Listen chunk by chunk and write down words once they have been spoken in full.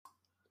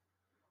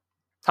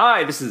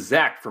Hi, this is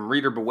Zach from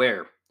Reader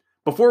Beware.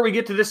 Before we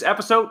get to this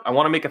episode, I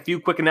want to make a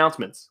few quick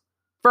announcements.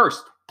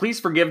 First, please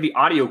forgive the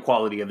audio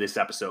quality of this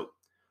episode.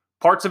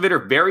 Parts of it are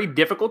very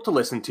difficult to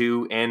listen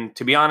to, and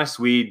to be honest,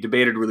 we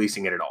debated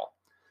releasing it at all.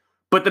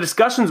 But the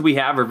discussions we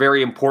have are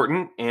very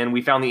important, and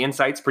we found the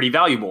insights pretty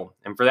valuable.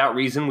 And for that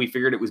reason, we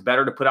figured it was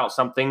better to put out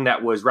something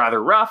that was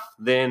rather rough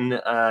than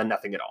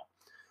nothing at all.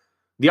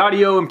 The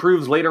audio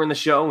improves later in the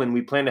show, and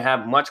we plan to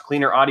have much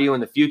cleaner audio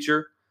in the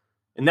future.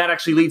 And that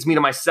actually leads me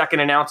to my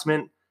second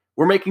announcement.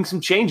 We're making some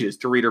changes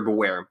to Reader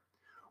Beware.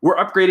 We're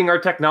upgrading our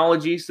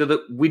technology so that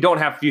we don't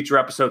have future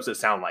episodes that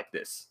sound like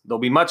this. They'll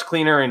be much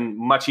cleaner and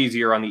much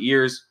easier on the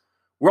ears.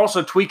 We're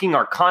also tweaking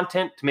our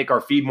content to make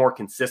our feed more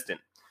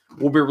consistent.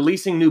 We'll be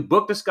releasing new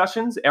book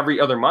discussions every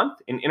other month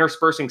and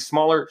interspersing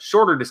smaller,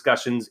 shorter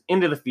discussions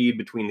into the feed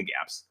between the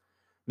gaps.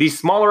 These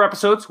smaller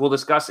episodes will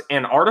discuss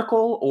an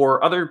article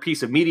or other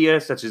piece of media,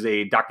 such as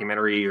a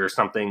documentary or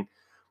something,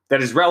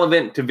 that is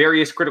relevant to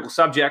various critical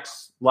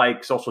subjects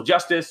like social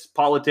justice,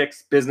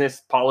 politics,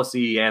 business,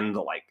 policy, and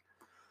the like.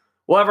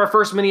 We'll have our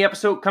first mini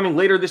episode coming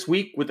later this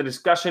week with a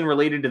discussion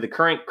related to the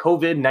current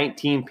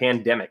COVID-19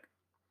 pandemic.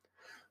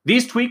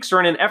 These tweaks are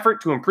in an effort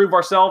to improve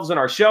ourselves and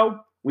our show.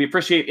 We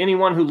appreciate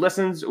anyone who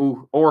listens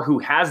or who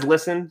has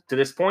listened to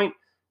this point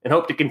and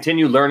hope to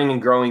continue learning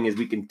and growing as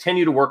we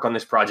continue to work on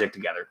this project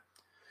together.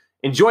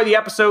 Enjoy the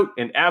episode,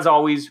 and as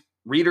always,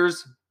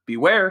 readers,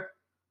 beware.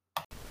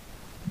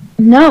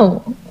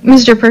 No,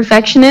 Mr.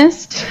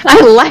 Perfectionist. I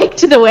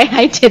liked the way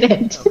I did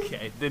it.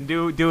 Okay, then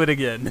do it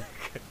again.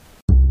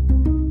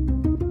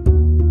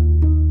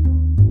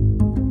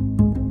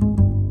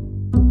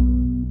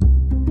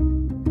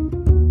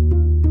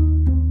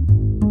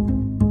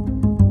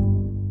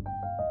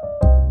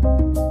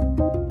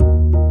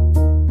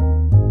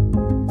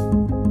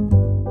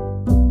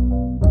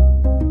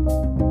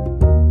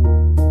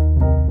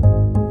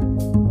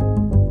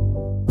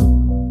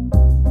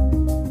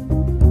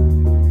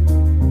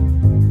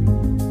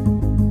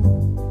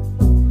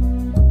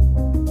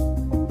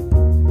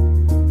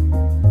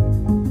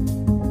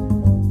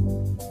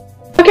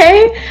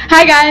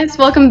 Hi guys,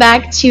 welcome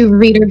back to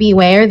Reader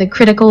Beware, the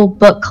critical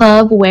book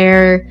club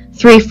where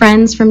three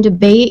friends from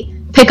debate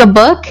pick a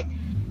book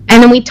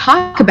and then we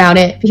talk about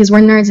it because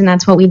we're nerds and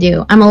that's what we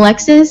do. I'm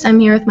Alexis, I'm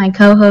here with my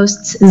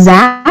co-hosts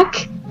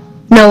Zach,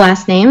 no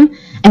last name,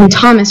 and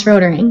Thomas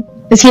Rodering,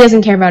 because he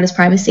doesn't care about his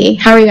privacy.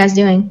 How are you guys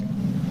doing?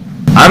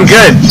 I'm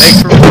good.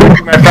 Thanks for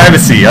respecting my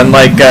privacy,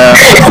 unlike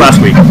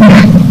last week.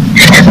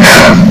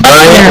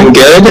 I am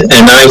good,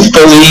 and I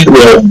fully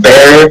will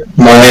bear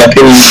my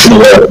opinion to the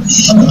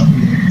world.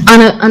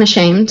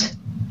 Unashamed.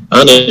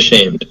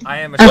 Unashamed. I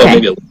am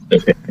ashamed.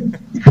 Okay.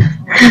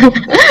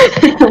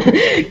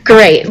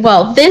 Great.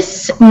 Well,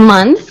 this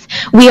month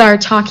we are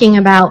talking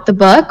about the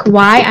book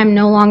Why I'm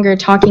No Longer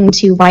Talking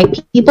to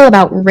White People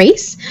About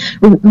Race,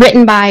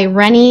 written by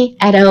Rennie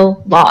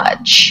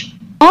Edo-Lodge.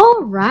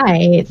 All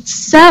right,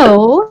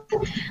 so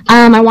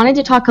I wanted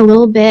to talk a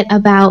little bit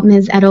about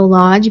Ms.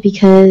 Edo-Lodge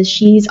because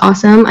she's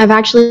awesome. I've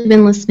actually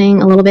been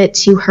listening a little bit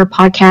to her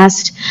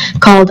podcast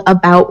called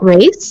About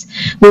Race,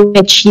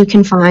 which you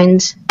can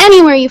find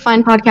anywhere you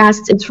find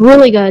podcasts. It's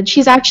really good.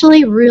 She's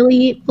actually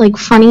really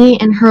funny,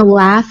 and her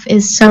laugh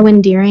is so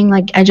endearing.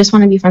 I just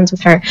want to be friends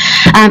with her.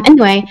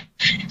 Anyway,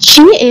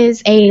 she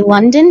is a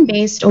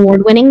London-based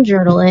award-winning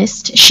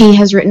journalist. She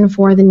has written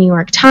for the New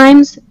York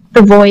Times,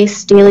 The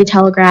Voice, Daily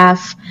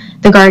Telegraph,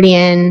 The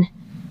Guardian,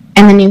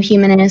 and The New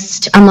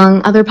Humanist,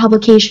 among other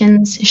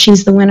publications.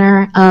 She's the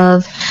winner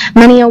of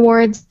many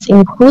awards,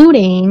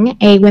 including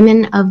a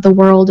Women of the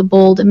World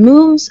Bold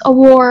Moves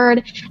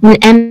Award, an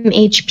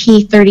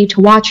MHP 30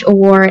 to Watch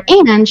Award,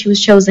 and she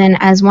was chosen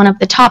as one of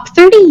the top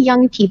 30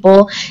 young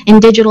people in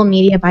digital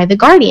media by The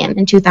Guardian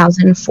in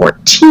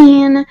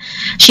 2014.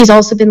 She's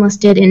also been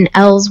listed in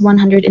Elle's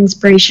 100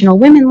 Inspirational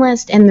Women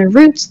list and The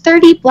Roots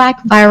 30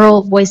 Black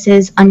Viral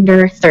Voices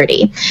Under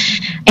 30.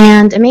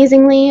 And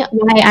amazingly,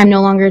 Why I'm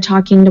No Longer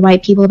Talking to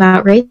White People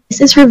About Race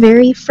is her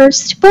very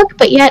first book,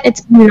 but yet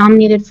it's been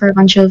nominated for a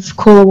bunch of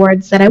cool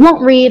awards that I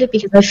won't read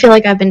because I feel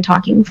like I've been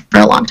talking for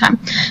a long time.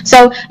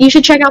 So you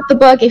should check out the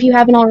book if you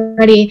haven't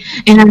already,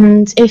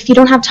 and if you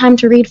don't have time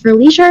to read for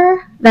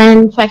leisure,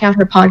 then check out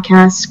her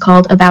podcast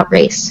called About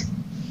Race.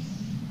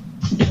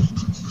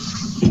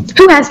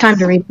 Who has time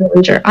to read for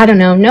leisure? I don't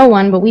know, no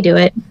one, but we do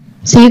it.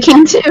 So you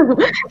can too.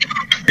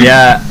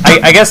 Yeah,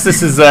 I guess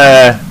this is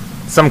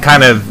some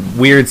kind of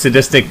weird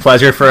sadistic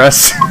pleasure for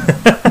us.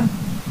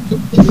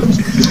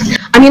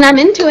 I mean, I'm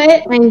into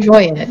it. I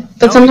enjoy it.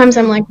 But sometimes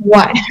I'm like,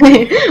 why?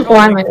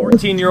 Why am I?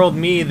 14-year-old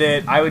me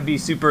that I would be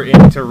super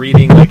into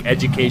reading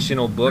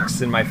educational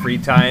books in my free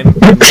time.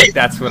 And,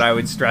 that's what I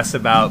would stress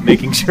about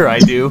making sure I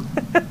do.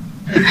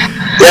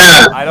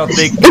 Yeah. I don't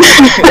think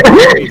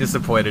you'd be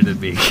disappointed in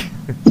me.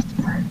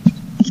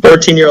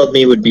 14-year-old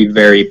me would be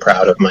very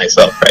proud of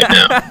myself right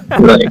now.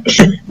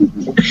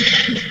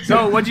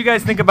 So, what do you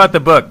guys think about the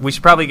book? We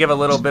should probably give a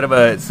little bit of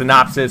a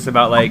synopsis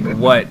about like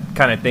what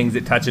kind of things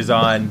it touches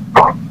on.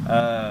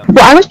 Well,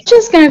 I was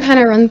just going to kind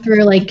of run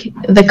through like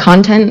the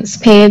contents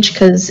page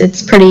because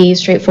it's pretty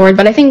straightforward.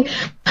 But I think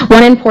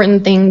one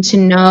important thing to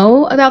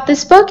know about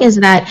this book is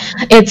that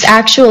it's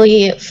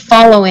actually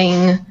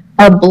following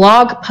a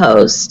blog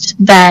post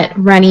that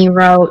Rennie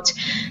wrote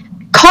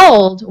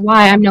called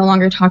Why I'm No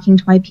Longer Talking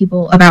to White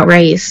People About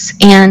Race.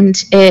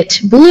 And it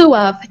blew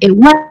up. It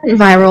went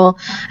viral.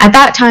 At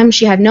that time,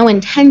 she had no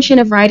intention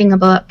of writing a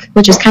book,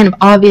 which is kind of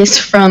obvious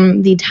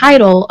from the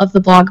title of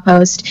the blog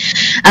post.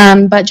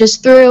 But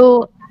just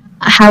through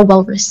how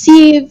well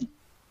received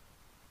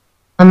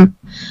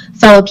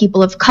fellow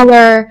people of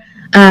color,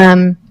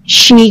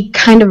 she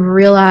kind of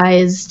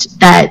realized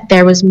that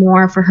there was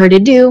more for her to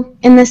do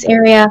in this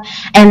area.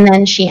 And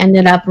then she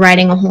ended up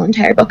writing a whole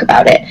entire book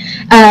about it.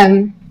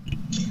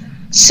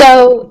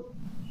 So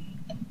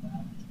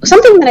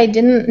something that I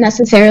didn't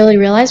necessarily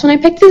realize when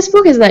I picked this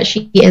book is that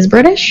she is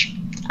British.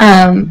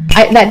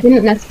 That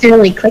didn't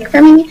necessarily click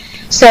for me.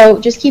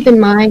 So just keep in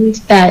mind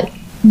that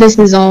this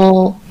is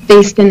all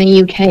based in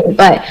the UK.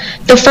 But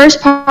the first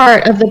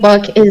part of the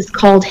book is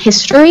called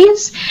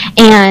Histories,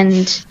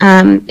 and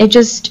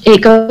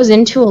it goes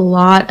into a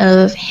lot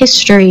of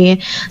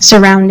history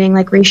surrounding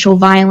like racial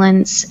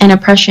violence and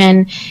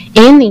oppression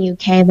in the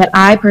UK that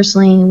I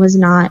personally was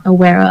not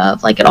aware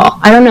of like at all.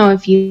 I don't know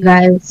if you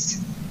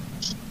guys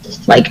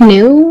like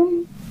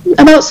knew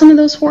about some of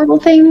those horrible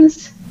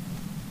things.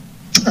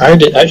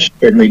 I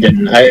certainly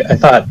didn't. I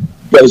thought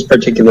what was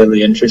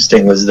particularly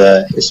interesting was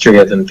the history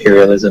of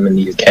imperialism in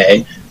the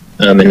UK,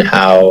 and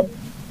how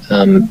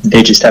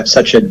they just have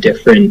such a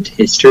different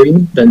history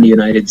than the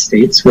United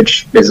States,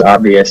 which is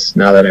obvious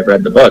now that I've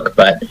read the book.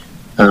 But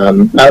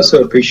I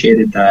also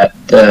appreciated that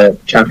the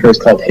chapter is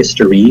called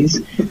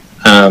Histories.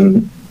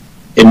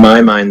 In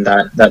my mind,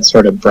 that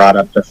sort of brought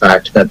up the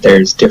fact that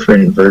there's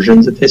different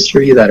versions of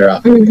history that are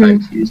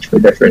oftentimes used for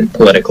different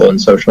political and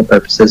social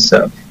purposes.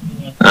 So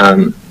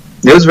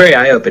it was very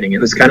eye-opening. It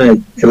was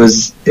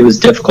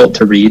difficult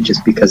to read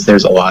just because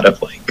there's a lot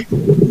of like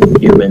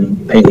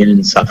human pain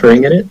and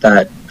suffering in it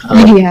that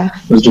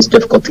was just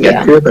difficult to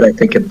get through, but I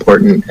think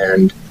important.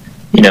 And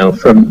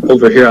from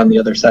over here on the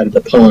other side of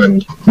the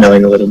pond,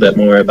 knowing a little bit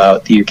more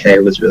about the UK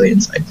was really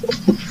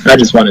insightful. I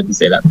just wanted to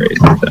say that phrase.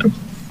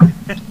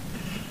 So.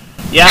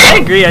 Yeah, I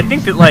agree. I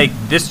think that like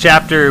this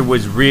chapter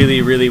was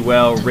really, really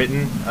well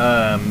written.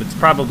 It's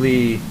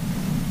probably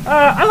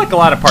I like a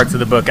lot of parts of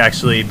the book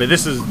actually, but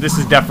this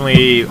is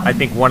definitely I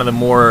think one of the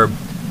more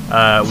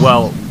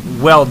well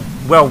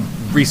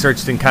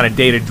researched and kind of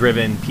data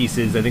driven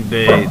pieces. I think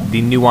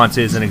the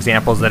nuances and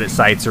examples that it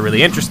cites are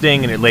really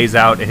interesting, and it lays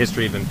out a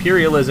history of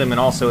imperialism and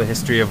also a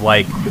history of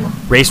like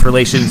race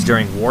relations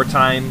during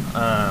wartime,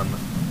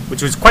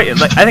 which was quite.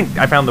 I think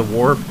I found the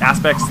war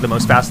aspects the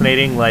most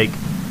fascinating, like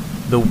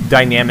the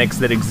dynamics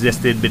that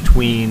existed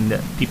between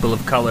people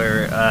of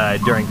color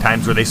during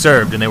times where they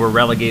served, and they were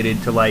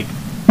relegated to like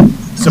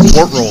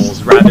support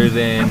roles rather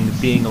than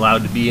being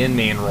allowed to be in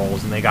main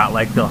roles, and they got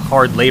like the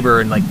hard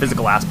labor and like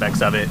physical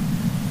aspects of it,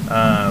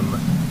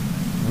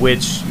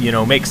 which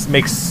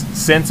makes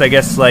sense, I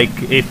guess, like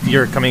if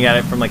you're coming at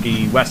it from like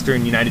a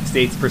Western United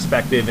States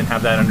perspective and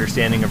have that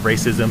understanding of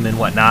racism and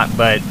whatnot,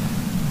 but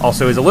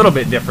also is a little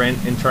bit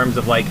different in terms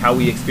of like how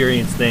we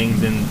experience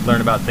things and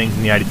learn about things in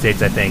the United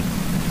States, I think.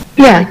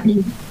 Yeah.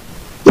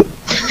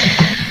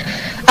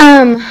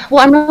 Well,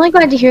 I'm really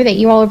glad to hear that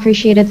you all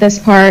appreciated this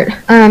part.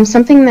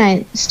 Something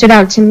that stood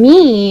out to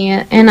me,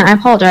 and I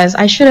apologize,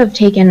 I should have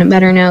taken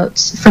better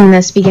notes from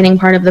this beginning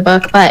part of the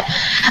book, but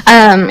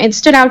it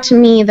stood out to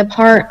me the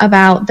part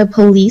about the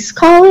police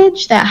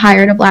college that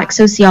hired a black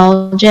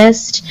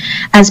sociologist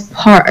as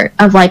part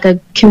of like a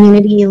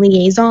community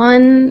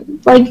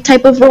liaison like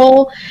type of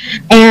role,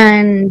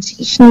 and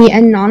he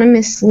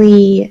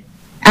anonymously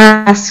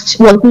asked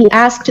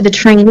the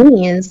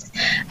trainees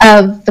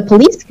of the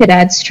police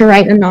cadets to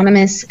write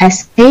anonymous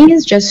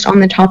essays just on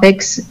the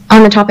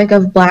topic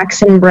of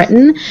blacks in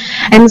Britain,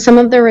 and some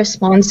of the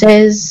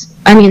responses,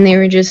 I mean, they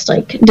were just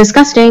like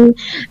disgusting.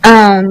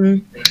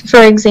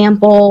 For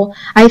example,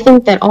 I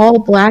think that all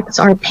blacks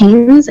are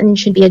pains and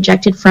should be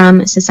ejected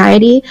from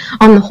society.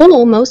 On the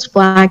whole, most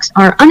blacks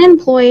are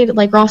unemployed,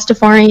 like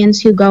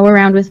Rastafarians who go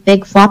around with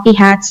big floppy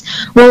hats,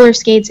 roller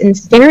skates, and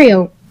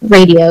stereo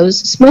radios,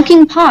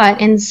 smoking pot,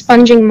 and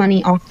sponging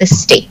money off the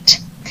state.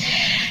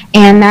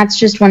 And that's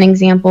just one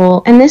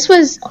example. And this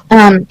was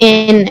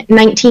in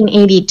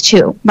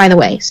 1982, by the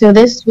way. So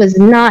this was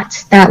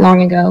not that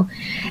long ago.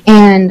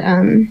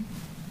 And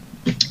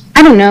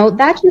I don't know,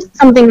 that's just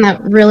something that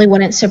really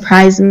wouldn't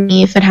surprise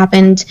me if it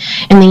happened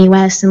in the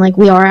US. And like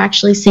we are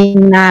actually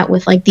seeing that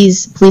with like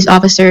these police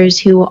officers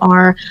who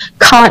are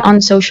caught on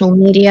social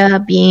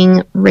media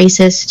being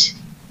racist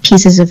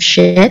pieces of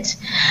shit.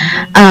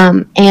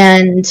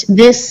 And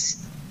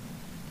this,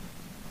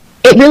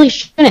 it really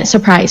shouldn't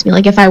surprise me.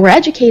 Like if I were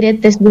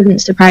educated, this wouldn't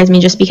surprise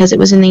me just because it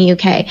was in the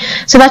UK.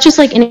 So that's just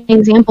like an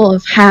example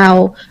of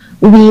how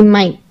we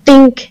might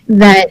think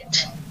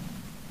that,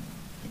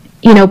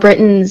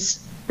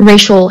 Britain's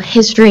racial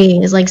history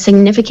is like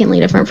significantly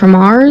different from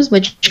ours,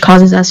 which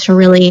causes us to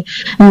really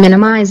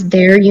minimize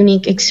their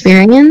unique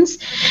experience.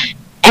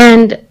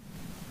 And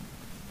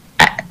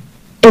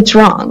it's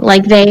wrong.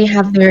 Like, they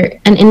have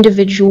an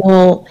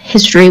individual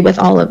history with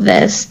all of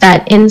this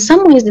that in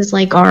some ways is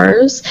like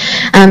ours,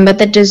 but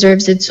that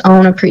deserves its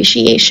own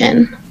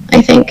appreciation,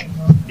 I think.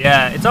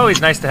 Yeah, it's always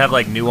nice to have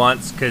like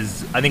nuance,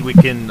 because I think we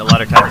can a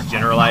lot of times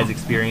generalize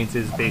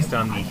experiences based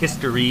on the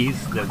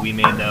histories that we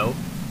may know,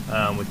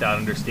 without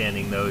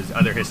understanding those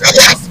other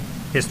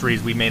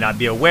histories we may not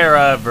be aware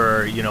of,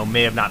 or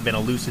may have not been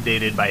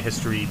elucidated by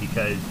history,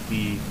 because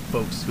the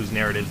folks whose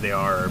narratives they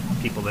are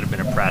people that have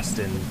been oppressed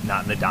and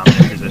not in the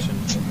dominant position.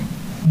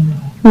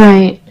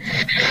 Right.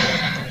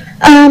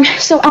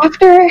 So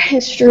after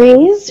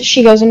histories,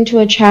 she goes into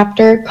a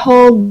chapter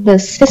called The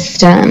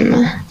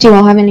System. Do you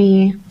all have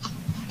any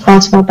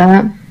thoughts about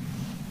that?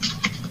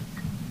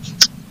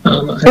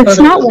 It's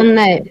not one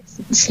that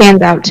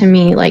stands out to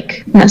me,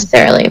 like,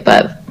 necessarily,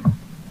 but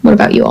what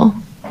about you all?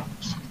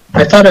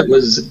 I thought it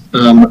was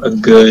a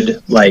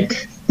good,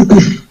 like,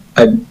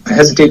 I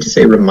hesitate to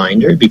say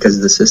reminder,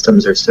 because the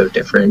systems are so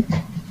different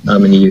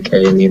in the UK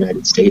and the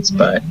United States,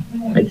 but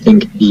I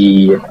think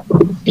the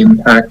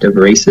impact of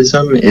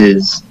racism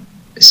is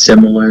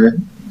similar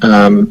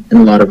in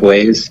a lot of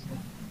ways.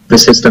 The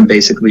system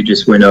basically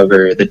just went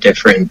over the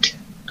different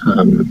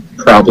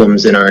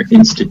problems in our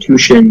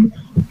institutions,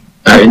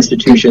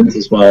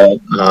 as well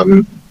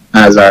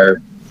as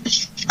our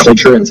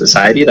culture and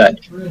society that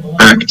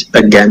act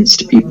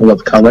against people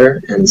of color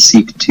and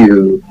seek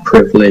to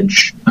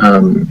privilege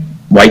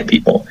white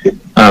people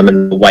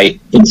and the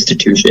white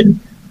institution.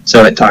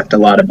 So it talked a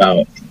lot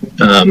about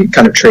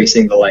kind of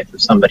tracing the life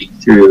of somebody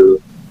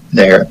through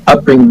their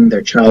upbringing,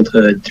 their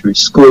childhood, through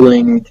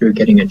schooling, through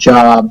getting a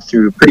job,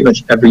 through pretty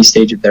much every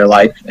stage of their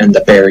life, and the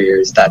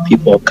barriers that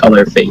people of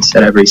color face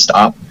at every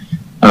stop,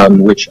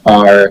 which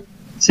are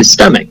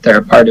systemic. They're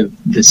a part of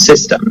the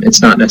system.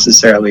 It's not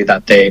necessarily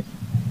that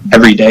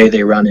every day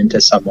they run into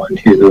someone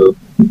who,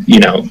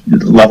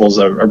 levels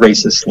a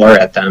racist slur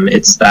at them.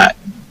 It's that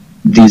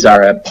these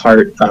are a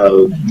part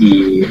of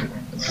the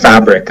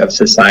fabric of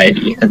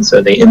society, and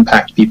so they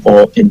impact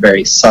people in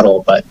very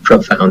subtle but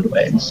profound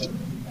ways.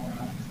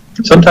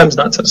 Sometimes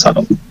not so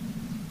subtle.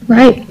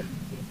 Right.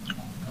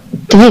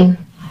 Dang.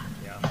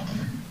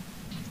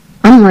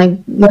 I'm like,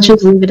 let's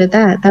just leave it at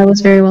that. That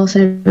was very well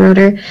said,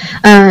 Roder.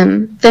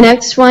 The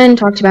next one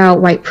talked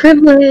about white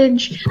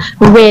privilege,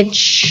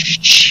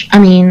 which, I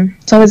mean,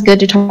 it's always good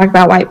to talk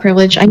about white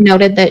privilege. I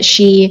noted that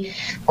she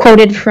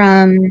quoted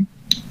from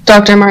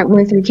Dr. Martin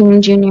Luther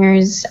King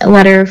Jr.'s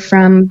letter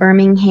from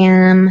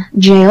Birmingham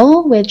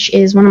jail, which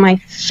is one of my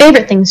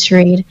favorite things to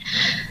read.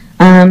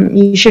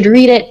 You should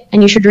read it,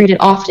 and you should read it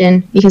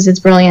often, because it's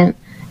brilliant.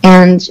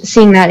 And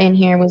seeing that in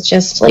here was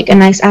just like a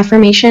nice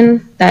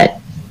affirmation that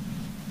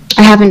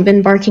I haven't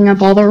been barking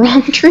up all the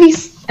wrong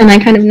trees, and I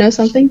kind of know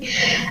something.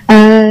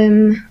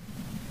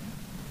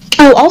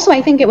 Also,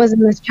 I think it was in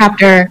this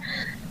chapter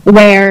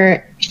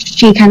where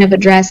she kind of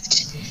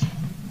addressed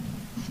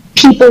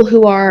people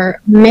who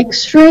are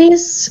mixed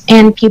race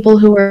and people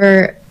who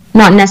are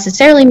not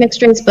necessarily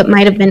mixed race, but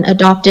might have been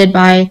adopted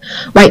by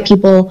white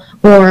people,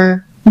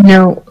 or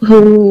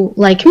who,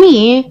 like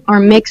me, are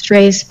mixed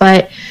race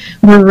but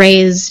were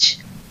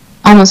raised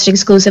almost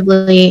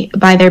exclusively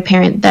by their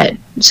parent that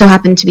so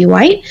happened to be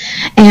white.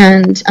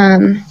 And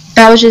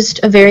that was just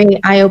a very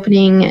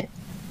eye-opening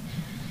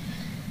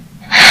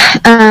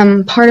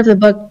part of the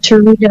book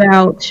to read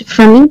about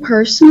for me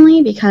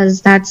personally,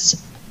 because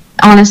that's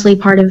honestly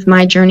part of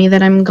my journey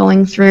that I'm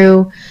going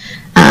through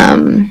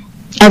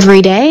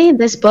every day.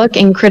 This book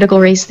and critical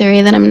race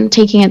theory that I'm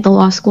taking at the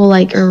law school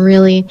are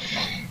really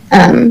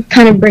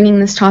kind of bringing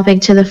this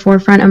topic to the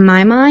forefront of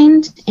my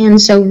mind.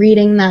 And so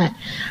reading that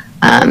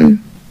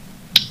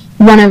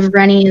one of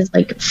Rennie's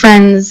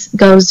friends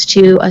goes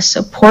to a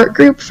support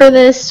group for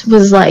this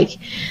was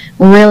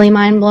really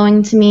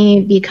mind-blowing to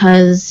me,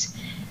 because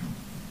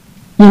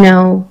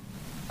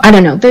I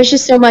don't know, there's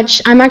just so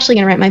much. I'm actually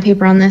going to write my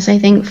paper on this, I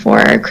think,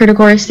 for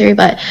critical race theory,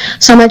 but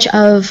so much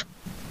of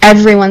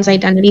everyone's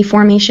identity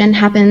formation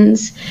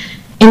happens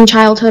in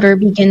childhood, or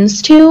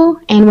begins to,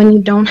 and when you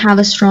don't have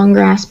a strong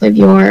grasp of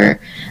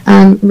your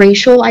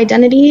racial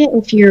identity,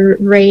 if you're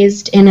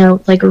raised in a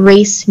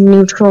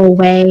race-neutral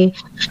way,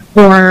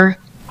 or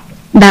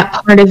that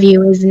part of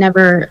you is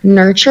never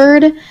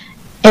nurtured,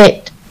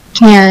 it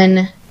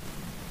can,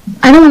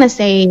 I don't want to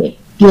say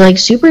be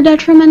super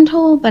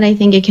detrimental, but I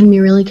think it can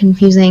be really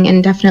confusing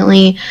and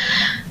definitely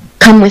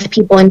come with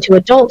people into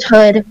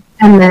adulthood.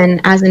 And then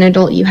as an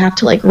adult, you have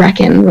to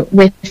reckon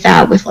with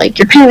that with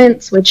your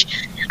parents,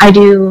 which I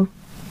do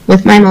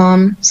with my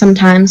mom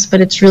sometimes,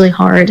 but it's really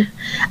hard.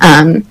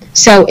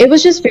 So it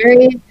was just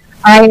very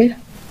eye-opening,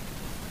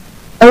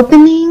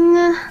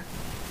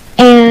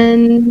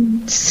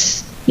 and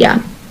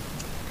yeah,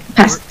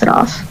 pass it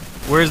off.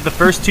 Whereas the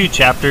first two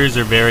chapters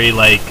are very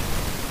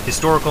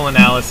historical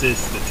analysis,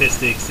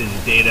 statistics, and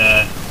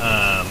data,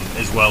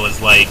 as well as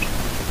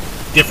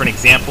different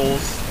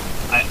examples.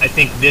 I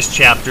think this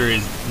chapter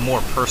is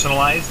more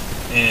personalized,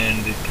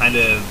 and kind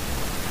of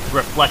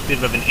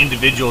reflective of an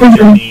individual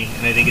journey,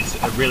 and I think it's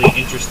a really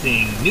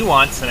interesting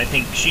nuance, and I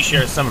think she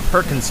shares some of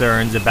her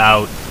concerns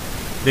about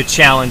the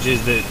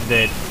challenges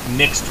that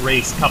mixed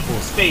race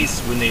couples face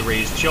when they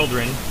raise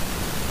children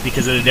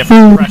because of the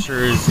different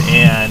pressures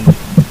and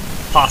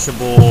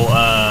possible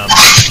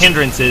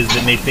hindrances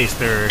that may face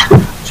their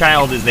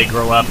child as they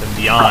grow up and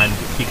beyond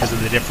because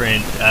of the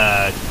different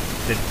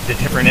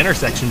different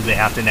intersections they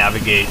have to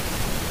navigate.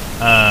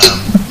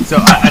 So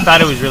I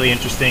thought it was really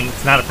interesting.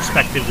 It's not a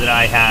perspective that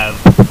I have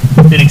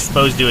been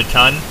exposed to a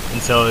ton,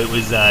 and so it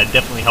was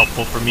definitely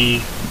helpful for me.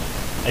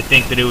 I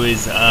think that it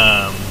was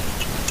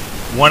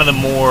one of the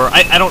more,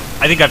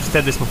 I think I've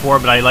said this before,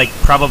 but I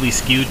probably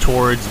skewed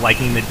towards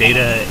liking the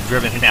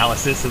data-driven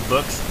analysis of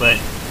books, but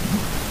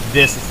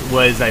this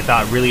was, I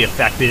thought, really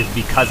effective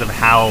because of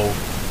how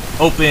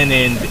open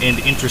and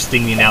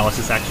interesting the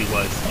analysis actually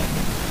was.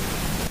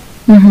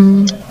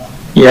 Mm-hmm.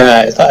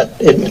 Yeah, I thought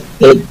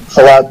it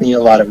allowed me a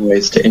lot of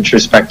ways to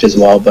introspect as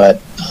well,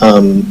 but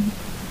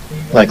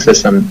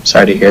Alexis, I'm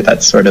sorry to hear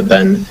that's sort of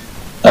been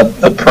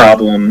a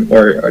problem,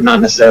 or not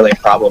necessarily a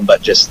problem,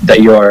 but just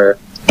that your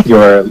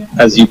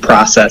as you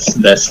process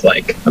this,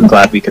 I'm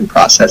glad we can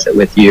process it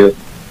with you.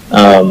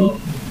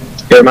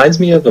 It reminds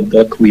me of a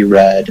book we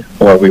read,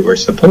 or we were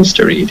supposed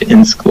to read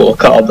in school,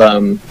 called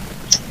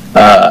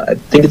I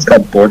think it's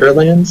called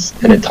Borderlands,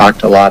 and it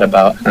talked a lot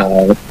about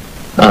how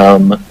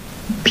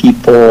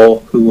people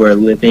who were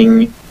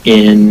living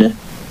in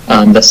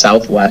the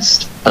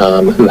Southwest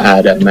who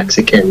had a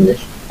Mexican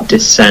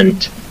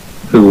descent,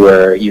 who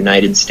were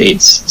United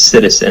States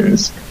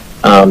citizens,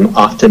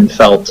 often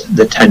felt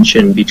the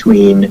tension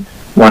between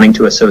wanting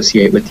to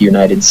associate with the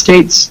United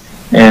States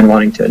and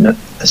wanting to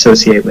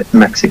associate with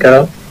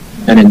Mexico,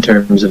 and in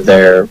terms of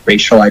their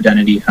racial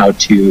identity, how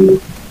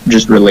to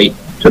just relate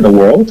to the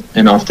world.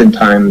 And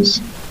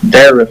oftentimes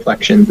their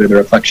reflections, or the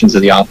reflections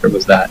of the author,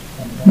 was that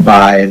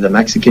by the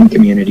Mexican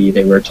community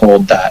they were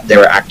told that they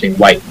were acting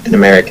white and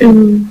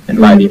American, and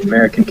by the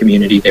American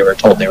community they were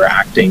told they were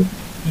acting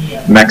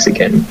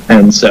Mexican,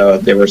 and so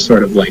they were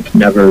sort of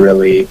never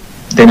really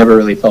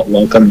felt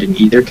welcomed in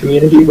either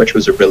community, which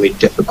was a really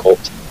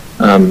difficult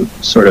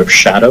sort of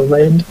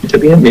shadowland to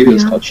be in. Maybe it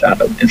was called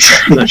Shadowland.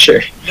 I'm not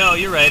sure. No,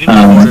 you're right. It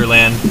was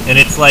Borderland, and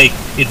it's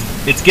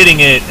it's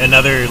getting at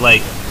another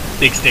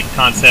big stick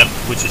concept,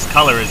 which is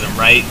colorism,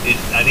 right?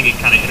 I think it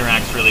kind of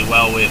interacts really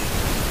well with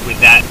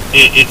that.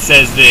 It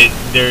says that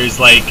there's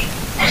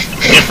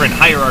different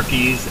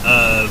hierarchies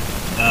of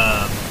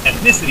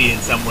ethnicity in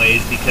some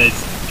ways, because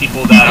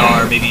people that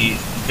are maybe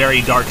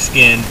very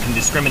dark-skinned can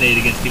discriminate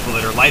against people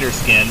that are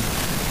lighter-skinned.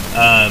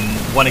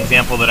 One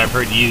example that I've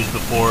heard used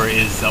before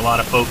is a lot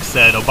of folks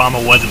said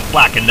Obama wasn't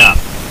black enough,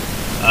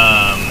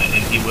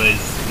 and he was,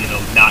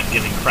 not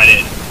given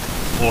credit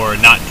or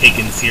not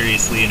taken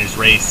seriously in his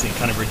race and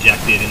kind of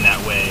rejected in that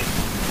way.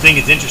 I think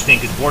it's interesting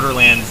because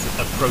Borderlands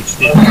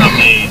approached it from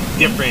a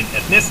different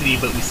ethnicity,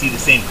 but we see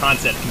the same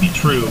concept can be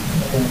true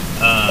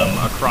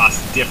across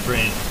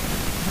different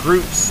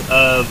groups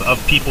of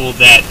people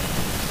that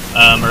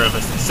are of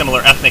a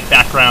similar ethnic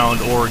background,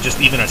 or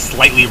just even a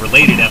slightly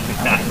related ethnic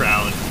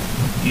background.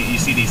 You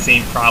see these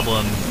same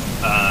problems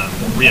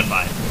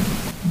reified.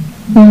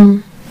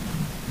 Mm.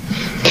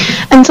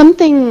 And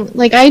something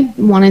I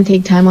want to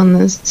take time on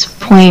this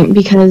point,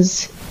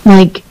 because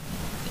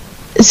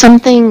it's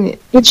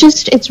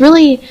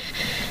really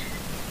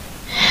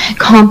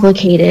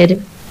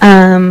complicated.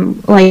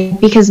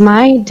 Because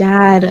my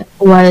dad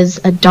was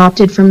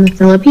adopted from the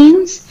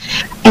Philippines,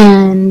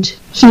 and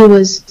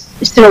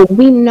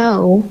we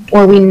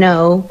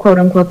know, quote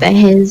unquote, that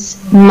his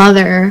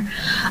mother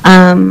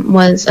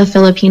was a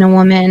Filipino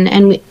woman,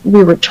 and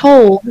we were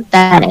told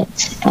that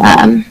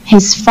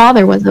his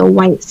father was a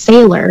white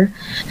sailor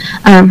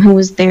who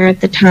was there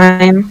at the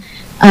time.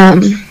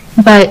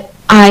 But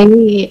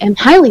I am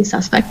highly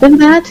suspect of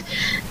that,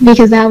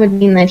 because that would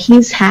mean that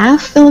he's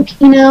half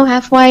Filipino,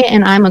 half white,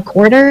 and I'm a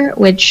quarter,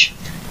 which,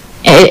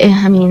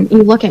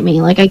 you look at me,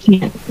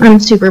 I'm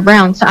super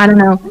brown, so I don't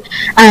know.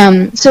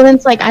 So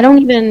it's I don't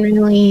even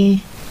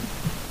really,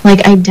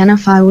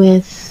 identify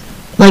with,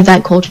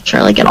 that culture,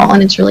 at all,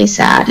 and it's really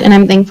sad. And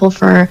I'm thankful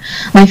for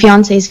my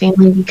fiance's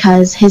family,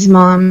 because his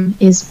mom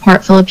is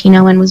part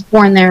Filipino and was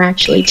born there,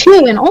 actually,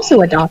 too, and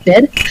also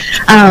adopted.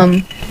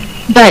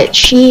 But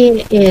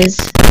she is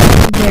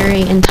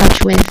very in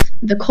touch with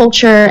the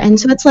culture, and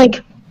so it's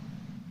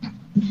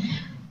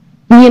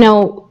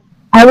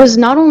I was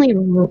not only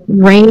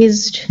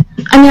raised,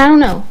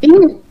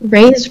 being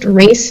raised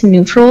race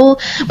neutral,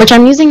 which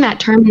I'm using that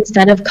term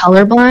instead of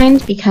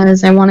colorblind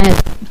because I want to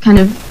kind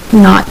of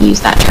not use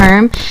that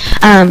term,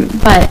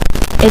 but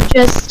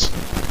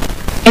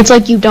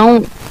it's you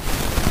don't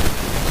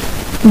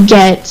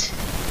get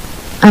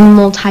a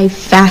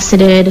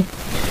multifaceted,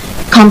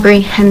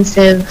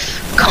 comprehensive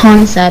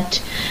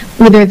concept,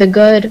 either the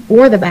good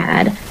or the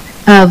bad,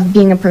 of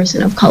being a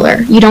person of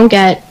color. You don't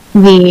get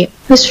the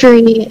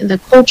history, the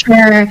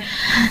culture,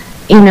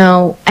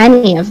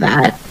 any of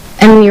that.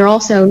 And you're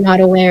also not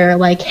aware,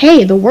 like,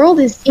 hey, the world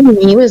is seeing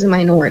you as a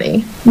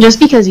minority. Just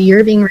because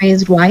you're being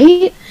raised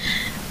white,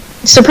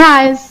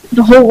 surprise,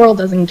 the whole world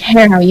doesn't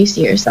care how you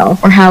see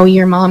yourself or how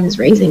your mom is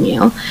raising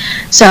you.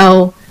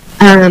 So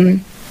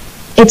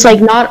it's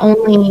like, not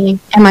only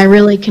am I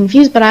really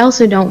confused, but I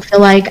also don't feel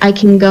like I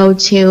can go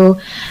to,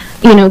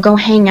 go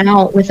hang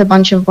out with a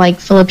bunch of like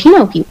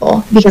Filipino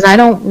people, because I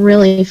don't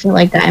really feel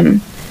like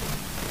I'm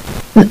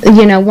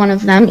one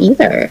of them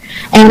either.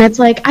 And it's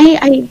like,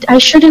 I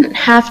shouldn't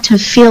have to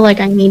feel like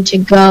I need to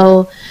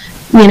go,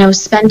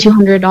 spend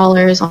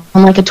 $200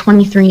 on like a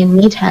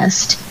 23andMe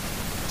test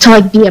to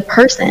like be a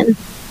person.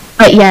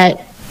 But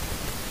yet,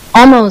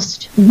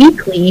 almost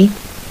weekly,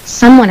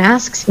 someone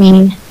asks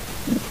me,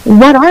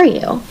 what are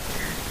you?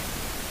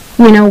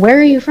 Where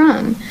are you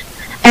from?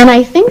 And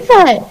I think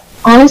that,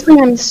 honestly,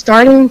 I'm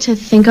starting to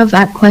think of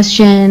that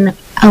question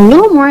a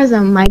little more as a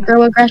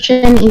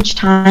microaggression each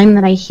time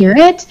that I hear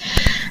it,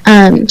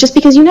 just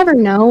because you never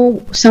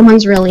know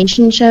someone's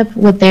relationship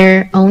with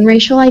their own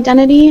racial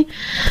identity.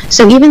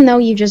 So even though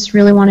you just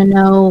really want to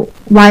know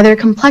why their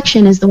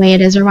complexion is the way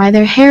it is or why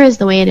their hair is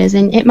the way it is,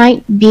 and it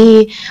might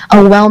be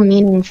a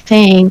well-meaning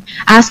thing,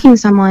 asking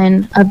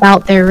someone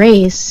about their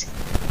race,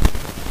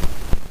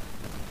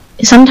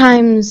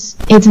 sometimes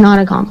it's not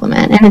a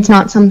compliment, and it's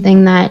not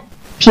something that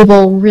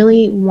people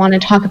really want to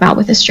talk about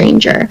with a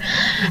stranger.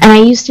 And I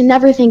used to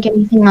never think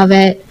anything of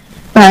it,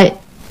 but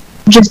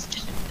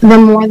just the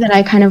more that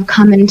I kind of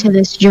come into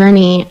this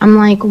journey, I'm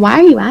like, why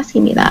are you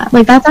asking me that?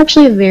 Like, that's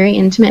actually a very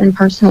intimate and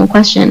personal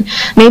question.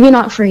 Maybe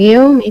not for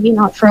you, maybe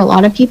not for a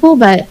lot of people,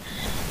 but,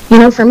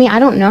 for me, I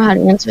don't know how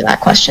to answer that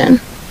question.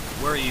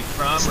 Where are you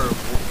from, or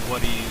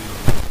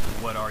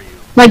what are you?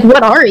 Like,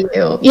 what are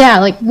you? Yeah,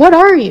 like, what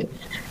are you?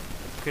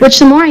 Which,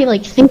 the more I,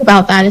 like, think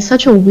about that, is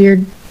such a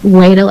weird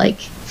way to, like,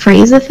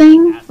 phrase a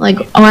thing. Like,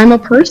 oh, I'm a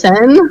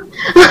person.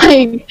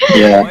 Like,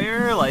 yeah.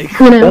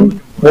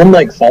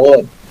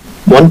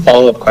 One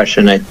follow-up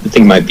question I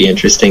think might be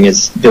interesting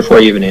is, before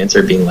you even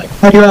answer, being like,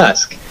 why do you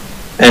ask?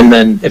 And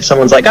then if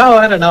someone's like, oh,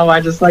 I don't know, I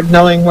just like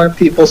knowing where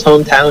people's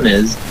hometown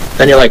is,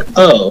 then you're like,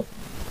 oh,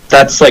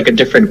 that's like a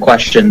different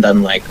question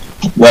than like,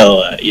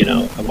 well,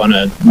 I want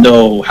to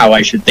know how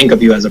I should think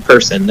of you as a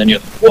person. Then you're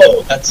like,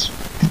 whoa, that's...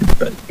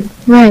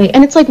 Right.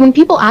 And it's like, when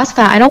people ask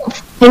that, I don't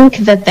think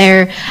that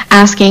they're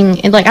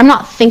asking, like, I'm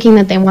not thinking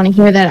that they want to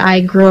hear that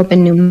I grew up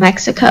in New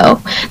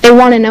Mexico. They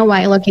want to know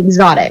why I look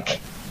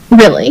exotic,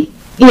 really,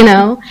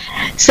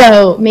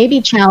 So maybe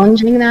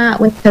challenging that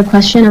with the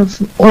question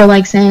of, or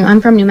like saying,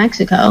 I'm from New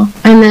Mexico,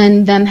 and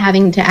then them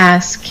having to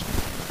ask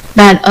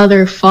that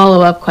other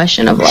follow-up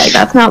question of like,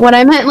 that's not what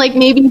I meant. Like,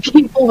 maybe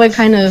people would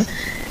kind of,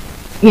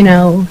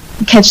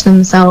 catch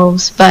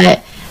themselves.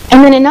 But,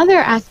 and then another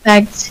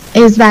aspect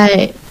is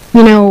that,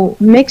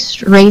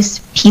 mixed race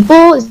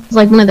people is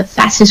like one of the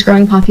fastest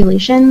growing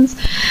populations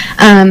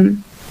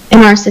in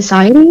our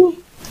society.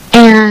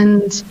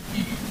 And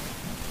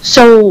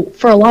so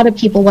for a lot of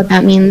people, what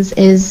that means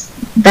is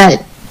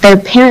that their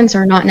parents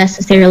are not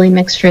necessarily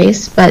mixed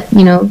race, but,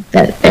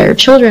 that their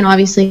children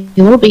obviously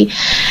will be.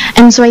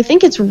 And so I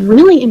think it's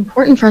really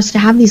important for us to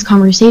have these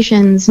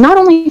conversations, not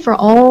only for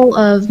all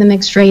of the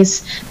mixed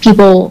race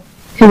people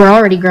who are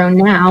already grown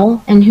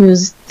now and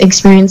whose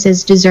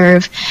experiences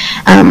deserve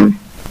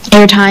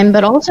airtime,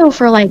 but also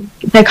for like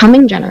the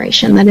coming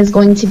generation that is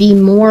going to be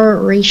more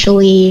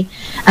racially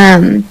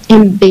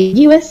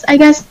ambiguous, I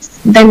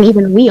guess, than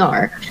even we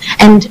are.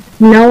 And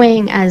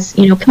knowing as,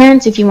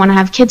 parents, if you want to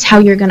have kids, how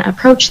you're going to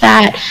approach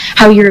that,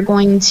 how you're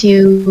going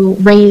to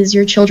raise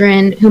your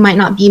children who might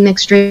not be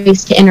mixed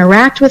race to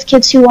interact with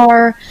kids who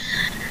are,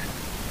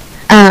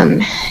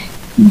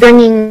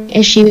 bringing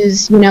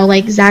issues,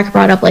 like Zach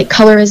brought up, like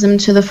colorism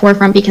to the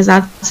forefront, because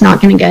that's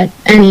not going to get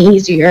any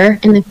easier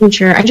in the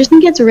future. I just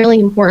think it's a really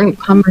important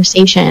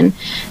conversation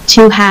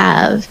to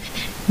have.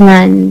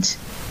 And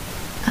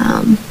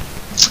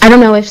I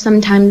don't know if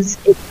sometimes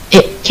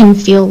it can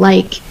feel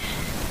like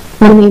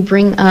when we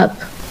bring up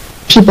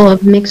people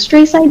of mixed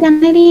race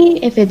identity,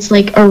 if it's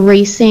like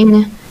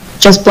erasing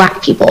just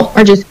Black people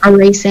or just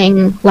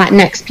erasing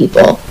Latinx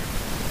people.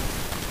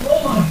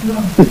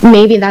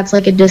 Maybe that's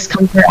like a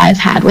discomfort I've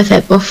had with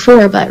it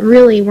before, but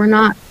really we're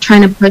not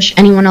trying to push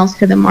anyone else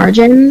to the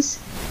margins.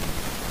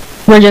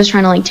 We're just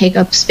trying to like take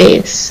up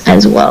space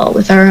as well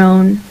with our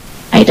own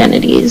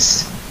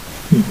identities.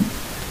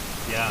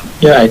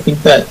 Yeah, I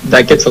think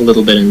that gets a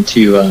little bit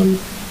into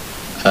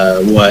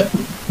what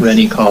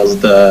Rennie calls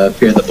the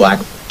fear of the Black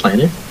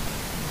planet.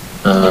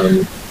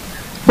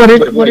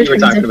 What you were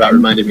talking about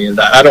reminded me of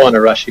that. I don't want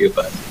to rush you,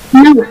 but...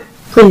 No,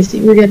 please,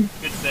 you're good.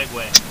 Good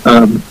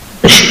segue.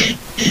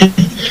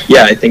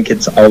 Yeah, I think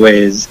it's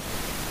always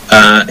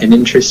an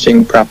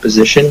interesting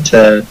proposition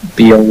to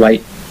be a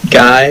white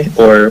guy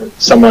or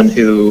someone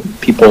who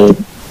people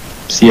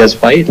see as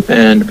white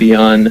and be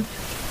on a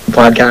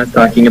podcast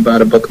talking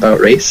about a book about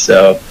race.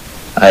 So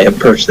I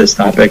approach this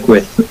topic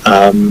with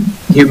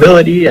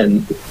humility,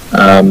 and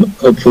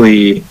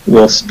hopefully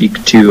we'll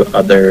speak to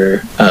other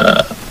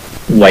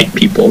white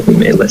people who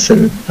may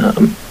listen.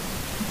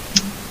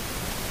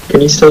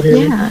 Can you still hear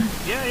me?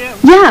 Yeah,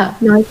 Yeah,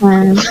 no, I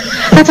can.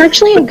 That's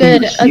actually a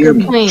good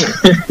point.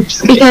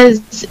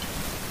 Because,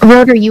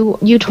 Roder,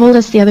 you told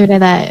us the other day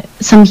that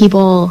some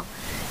people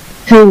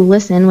who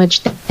listen, which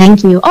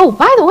thank you. Oh,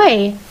 by the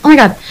way, oh my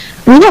god,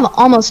 we have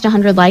almost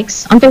 100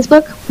 likes on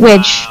Facebook,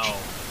 which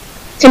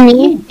to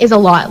me is a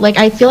lot. Like,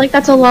 I feel like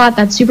that's a lot.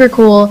 That's super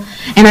cool,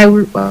 and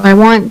I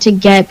want to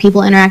get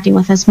people interacting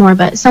with us more.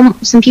 But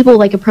some people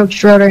like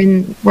approached Roder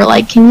and were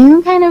like, "Can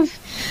you kind of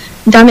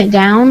dumb it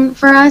down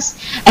for us?"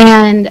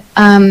 And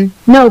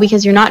no,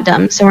 because you're not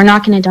dumb, so we're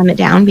not going to dumb it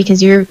down,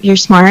 because you're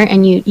smart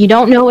and you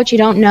don't know what you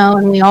don't know,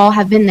 and we all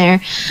have been there.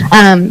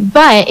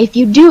 But if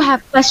you do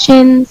have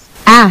questions,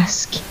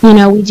 ask.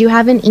 We do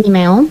have an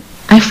email.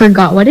 I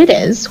forgot what it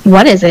is.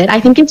 What is it? I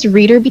think it's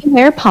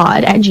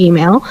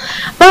readerbewarepod@gmail.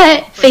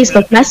 But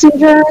Facebook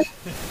Messenger.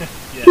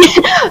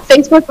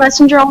 Facebook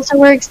Messenger also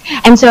works.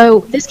 And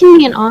so this can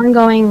be an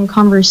ongoing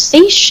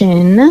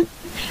conversation.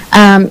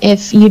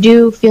 If you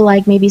do feel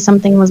like maybe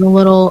something was a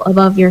little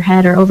above your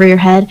head or over your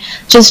head,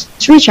 just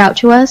reach out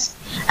to us.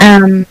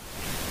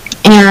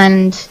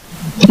 And,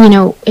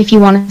 if you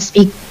want to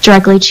speak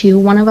directly to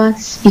one of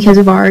us because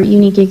of our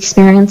unique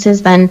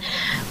experiences, then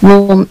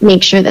we'll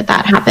make sure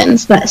that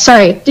happens. But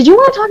sorry, did you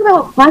want to talk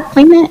about Black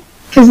Planet?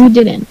 Because you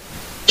didn't.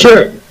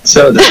 Sure.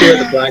 So the Fear of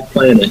the Black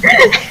Planet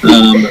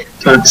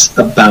talks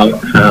about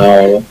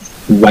how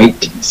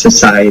white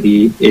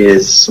society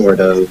is sort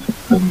of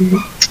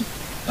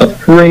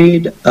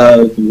afraid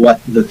of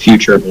what the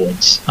future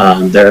holds.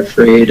 They're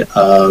afraid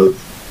of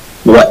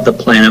what the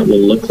planet will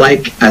look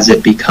like as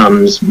it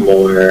becomes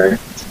more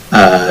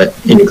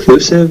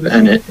inclusive,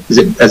 and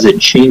as it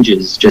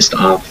changes just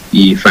off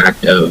the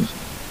fact of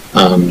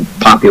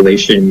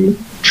population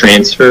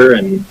transfer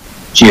and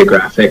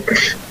geographic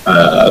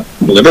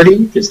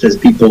liberty, just as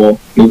people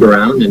move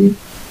around and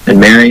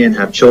marry and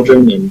have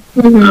children, and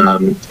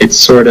it's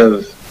sort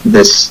of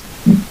this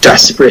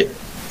desperate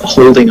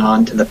holding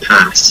on to the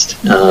past,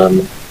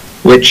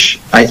 which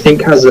I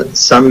think has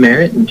some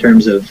merit in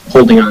terms of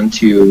holding on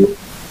to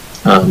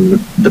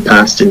the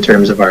past in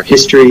terms of our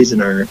histories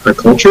and our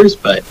cultures.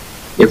 But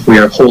if we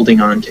are holding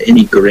on to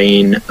any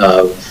grain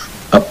of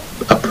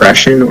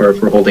oppression, or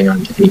if we're holding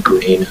on to any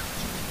grain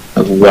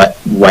of what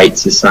white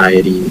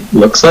society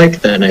looks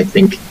like, then I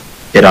think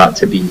it ought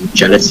to be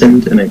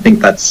jettisoned. And I think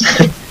that's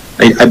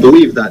I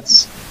believe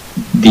that's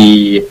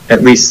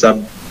at least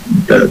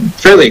the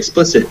fairly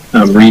explicit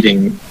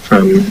reading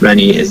from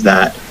Rennie is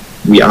that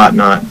we ought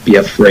not be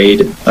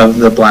afraid of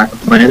the Black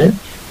Planet,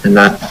 and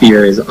that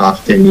fear is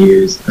often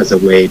used as a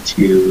way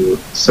to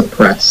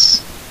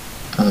suppress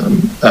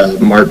a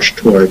march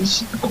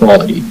towards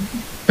equality.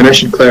 And I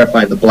should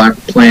clarify, the Black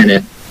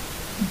Planet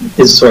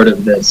is sort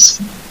of it's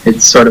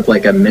sort of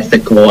like a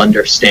mythical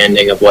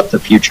understanding of what the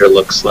future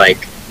looks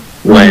like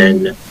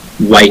when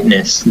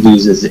whiteness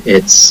loses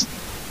its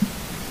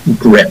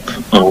grip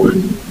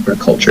on our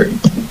culture.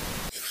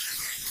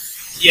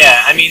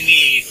 Yeah, I mean,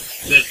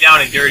 the down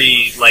and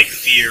dirty,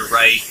 fear,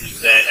 right, is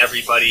that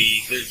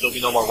there'll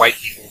be no more white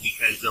people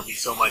because there'll be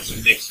so much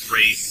mixed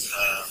race,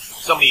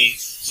 so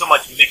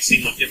much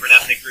mixing of different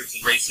ethnic groups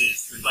and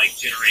races through,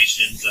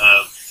 generations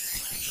of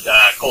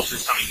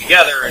cultures coming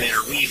together and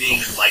interweaving,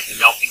 and, the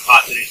melting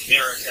pot that is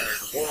America or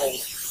the world,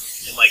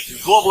 and, through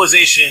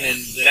globalization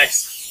in the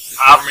next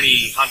however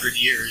many 100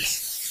 years,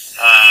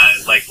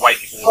 white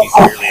people will be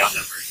severely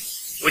outnumbered.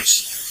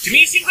 Which, to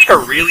me, seems like a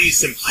really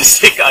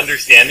simplistic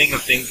understanding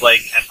of things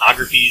like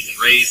ethnographies and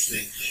race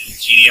and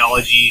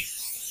genealogy.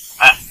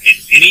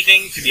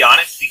 Anything, to be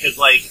honest, because,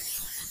 I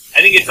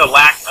think it's a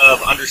lack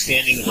of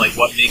understanding of,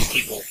 what makes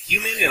people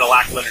human, and a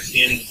lack of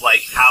understanding of,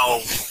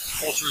 how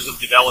cultures have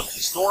developed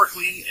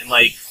historically, and,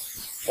 a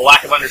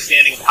lack of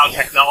understanding of how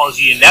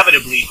technology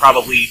inevitably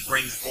probably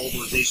brings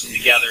globalization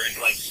together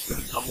into,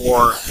 a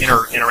more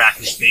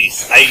interactive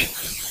space. I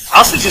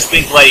also just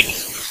think,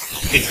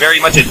 it's very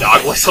much a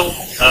dog whistle.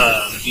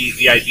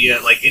 The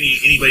idea,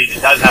 anybody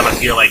that does have a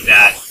fear like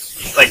that,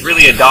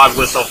 really a dog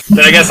whistle.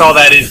 But I guess all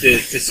that is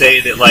to say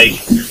that, I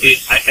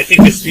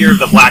think this Fear of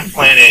the Black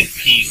Planet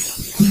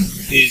piece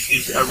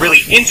is a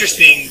really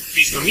interesting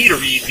piece for me to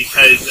read,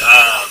 because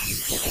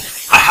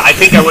I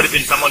think I would have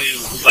been someone who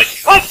was like,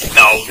 what?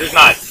 No, there's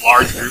not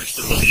large groups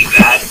to believe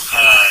that.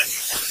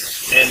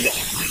 And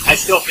I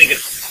still think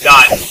it's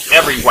not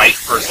every white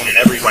person in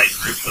every white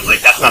group, but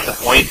that's not the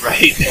point,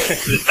 right?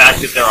 The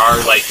fact that there are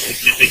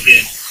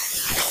significant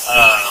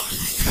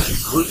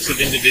groups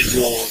of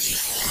individuals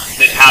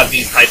that have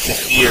these types of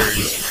fears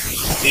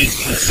is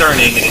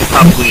concerning, and it's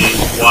probably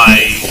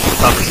why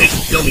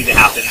conversations still need to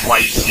happen,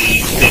 why you see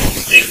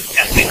big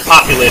ethnic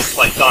populists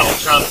like Donald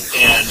Trump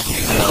and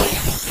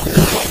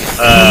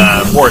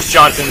Boris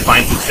Johnson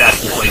find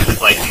success in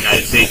places like the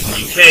United States and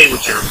the UK,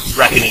 which are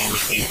reckoning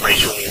with these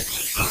racial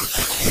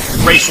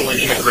and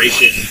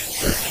immigration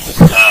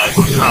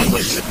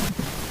conflicts.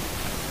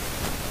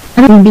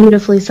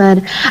 Beautifully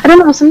said. I don't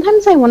know,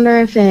 sometimes I wonder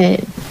if I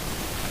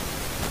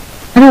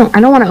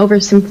don't want to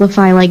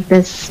oversimplify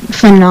this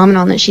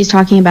phenomenon that she's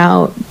talking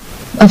about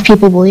of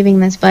people believing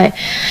this, but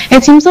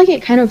it seems like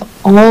it kind of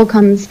all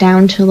comes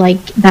down to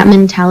like that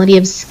mentality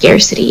of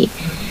scarcity,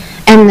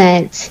 and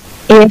that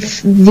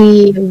if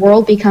the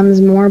world becomes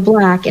more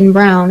black and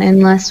brown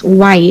and less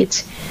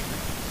white,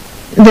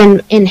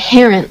 then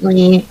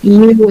inherently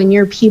you and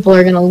your people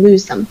are going to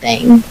lose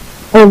something,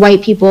 or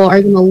white people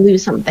are going to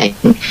lose something.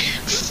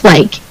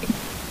 Like,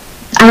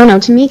 I don't know,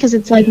 to me, because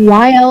it's like,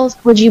 why else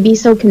would you be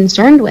so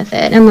concerned with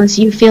it unless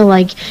you feel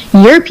like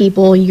your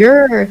people,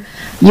 your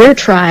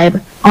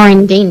tribe are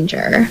in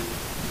danger?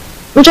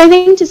 Which I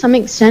think to some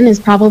extent is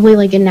probably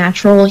like a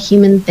natural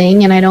human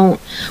thing, and I don't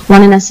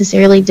want to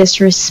necessarily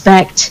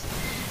disrespect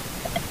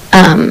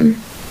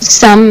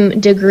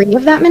some degree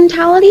of that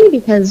mentality,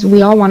 because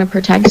we all want to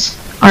protect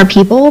our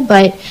people,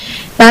 but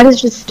that is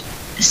just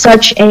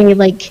such a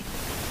like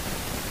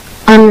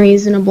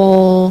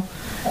unreasonable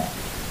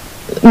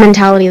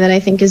mentality that I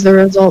think is the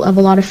result of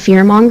a lot of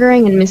fear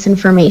mongering and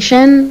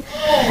misinformation.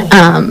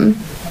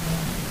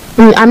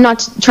 I'm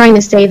not trying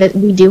to say that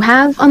we do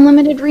have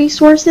unlimited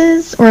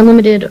resources or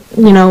unlimited,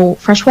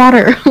 fresh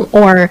water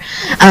or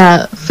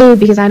food,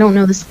 because I don't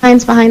know the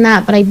science behind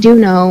that, but I do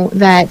know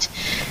that,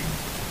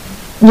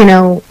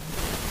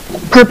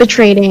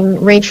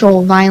 perpetrating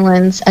racial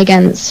violence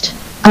against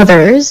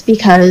others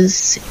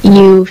because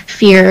you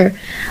fear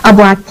a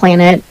black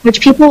planet,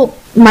 which people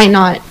might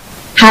not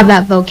have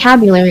that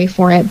vocabulary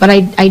for it, but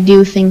I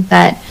do think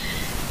that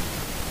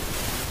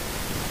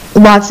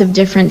lots of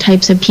different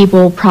types of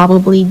people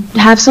probably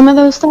have some of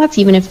those thoughts,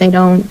 even if they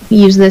don't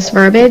use this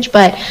verbiage.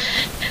 But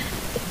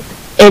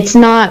it's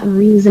not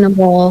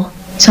reasonable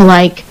to,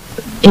 like,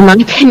 in my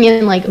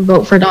opinion, like,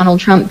 vote for Donald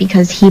Trump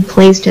because he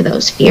plays to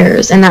those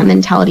fears and that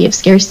mentality of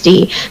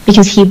scarcity,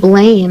 because he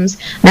blames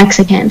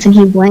Mexicans and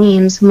he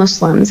blames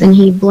Muslims and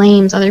he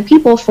blames other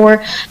people for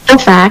the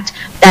fact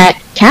that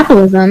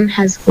capitalism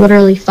has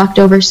literally fucked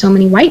over so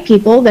many white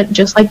people that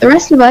just like the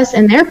rest of us,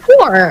 and they're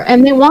poor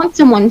and they want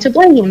someone to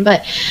blame,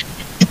 but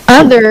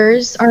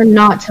others are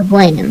not to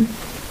blame.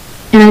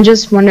 And I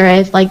just wonder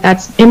if, like,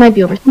 it might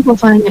be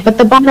oversimplifying it, but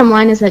the bottom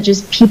line is that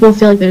just people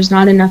feel like there's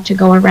not enough to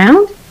go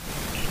around.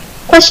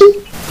 Question?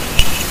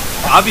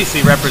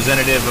 Obviously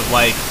representative of,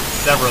 like,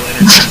 several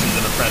intersections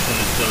of oppression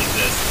that still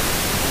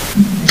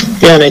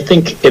exist. Yeah, and I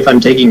think if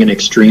I'm taking an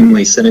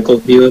extremely cynical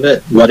view of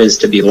it, what is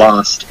to be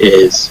lost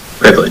is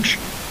privilege.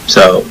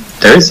 So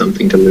there is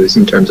something to lose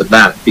in terms of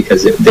that,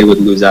 because they would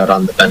lose out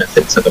on the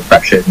benefits of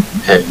oppression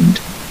and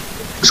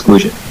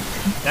exclusion.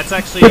 That's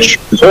actually... Which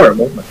is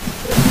horrible.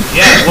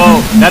 Yeah, well,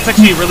 that's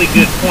actually a really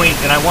good point,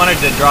 and I wanted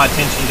to draw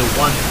attention to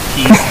one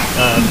piece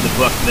of the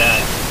book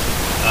that...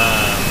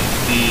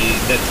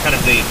 that's kind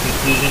of the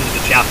conclusion to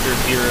the chapter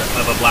here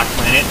of A Black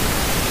Planet.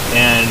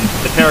 And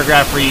the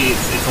paragraph reads,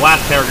 it's the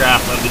last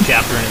paragraph of the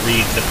chapter, and it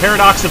reads, "The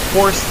paradox, of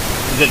course,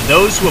 is that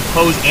those who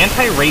oppose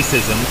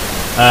anti-racism,"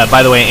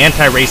 by the way,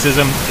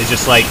 anti-racism is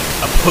just like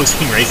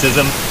opposing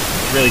racism.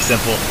 It's really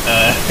simple.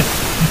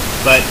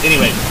 But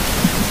anyway,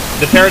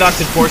 the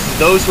paradox, of course, is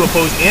those who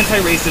oppose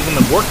anti-racism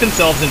have worked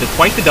themselves into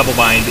quite the double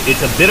bind.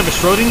 It's a bit of a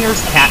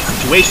Schrodinger's cat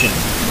situation.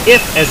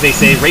 If, as they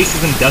say,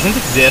 racism doesn't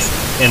exist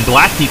and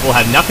black people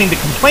have nothing to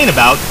complain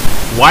about,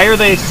 why are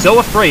they so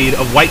afraid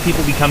of white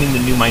people becoming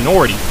the new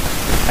minority?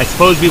 I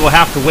suppose we will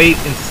have to wait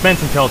in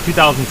suspense until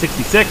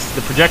 2066,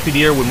 the projected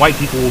year when white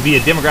people will be a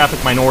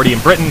demographic minority in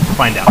Britain, to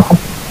find out.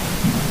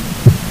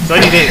 So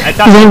anyway, I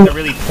thought that was a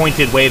really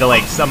pointed way to,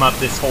 like, sum up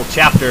this whole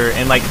chapter,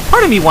 and, like,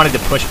 part of me wanted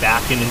to push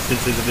back in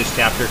instances of this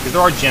chapter, because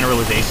there are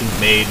generalizations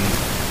made, and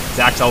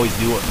Zach's always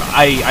do it.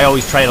 I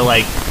always try to,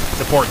 like,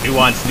 support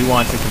nuance, and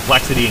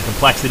complexity,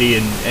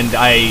 and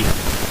I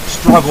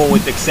struggle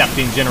with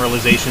accepting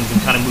generalizations and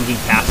kind of moving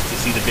past to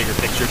see the bigger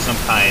picture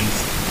sometimes.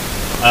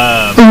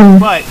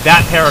 But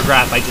that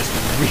paragraph, I just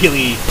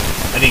really,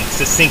 I think,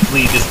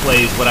 succinctly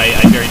displays what I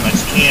very much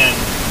can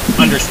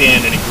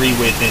understand and agree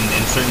with,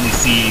 and certainly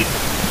see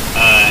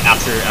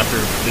after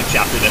the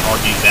chapter that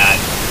argues that.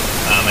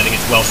 I think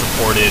it's well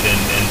supported,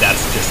 and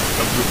that's just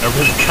a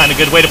really kind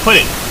of good way to put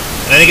it.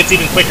 And I think it's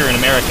even quicker in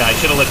America. I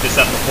should have looked this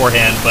up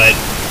beforehand, but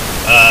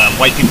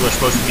white people are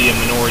supposed to be a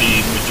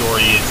majority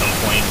at some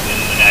point in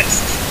the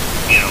next,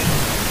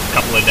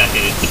 couple of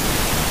decades.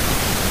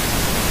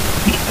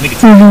 I think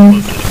it's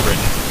closer to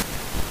Britain.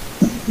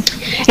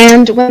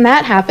 And when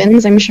that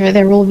happens, I'm sure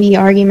there will be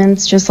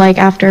arguments, just like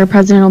after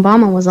President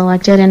Obama was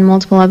elected and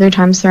multiple other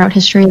times throughout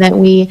history, that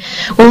we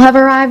will have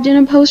arrived in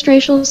a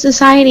post-racial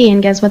society.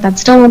 And guess what? That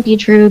still won't be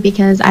true,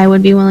 because I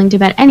would be willing to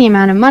bet any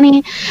amount of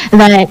money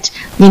that,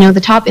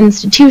 the top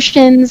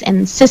institutions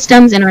and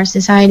systems in our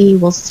society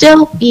will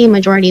still be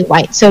majority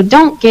white. So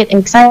don't get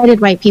excited,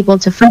 white people,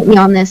 to fight me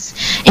on this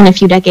in a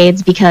few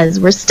decades, because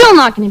we're still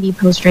not going to be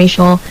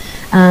post-racial.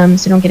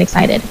 So don't get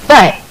excited.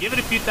 But give it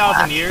a few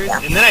thousand years,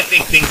 and then I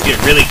think things get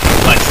really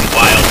complex and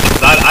wild.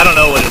 Because I don't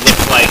know what it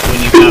looks like when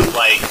you have,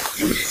 like,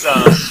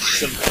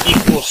 some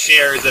equal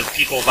shares of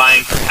people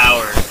vying for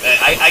power.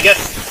 I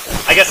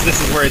guess this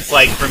is where it's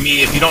like, for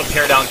me, if you don't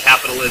tear down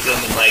capitalism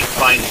and, like,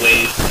 find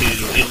ways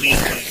to at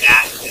least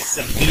combat the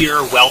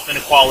severe wealth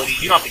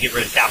inequalities, you don't have to get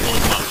rid of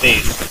capitalism on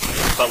face.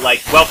 but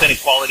like wealth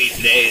inequality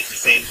today is the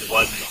same as it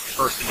was in the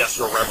first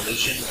industrial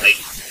revolution. Like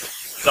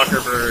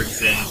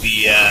Zuckerbergs and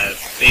the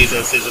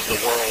Bezoses of the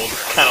world,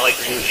 kind of like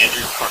the new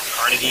Andrew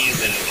Carnegies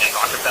and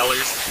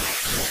Rockefellers.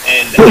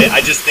 And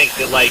I just think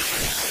that like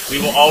we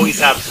will always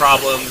have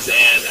problems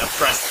and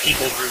oppressed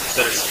people groups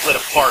that are split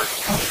apart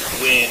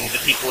when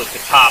the people at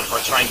the top are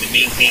trying to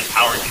maintain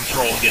power and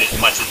control and get as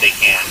much as they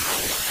can.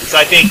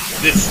 So I think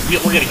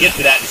we're going to get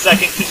to that in a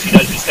second because she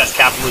does discuss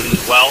capitalism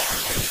as well.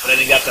 But I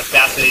think that's a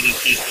fascinating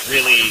piece that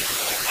really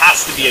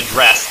has to be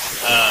addressed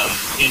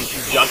in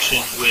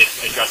conjunction with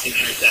addressing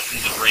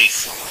intersections of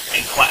race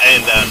and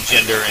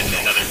gender and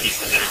other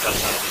pieces that are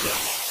touched on in the book.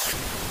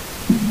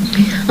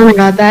 Oh my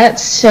god, that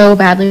so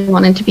badly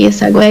wanted to be a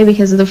segue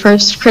because of the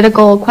first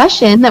critical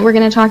question that we're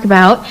going to talk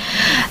about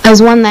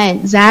is one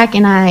that Zach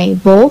and I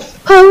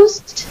both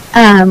posed,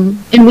 and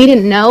we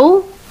didn't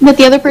know that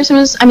the other person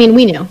was, I mean,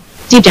 we knew,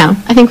 deep down,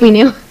 I think we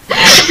knew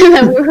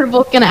that we were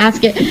both going to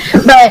ask it,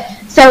 but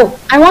so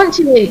I want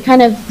to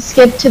kind of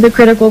skip to the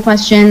critical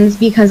questions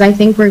because I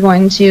think we're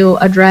going to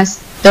address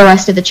the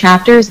rest of the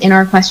chapters in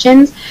our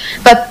questions,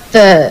 but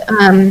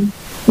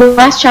the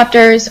last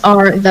chapters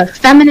are the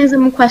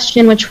feminism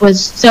question, which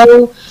was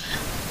so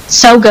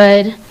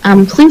good.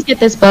 Please get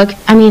this book.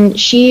 I mean,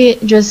 she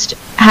just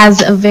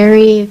has a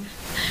very,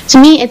 to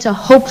me, it's a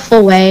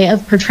hopeful way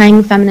of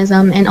portraying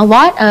feminism, and a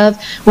lot of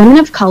women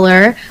of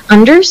color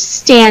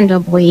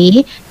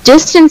understandably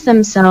distance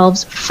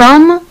themselves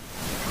from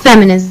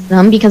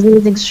feminism because it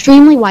is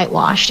extremely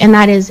whitewashed, and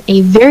that is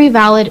a very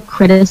valid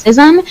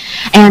criticism,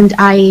 and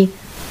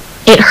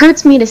it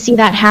hurts me to see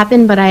that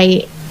happen, but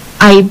I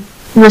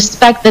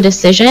respect the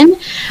decision.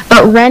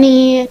 But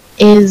Rennie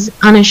is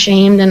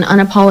unashamed and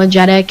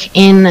unapologetic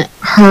in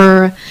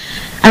her,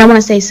 I don't want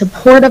to say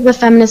support of the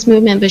feminist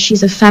movement, but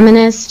she's a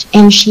feminist,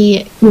 and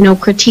she,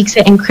 critiques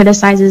it and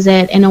criticizes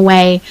it in a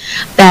way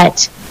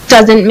that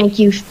doesn't make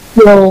you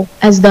feel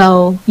as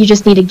though you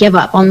just need to give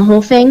up on the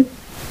whole thing.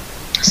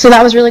 So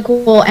that was really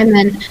cool. And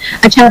then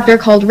a chapter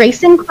called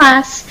Race and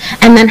Class,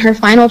 and then her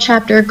final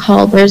chapter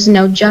called There's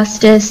No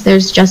Justice,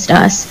 There's Just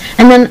Us.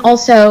 And then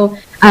also,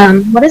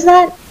 what is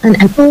that? An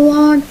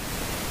epilogue?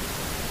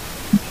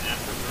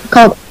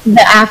 Called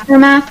the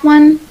Aftermath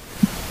one?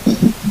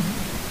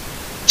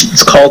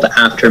 It's called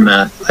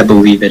Aftermath. I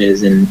believe it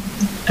is an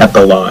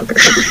epilogue.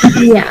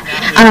 Yeah.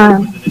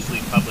 Was initially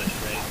published,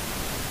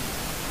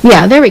 right?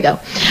 Yeah, there we go.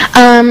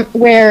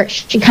 Where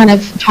she kind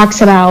of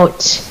talks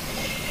about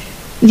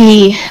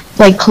the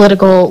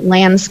political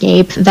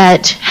landscape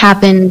that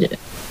happened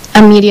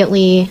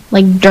immediately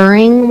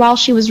while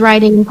she was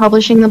writing and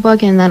publishing the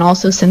book, and then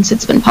also since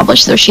it's been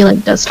published. So she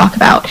does talk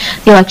about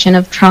the election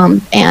of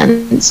Trump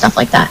and stuff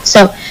like that.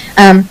 So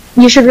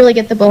you should really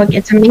get the book.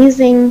 It's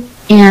amazing,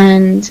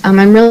 and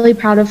I'm really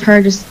proud of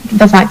her. Just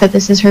the fact that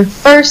this is her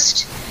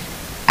first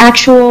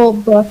actual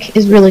book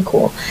is really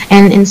cool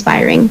and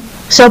inspiring.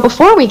 So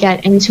before we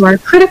get into our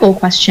critical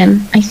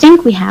question, I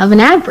think we have an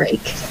ad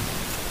break.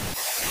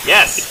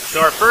 Yes,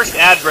 so our first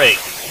ad break.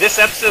 This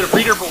episode of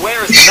Reader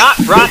Beware is not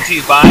brought to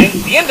you by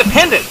The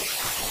Independent.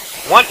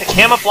 Want to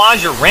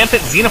camouflage your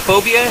rampant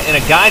xenophobia in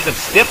a guise of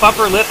stiff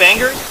upper lip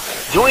anger?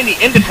 Join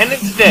The Independent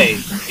today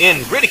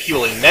in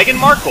ridiculing Meghan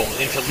Markle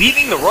into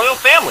leaving the royal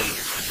family.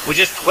 With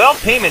just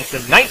 12 payments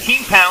of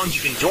 £19,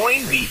 you can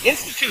join the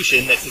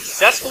institution that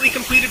successfully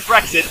completed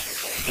Brexit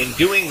in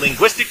doing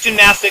linguistic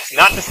gymnastics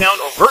not to sound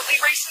overtly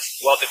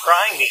racist while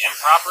decrying the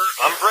improper,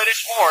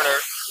 un-British foreigner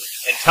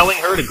and telling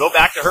her to go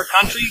back to her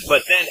country,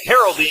 but then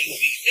heralding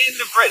the end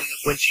of Britain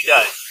when she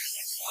does.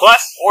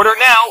 Plus, order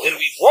now and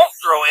we won't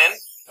throw in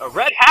a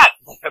red hat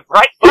with a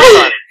bright bow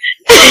on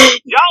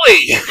it.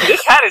 Jolly!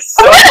 This hat is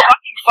so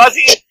fucking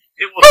fuzzy,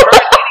 it will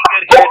turn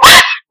any good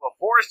hair into a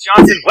Boris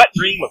Johnson wet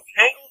dream of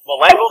tangled,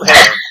 malangled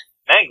hair.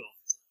 Mangled.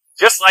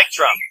 Just like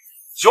Trump.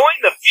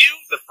 Join the few,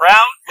 the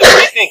proud, the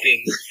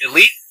rethinking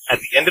elite at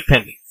The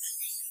Independent.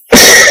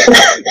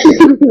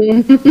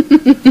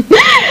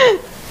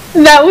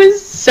 That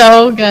was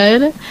so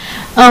good.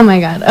 Oh my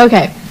god.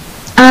 Okay.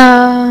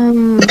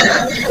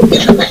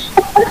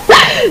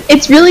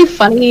 It's really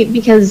funny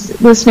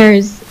because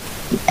listeners,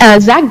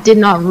 Zach did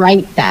not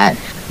write that.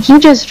 He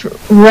just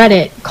read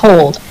it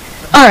cold.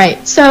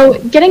 Alright, so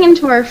getting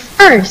into our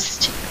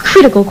first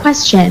critical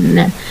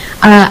question.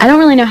 I don't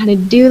really know how to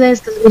do this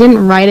because we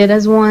didn't write it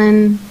as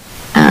one.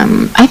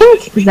 I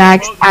think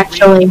Zach's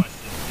actually...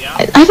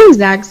 I think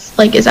Zach's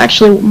is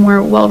actually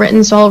more well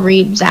written, so I'll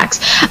read Zach's.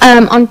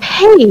 On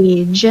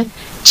page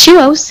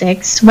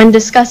 206, when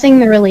discussing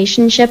the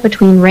relationship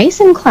between race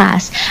and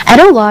class,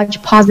 Edo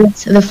Lodge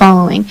posits the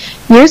following.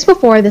 Years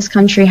before this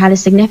country had a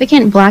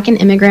significant black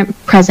and immigrant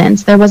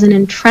presence, there was an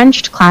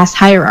entrenched class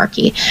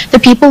hierarchy.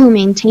 The people who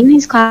maintained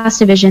these class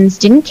divisions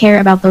didn't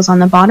care about those on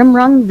the bottom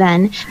rung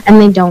then,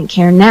 and they don't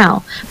care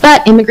now.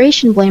 But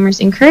immigration blamers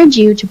encourage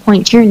you to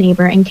point to your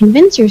neighbor and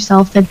convince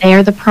yourself that they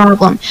are the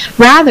problem,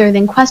 rather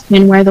than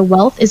question where the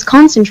wealth is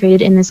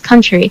concentrated in this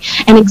country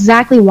and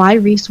exactly why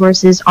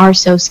resources are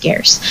so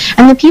scarce.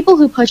 And the people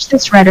who push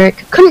this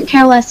rhetoric couldn't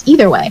care less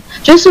either way,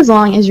 just as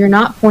long as you're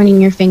not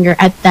pointing your finger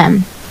at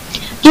them.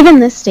 Given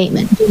this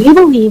statement, do you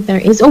believe there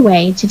is a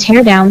way to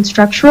tear down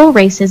structural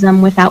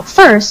racism without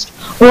first,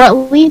 or at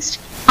least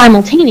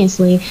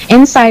simultaneously,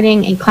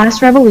 inciting a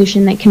class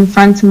revolution that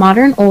confronts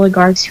modern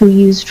oligarchs who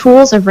use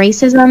tools of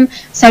racism,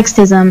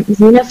 sexism,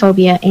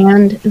 xenophobia,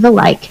 and the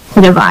like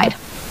to divide?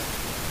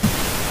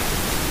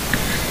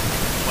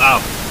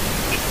 Wow,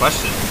 good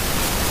question.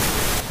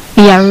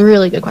 Yeah,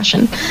 really good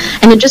question.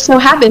 And it just so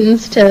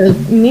happens to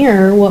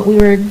mirror what we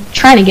were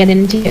trying to get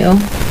into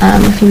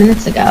a few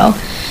minutes ago.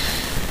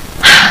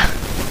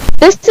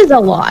 This is a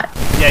lot.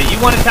 Yeah, you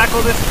want to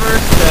tackle this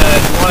first? Do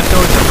you want to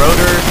throw it to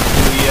Rotor?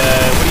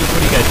 What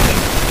do you guys think?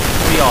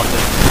 What do y'all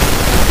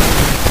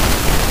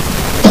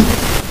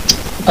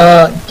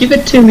think? Give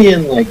it to me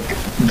in like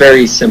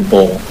very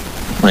simple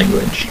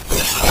language.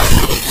 It's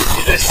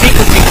a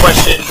sequencing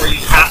question where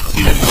you have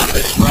to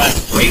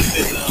address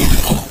racism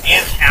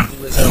and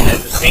capitalism at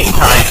the same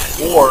time,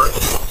 or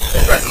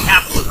address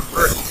capitalism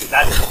first because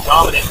that is the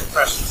dominant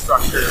oppression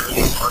structure,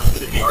 or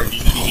could be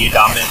argued to be a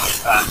dominant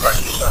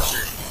oppression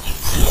structure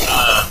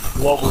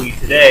globally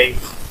today,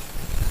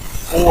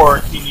 or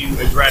can you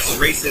address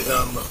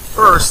racism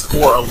first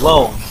or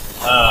alone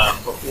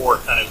before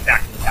kind of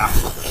tackling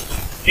capitalism?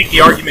 I think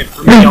the argument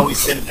for me always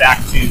stems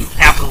back to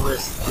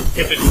capitalists who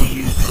typically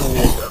use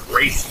tools of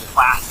race and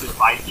class to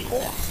divide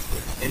people,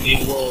 and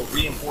they will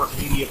reinforce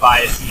media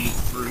biases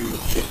through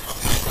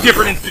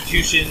different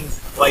institutions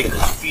like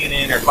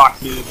CNN or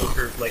Fox News, which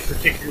are like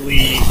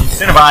particularly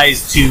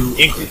incentivized to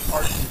increase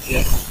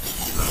partisanship.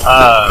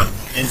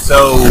 And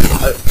so,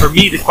 for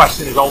me, the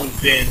question has always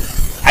been,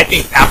 I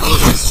think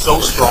capitalism is so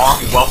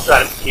strong and wealth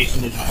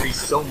stratification has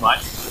increased so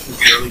much since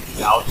the early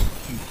 2000s to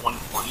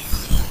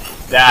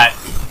 2020 that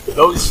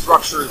those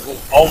structures will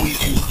always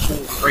use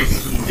tools of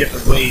racism in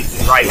different ways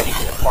to drive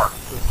people apart,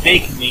 so they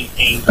can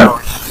maintain power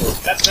and control.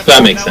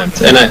 That makes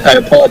sense, and I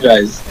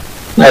apologize.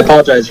 I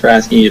apologize for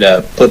asking you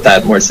to put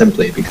that more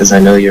simply because I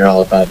know you're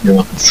all about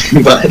nuance,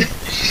 but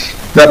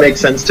that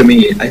makes sense to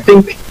me. I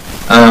think,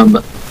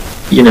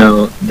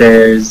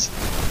 there's.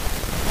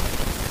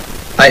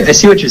 I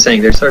see what you're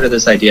saying. There's sort of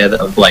this idea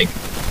of like,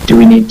 do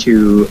we need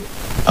to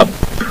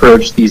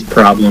approach these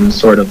problems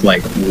sort of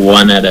like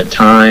one at a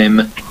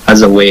time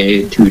as a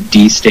way to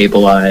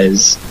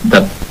destabilize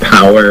the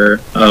power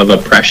of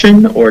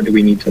oppression, or do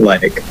we need to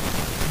like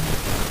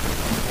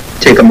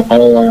take them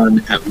all on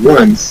at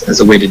once as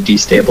a way to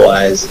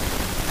destabilize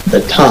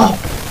the top?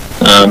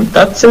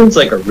 That sounds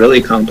like a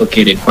really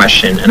complicated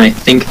question, and I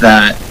think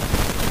that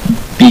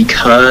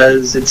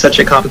because it's such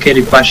a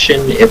complicated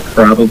question, it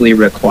probably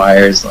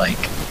requires like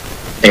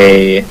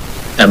a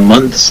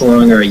months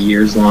long or a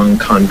years long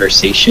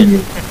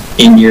conversation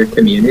in your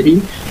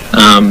community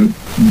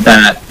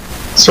that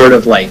sort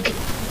of like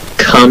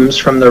comes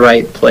from the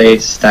right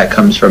place, that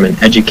comes from an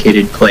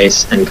educated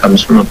place, and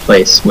comes from a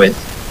place with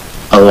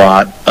a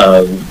lot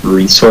of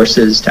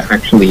resources to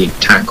actually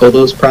tackle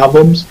those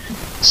problems.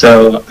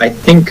 So I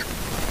think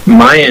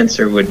my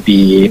answer would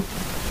be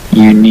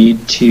you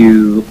need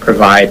to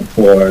provide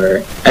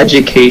for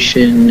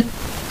education,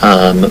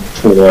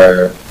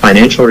 for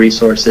financial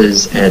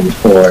resources, and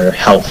for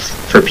health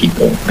for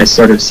people. I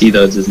sort of see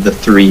those as the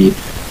three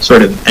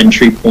sort of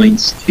entry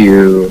points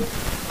to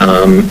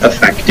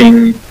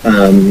affecting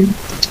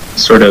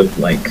sort of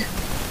like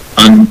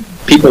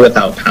people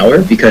without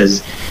power,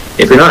 because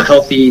if you're not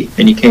healthy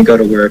and you can't go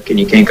to work and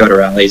you can't go to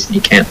rallies and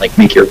you can't like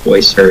make your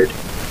voice heard,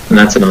 then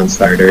that's a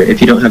non-starter. If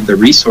you don't have the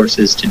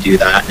resources to do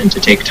that and to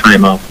take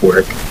time off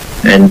work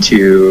and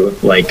to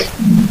like,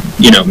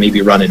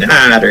 maybe run an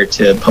ad or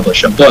to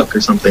publish a book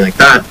or something like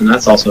that, then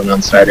that's also a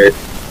non-starter.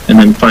 And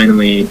then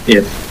finally,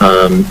 if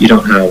you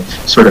don't have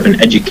sort of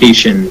an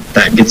education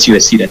that gets you a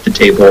seat at the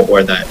table,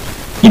 or that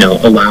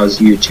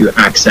allows you to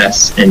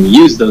access and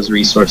use those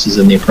resources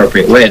in the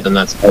appropriate way, then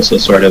that's also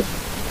sort of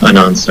a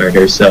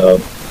non-starter. So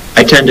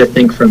I tend to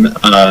think from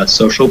a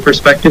social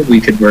perspective, we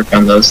could work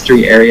on those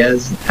three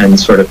areas and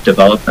sort of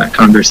develop that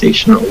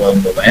conversation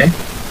along the way.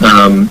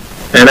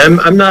 And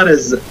I'm not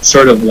as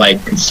sort of like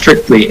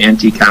strictly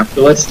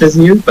anti-capitalist as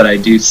you, but I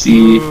do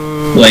see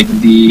like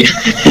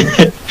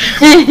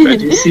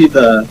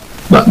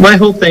my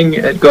whole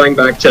thing, going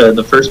back to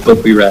the first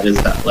book we read,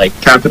 is that like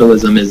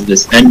capitalism is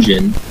this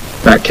engine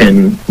that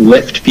can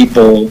lift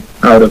people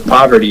out of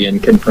poverty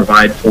and can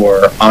provide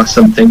for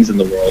awesome things in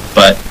the world.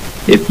 But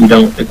if you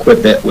don't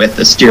equip it with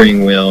a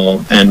steering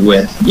wheel and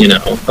with,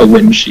 a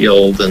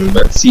windshield and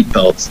with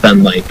seatbelts,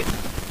 then like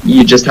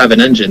you just have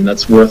an engine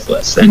that's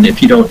worthless. And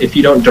if you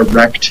don't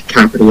direct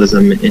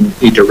capitalism in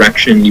a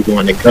direction you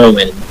want to go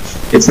in,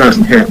 it's not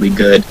inherently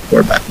good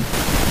or bad.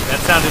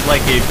 That sounded like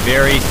a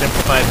very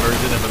simplified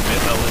version of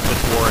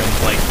Elizabeth Warren's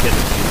like hit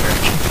of the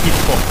American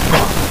people.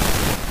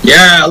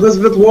 Yeah,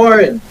 Elizabeth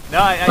Warren. No,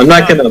 I'm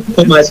not gonna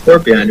put my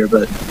sport behind her,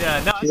 but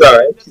she's all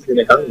right. She's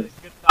gonna help me.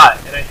 Good thought,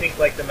 and I think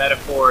like the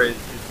metaphor is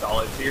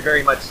solid. So you're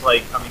very much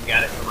like coming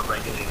at it from a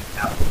regulated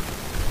capitalism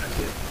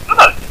perspective.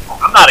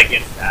 I'm not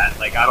against that.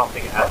 Like I don't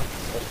think it has to be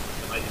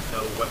socialism. I just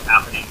know what's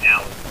happening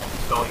now,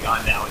 what's going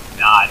on now is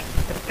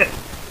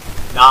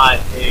not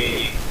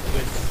a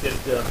good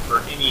system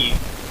for any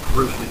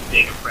group is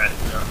being oppressed,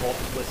 and there are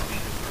multiplicities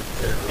of groups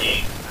that are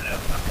being kind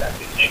of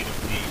affected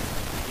negatively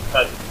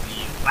because of the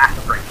lack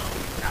of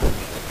regulation of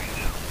capitalism right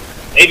now.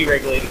 Maybe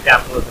regulated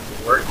capitalism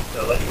would work,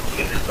 so let's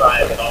get this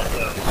side, but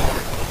also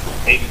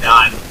maybe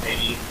not,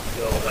 maybe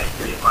still like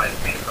redefine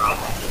the main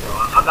problem. So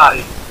I'm not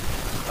even,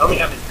 I don't think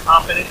I'm as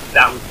confident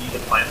that would be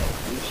the final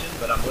solution,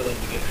 but I'm willing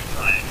to give it a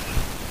try.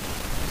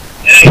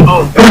 And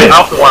I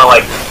also want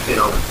to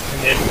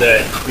commend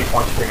the 3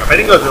 points you bring up. I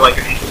think those are like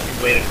an interesting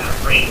way to kind of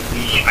frame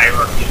the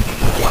hierarchy of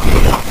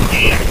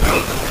things and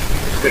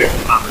critical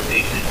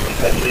conversation,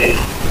 because it is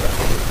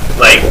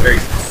like a very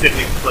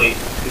specific place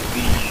to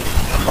be,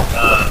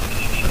 and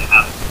you need to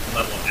have some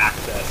level of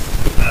access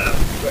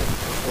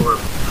or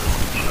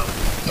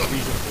a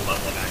reasonable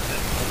level of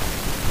access.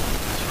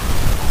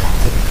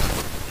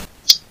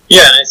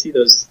 Yeah, I see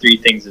those 3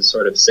 things as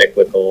sort of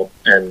cyclical,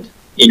 and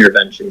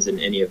interventions in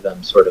any of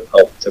them sort of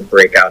help to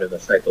break out of a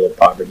cycle of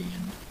poverty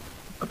and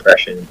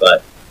oppression.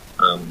 But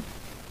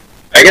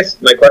I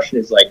guess my question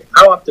is, like,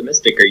 how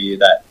optimistic are you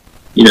that,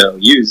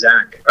 you,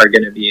 Zach, are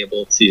going to be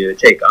able to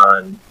take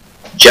on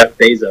Jeff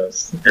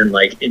Bezos and,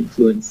 like,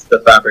 influence the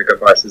fabric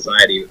of our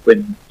society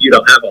when you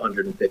don't have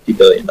 $150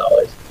 billion? Not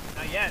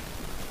yet.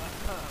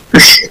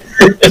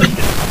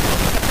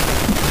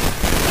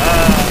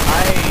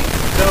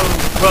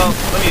 Well,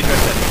 let me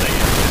address that in a second.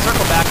 To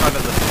circle back onto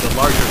the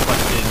larger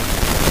question,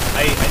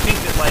 I think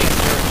that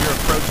your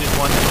approach is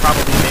one that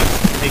probably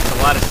makes a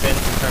lot of sense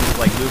in terms of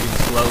moving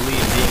slowly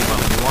and being about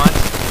nuance.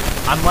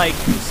 I'm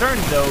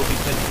concerned though,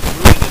 because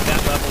moving at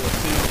that level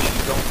assumes that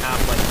you don't have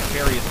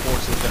nefarious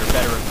forces that are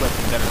better equipped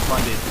and better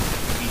funded to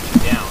beat you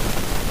down.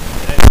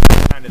 And that's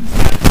kind of the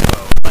status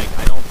quo.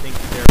 I don't think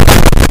that there are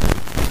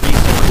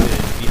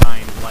resources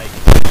behind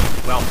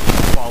wealth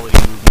inequality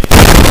movement,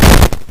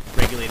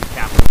 regulated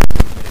capital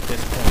movement at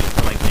this point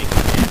to make a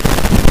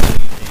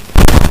anything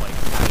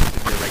having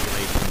severe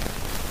regulation.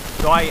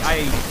 So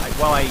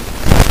while I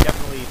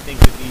definitely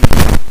think that these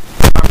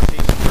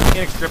conversations are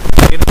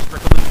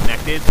inextricably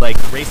connected,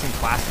 race and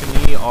class to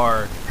me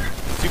are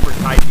super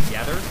tied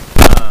together,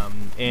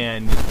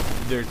 and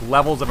there's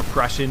levels of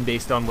oppression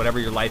based on whatever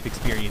your life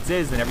experience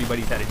is, and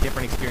everybody's had a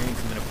different experience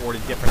and been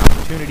afforded different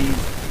opportunities,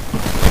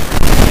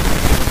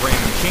 different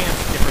random chance,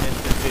 different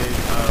instances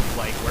of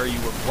where you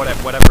were,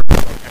 whatever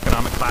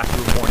economic class you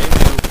were born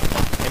into,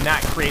 and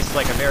that creates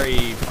a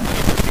very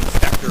interesting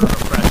specter of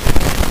oppression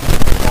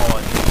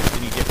all on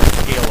any different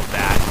scale of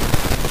that.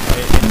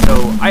 And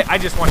so I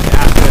just wanted to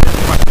ask that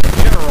question in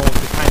general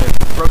to kind of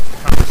broach the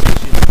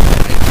conversation.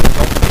 I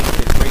don't think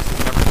that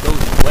racism ever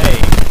goes away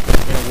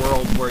in a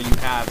world where you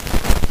have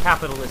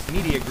capitalist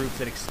media groups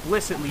that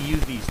explicitly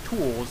use these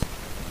tools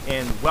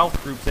and wealth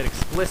groups that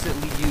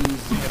explicitly use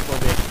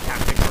xenophobic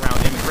tactics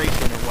around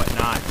immigration or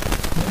whatnot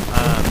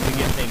to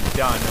get things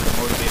done or to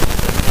motivate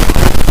them.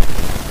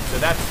 So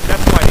that's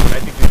why I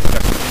think the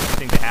discussion is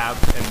interesting to have,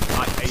 and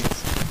it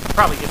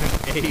probably isn't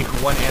a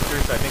one answer.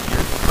 So I think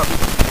your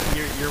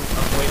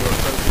way to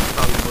approach it is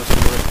probably the most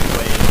realistic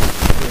way of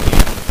doing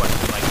a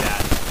question like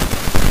that.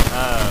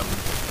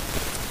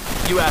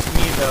 You asked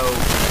me though,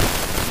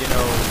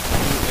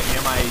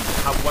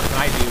 what can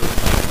I do?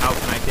 How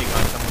can I take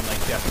on someone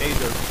like Jeff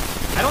Bezos?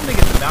 I don't think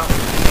it's about me.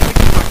 I think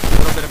we talked a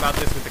little bit about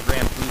this with the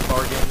Grand Food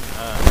Bargain.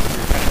 We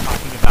were kind of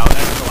talking about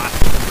that in the last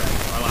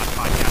our last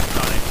podcast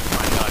on it.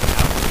 Find it on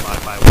Apple,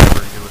 Spotify,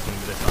 whatever you're listening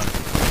to this on.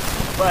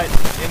 But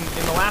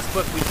in the last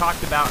book, we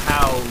talked about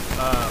how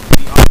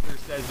the author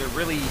says there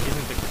really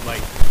isn't a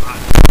state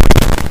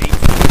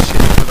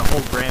solution for the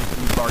whole Grand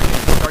Food Bargain.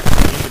 It starts at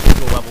the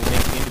individual level,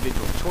 making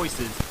individual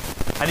choices.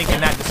 I think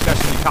in that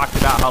discussion we talked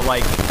about how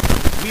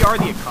we are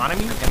the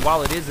economy, and while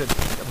it is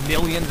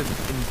millions and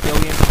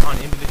billions on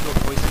individual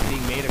choices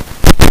being made of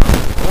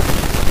people,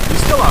 we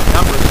still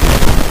outnumber the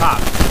people at the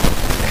top.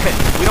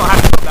 We don't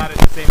have to go about it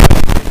the same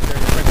way during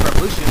the French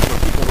Revolution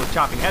where people were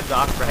chopping heads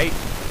off, right?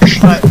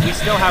 But we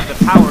still have the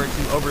power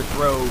to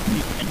overthrow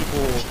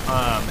people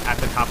at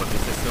the top of the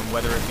system,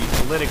 whether it be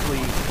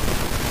politically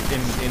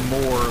in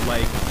more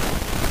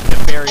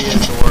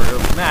nefarious or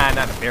not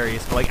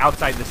nefarious, but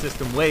outside the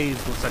system ways,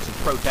 such as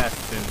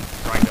protests and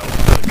trying to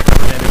overthrow the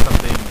government or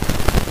something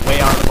way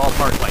out of the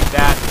ballpark like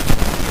that.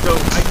 So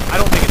I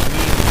don't think it's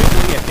me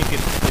individually. I think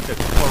it's a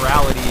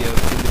plurality of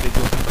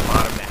individuals at the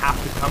bottom that have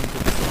to come to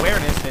this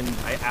awareness, and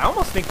I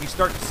almost think you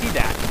start to see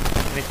that.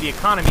 And if the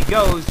economy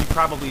goes, you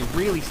probably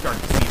really start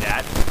to see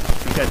that,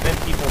 because then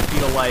people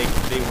feel like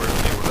they were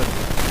hoodwinked.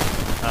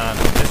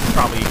 This is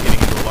probably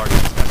getting into a larger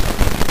discussion of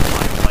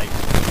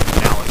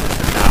analysis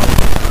about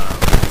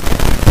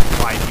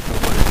why people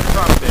voted for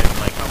Trump and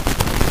how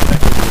people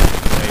respect it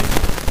in ways.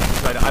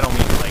 So I don't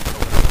mean to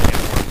open up the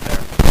can of worms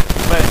there.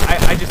 But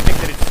I just think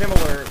that it's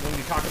similar when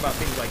we talk about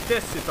things like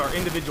this. It's our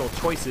individual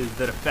choices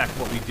that affect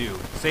what we do.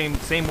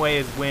 Same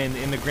way as when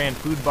in the Grand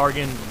Food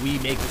Bargain we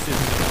make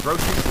decisions at the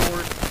grocery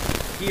store.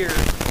 Here,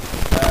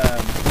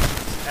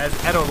 as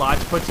Edo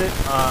Lodge puts it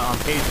on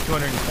page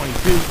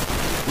 222,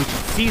 we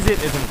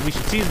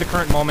should seize the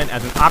current moment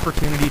as an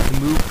opportunity to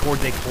move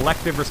towards a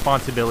collective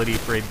responsibility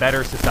for a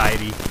better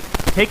society,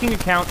 taking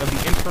account of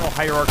the internal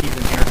hierarchies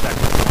and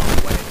intersections along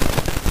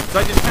So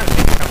I just kind of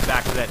think it comes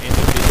back to that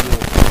individual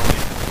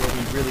component where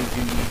we really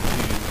do need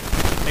to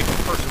make a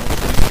personal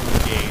choice to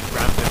engage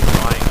rather than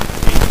relying on the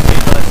state to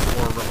save us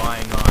or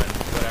relying on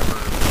whatever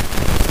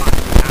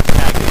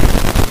hashtag is.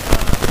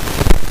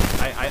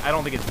 I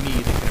don't think it's me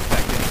that can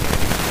affect anything.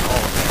 I think it's all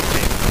affect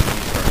things when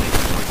we start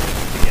making choices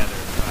together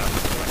as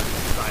a collective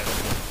societal.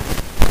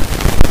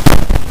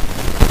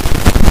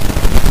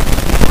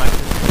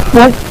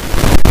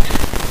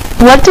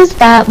 What does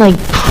that like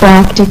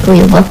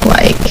practically look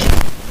like?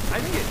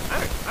 I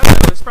don't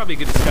know. It's probably a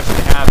good discussion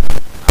to have.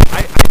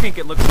 I think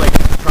it looks like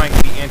trying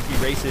to be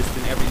anti-racist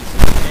in every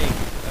decision you make.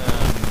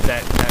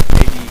 That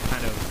maybe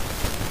kind of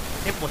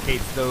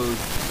implicates those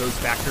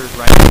factors,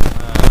 right?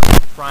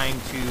 Trying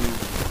to,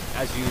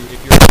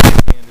 if you're a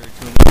bystander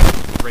to an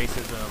instance of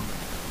racism,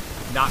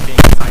 not being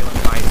a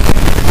silent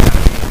bystander, kind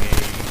of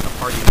being a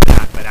party to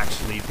that, but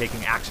actually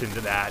taking action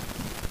to that.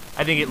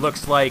 I think it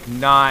looks like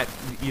not,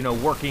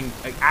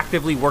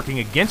 actively working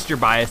against your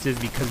biases,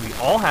 because we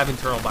all have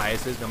internal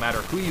biases, no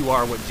matter who you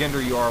are, what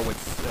gender you are,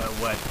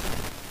 what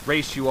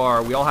race you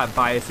are. We all have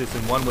biases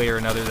in one way or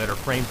another that are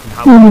framed from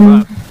how we grew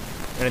up.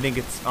 And I think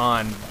it's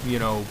on,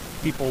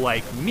 people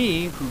like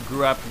me who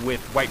grew up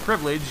with white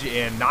privilege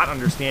and not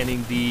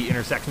understanding the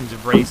intersections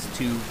of race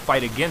to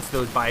fight against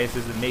those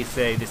biases and may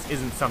say this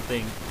isn't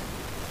something,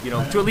 to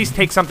at least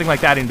take something like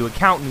that into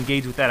account and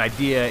engage with that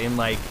idea in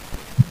like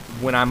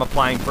when I'm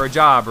applying for a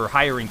job or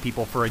hiring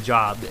people for a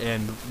job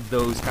and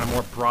those kind of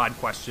more broad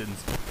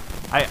questions.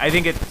 I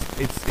think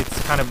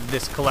it's kind of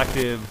this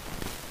collective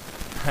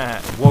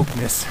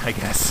wokeness, I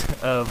guess,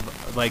 of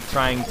like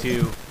trying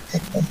to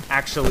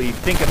actually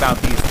think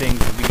about these things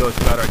as we go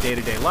throughout our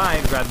day-to-day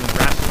lives rather than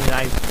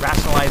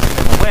rationalizing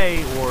them away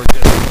or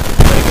just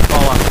letting it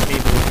fall off the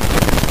table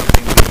as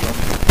something we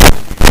only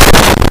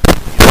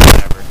do,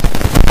 whatever.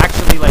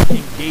 Actually, like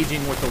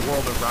engaging with the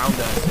world around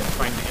us and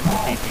trying to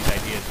implicate these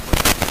ideas,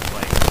 which is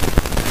like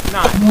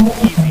not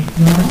easy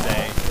per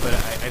se, but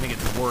I think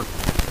it's worth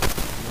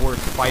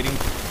fighting,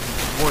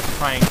 worth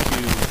trying to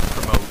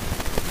promote.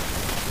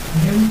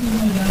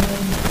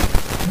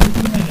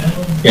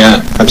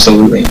 Yeah,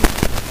 absolutely. Do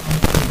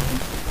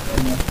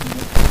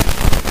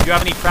you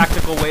have any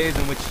practical ways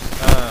in which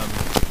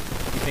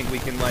you think we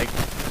can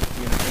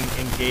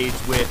engage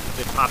with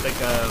the topic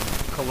of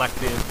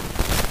collective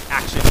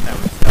action? That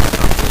was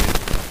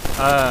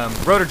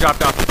complicated. Rotor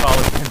dropped off the call,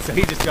 and so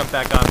he just jumped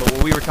back on. But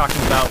what we were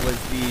talking about was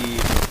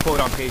the quote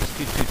on page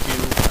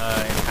 222,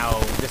 and how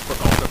this book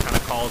also kind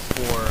of calls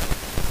for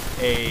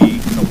a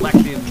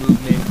collective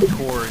movement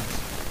towards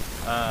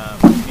a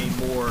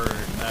more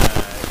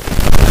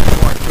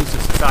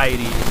inclusive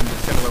society in a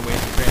similar way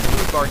to Grand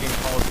Blue Bargain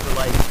calls for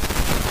like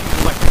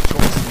collective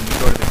choice when we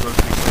go to the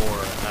grocery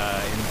store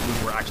and when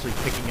we're actually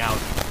picking out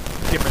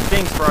different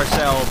things for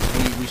ourselves.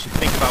 We should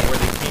think about where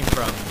they came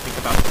from, think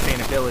about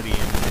sustainability,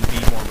 and be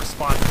more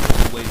responsible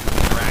to the ways that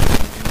we interact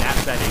in that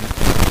setting.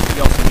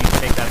 We also need to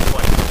take that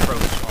collective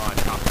approach on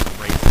topics of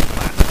race and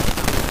class.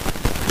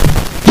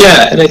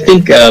 Yeah, and I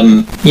think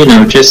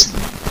just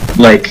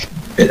like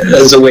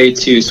as a way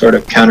to sort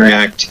of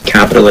counteract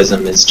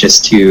capitalism is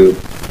just to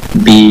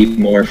be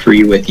more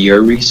free with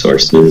your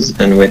resources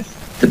and with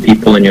the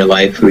people in your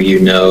life who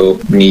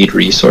need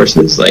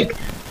resources. Like,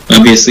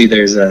 obviously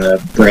there's a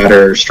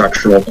broader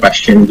structural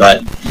question,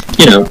 but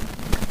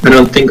I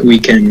don't think we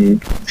can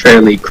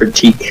fairly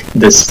critique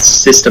this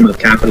system of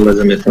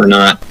capitalism if we're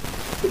not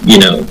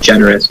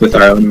generous with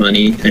our own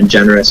money and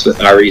generous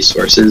with our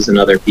resources and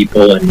other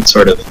people, and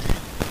sort of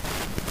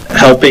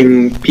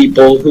helping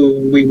people who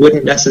we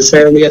wouldn't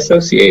necessarily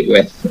associate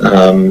with,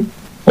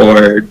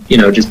 or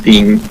just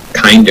being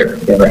kinder,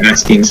 or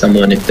asking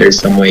someone if there's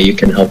some way you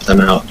can help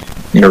them out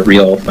in a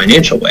real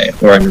financial way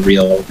or in a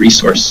real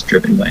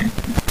resource-driven way.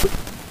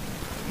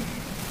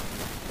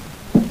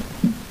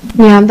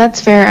 Yeah,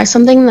 that's fair.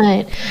 Something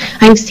that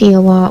I see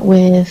a lot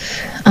with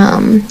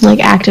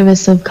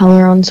activists of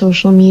color on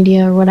social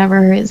media or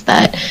whatever is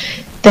that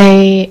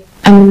they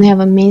have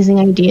amazing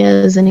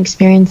ideas and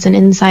experience and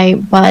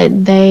insight,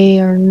 but they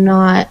are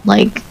not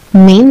like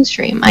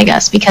mainstream, I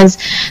guess, because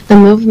the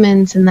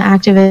movements and the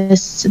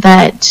activists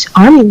that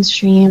are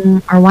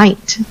mainstream are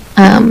white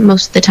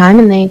most of the time,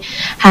 and they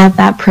have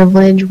that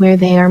privilege where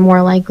they are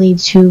more likely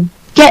to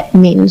get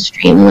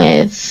mainstream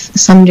with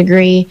some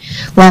degree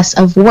less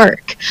of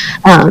work.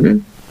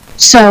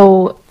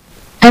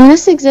 And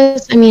this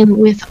exists,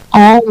 with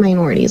all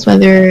minorities,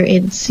 whether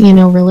it's,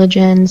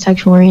 religion,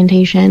 sexual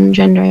orientation,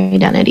 gender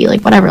identity,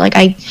 like whatever.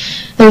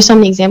 There's so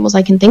many examples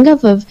I can think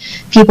of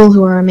people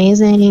who are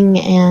amazing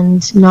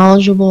and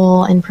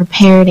knowledgeable and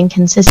prepared and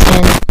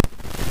consistent,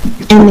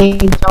 and they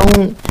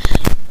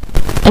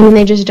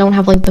just don't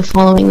have the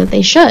following that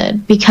they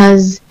should,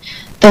 because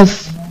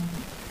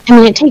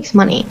it takes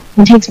money.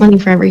 It takes money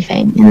for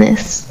everything in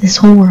this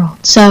whole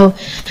world. So,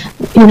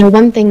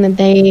 one thing that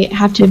they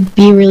have to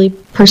be really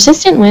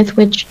persistent with,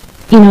 which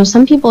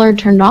some people are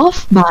turned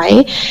off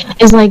by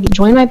is like,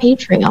 join my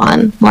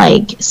Patreon,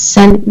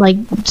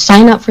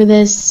 sign up for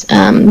this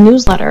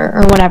newsletter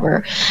or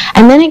whatever.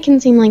 And then it can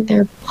seem like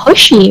they're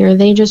pushy or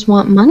they just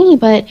want money,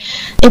 but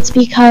it's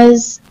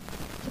because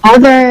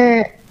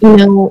other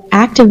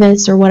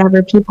activists or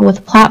whatever, people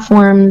with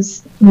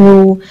platforms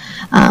who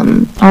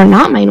are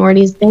not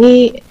minorities,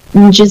 they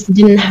just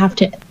didn't have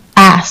to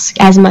ask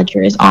as much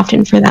or as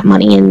often for that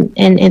money, and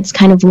it's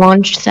kind of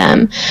launched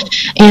them.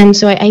 And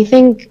so I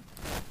think,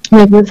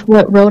 like, with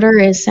what Rotor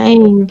is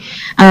saying,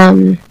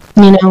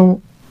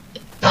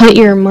 put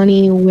your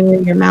money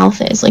where your mouth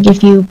is. Like,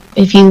 if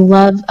you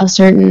love a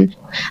certain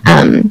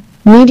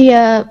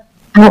media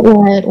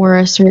outlet or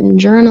a certain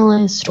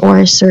journalist or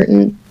a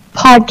certain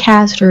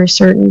podcast or a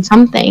certain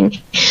something,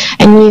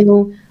 and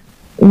you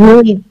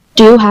really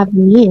do have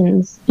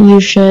means, you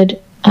should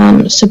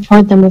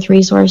support them with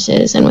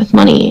resources and with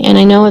money. And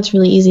I know it's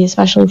really easy,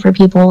 especially for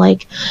people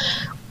like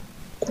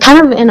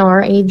kind of in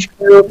our age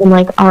group and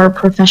like our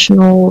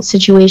professional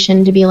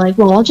situation, to be like,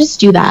 well, I'll just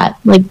do that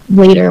like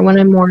later when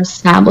I'm more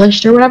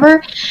established or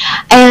whatever.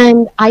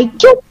 And I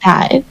get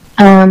that.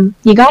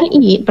 You gotta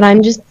eat, but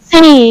I'm just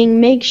saying,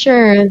 make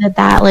sure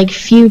that like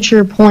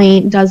future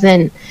point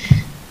doesn't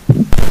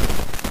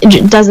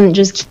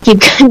just keep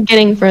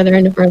getting further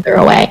and further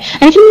away.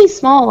 And it can be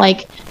small.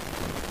 Like,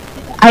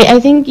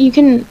 I think you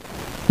can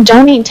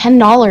donate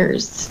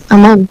 $10 a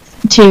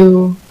month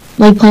to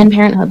like Planned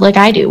Parenthood, like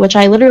I do, which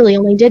I literally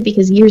only did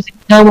because years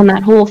ago, when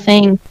that whole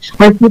thing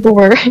where people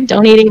were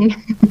donating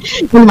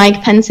in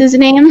Mike Pence's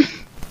name,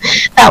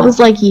 that was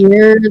like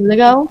years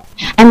ago.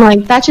 And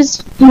like, that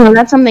just,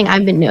 that's something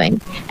I've been doing.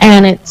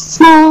 And it's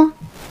small,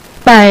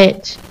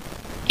 but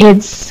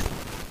it's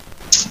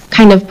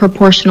kind of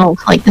proportional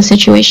to like the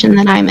situation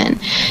that I'm in.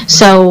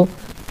 So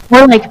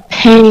we're like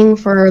paying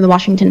for the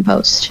Washington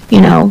Post,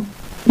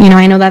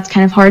 I know that's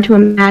kind of hard to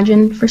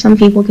imagine for some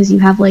people because you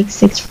have like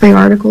 6 free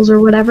articles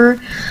or whatever.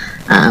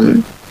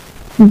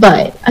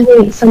 But I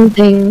think some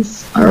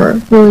things are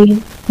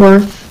really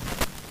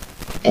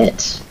worth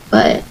it.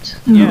 But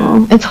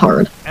it's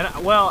hard. And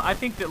I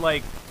think that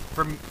like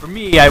for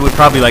me, I would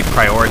probably like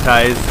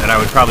prioritize, and I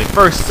would probably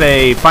first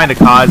say find a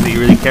cause that you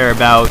really care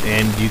about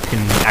and you can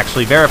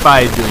actually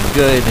verify is doing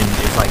good and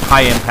is like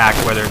high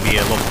impact, whether it be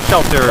a local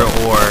shelter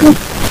or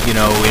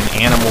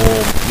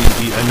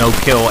a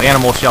no-kill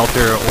animal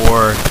shelter,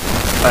 or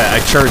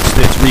a church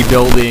that's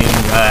rebuilding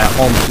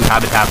homes through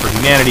Habitat for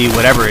Humanity,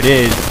 whatever it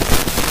is.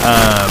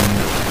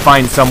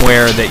 Find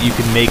somewhere that you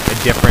can make a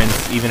difference,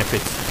 even if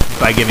it's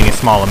by giving a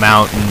small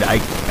amount.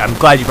 And I'm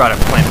glad you brought up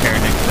Planned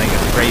Parenthood, because I think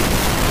it's a great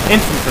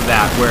instance of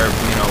that, where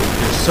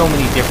there's so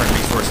many different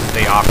resources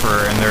they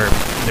offer, and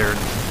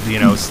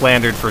they're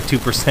slandered for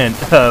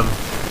 2% of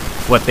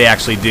what they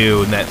actually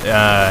do, and that.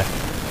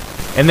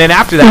 And then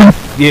after that,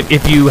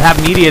 if you have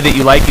media that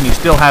you like and you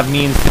still have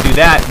means to do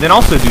that, then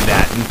also do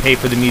that and pay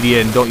for the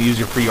media and don't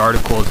use your free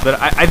articles. But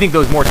I think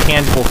those more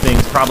tangible things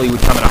probably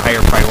would come at a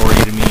higher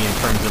priority to me in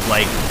terms of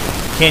like,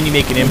 can you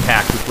make an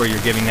impact with where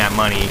you're giving that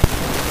money,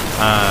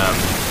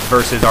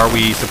 versus are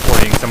we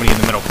supporting somebody in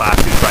the middle class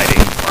who's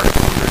writing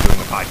articles or doing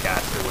a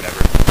podcast or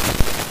whatever.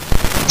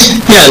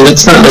 Yeah, and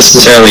it's not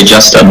necessarily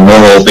just a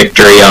moral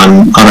victory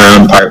on our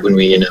own part when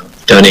we,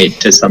 donate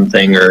to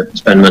something or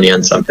spend money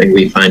on something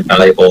we find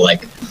valuable.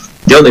 Like,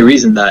 the only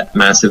reason that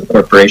massive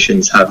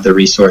corporations have the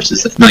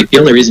resources, like the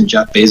only reason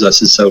Jeff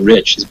Bezos is so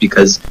rich is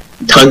because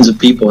tons of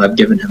people have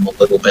given him a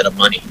little bit of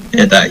money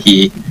and that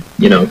he,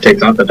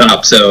 takes off the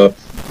top. So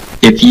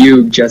if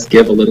you just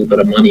give a little bit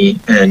of money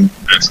and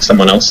ask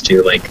someone else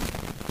to, like,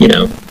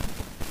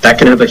 that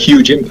can have a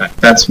huge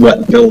impact. That's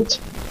what built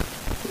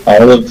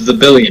all of the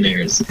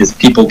billionaires, is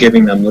people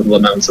giving them little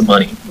amounts of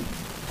money.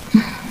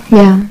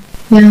 Yeah,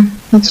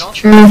 that's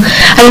true.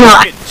 I don't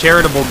know.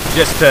 Charitable,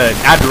 just to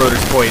add to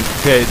Rotor's point,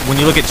 when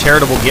you look at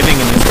charitable giving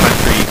in this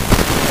country,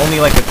 only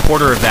like a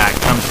quarter of that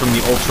comes from the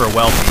ultra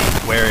wealthy,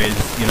 whereas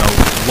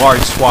large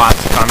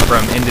swaths come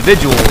from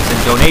individuals and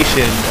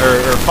donations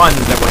or funds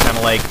that were kind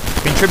of like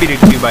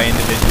contributed to by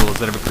individuals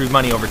that have accrued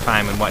money over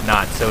time and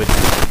whatnot. So it's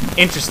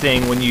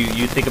interesting when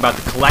you think about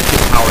the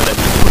collective power that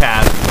we do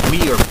have. We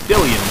are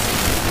billions,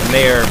 and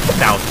they are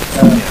thousands.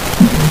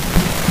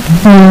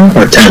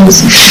 Or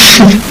tens.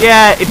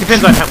 Yeah, it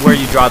depends on where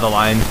you draw the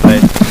line,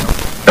 but.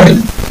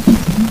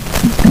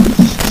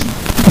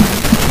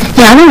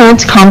 Yeah, I don't know,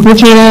 it's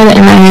complicated,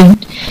 and I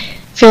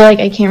feel like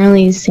I can't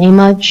really say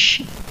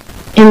much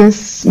in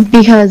this,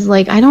 because,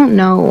 like, I don't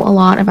know a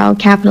lot about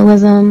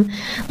capitalism,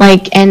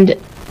 like, and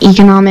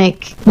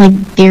economic, like,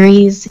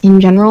 theories in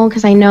general,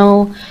 because I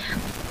know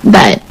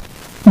that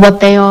what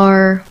they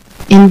are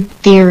in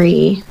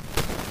theory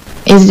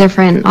is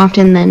different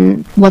often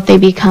than what they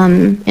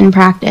become in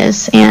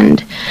practice,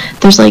 and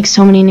there's like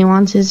so many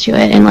nuances to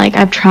it, and like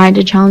I've tried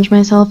to challenge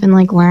myself and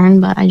like learn,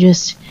 but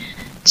it's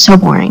so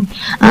boring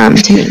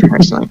to me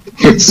personally.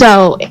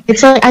 So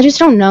it's like I just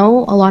don't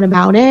know a lot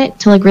about it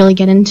to like really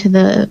get into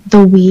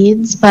the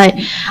weeds, but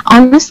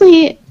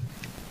honestly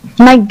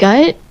my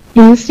gut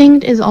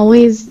instinct is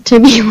always to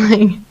be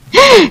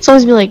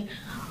like,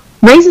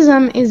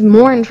 racism is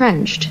more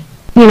entrenched,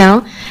 you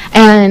know?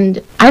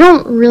 And I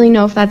don't really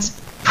know if that's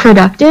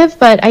productive,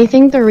 but I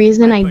think the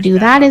reason I do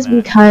that is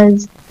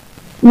because,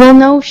 well,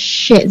 no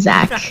shit,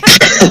 Zach.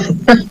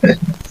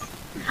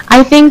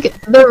 I think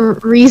the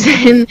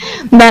reason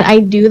that I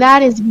do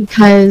that is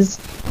because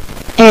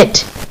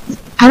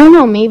I don't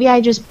know, maybe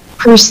I just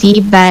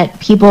perceive that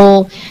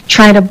people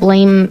try to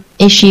blame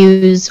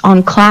issues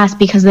on class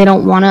because they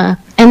don't want to,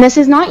 and this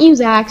is not you,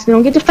 Zach, so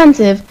don't get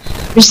defensive.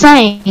 I'm just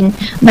saying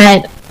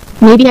that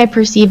maybe I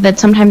perceive that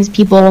sometimes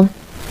people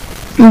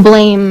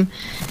blame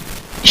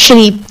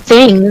shitty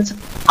things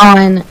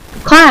on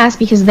class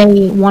because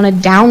they want to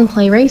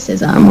downplay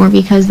racism or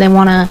because they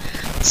want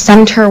to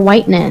center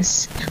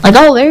whiteness. Like,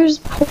 oh, there's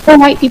poor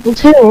white people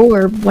too,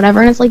 or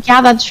whatever. And it's like,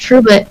 yeah, that's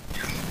true, but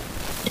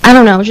I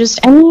don't know,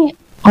 just any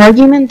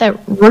argument that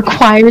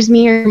requires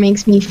me or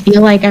makes me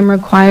feel like I'm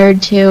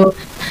required to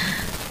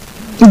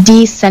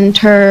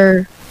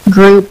decenter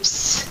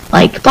groups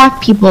like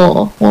black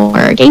people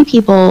or gay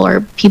people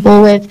or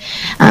people with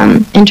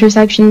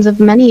intersections of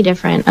many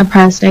different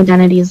oppressed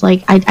identities.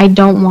 Like, I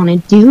don't want to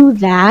do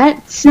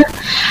that.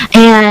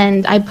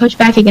 And I push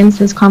back against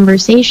this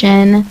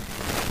conversation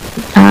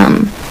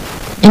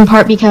in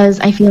part because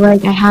I feel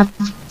like I have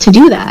to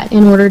do that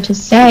in order to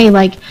say,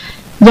 like,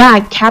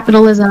 yeah,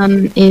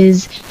 capitalism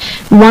is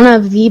one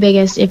of the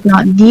biggest, if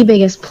not the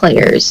biggest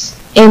players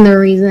in the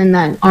reason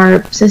that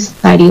our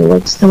society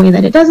looks the way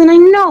that it does. And I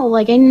know,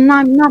 like, I'm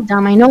not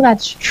dumb. I know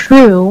that's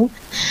true.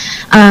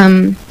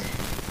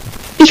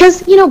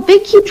 Because, you know,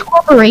 big, huge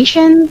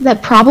corporations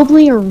that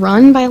probably are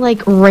run by, like,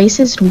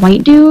 racist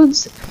white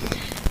dudes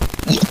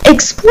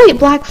exploit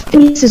black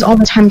faces all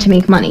the time to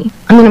make money.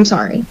 I mean, I'm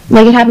sorry.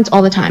 Like, it happens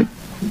all the time.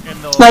 And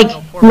they'll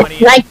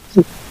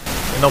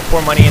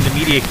pour money into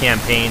media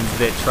campaigns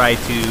that try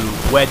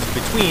to wedge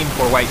between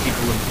poor white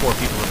people and poor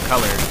people of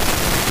color.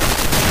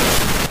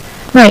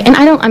 Right, and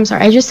I'm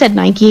sorry, I just said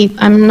Nike.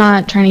 I'm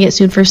not trying to get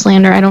sued for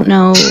slander. I don't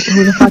know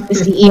who the fuck the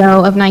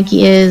CEO of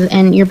Nike is,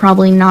 and you're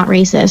probably not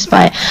racist,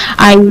 but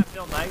I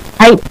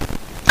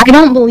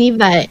don't believe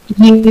that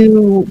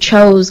you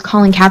chose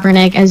Colin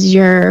Kaepernick as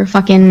your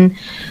fucking,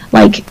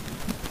 like,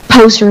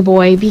 poster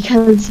boy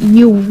because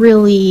you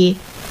really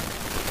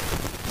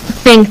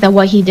think that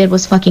what he did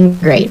was fucking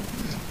great.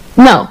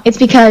 No, it's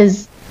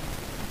because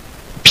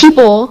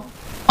people,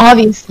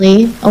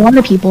 obviously, a lot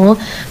of people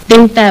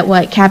think that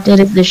what Cap did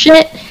is the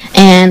shit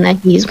and that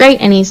he's great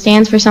and he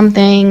stands for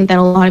something that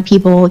a lot of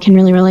people can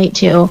really relate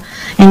to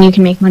and you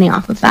can make money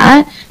off of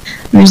that.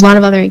 And there's a lot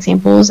of other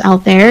examples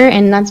out there,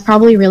 and that's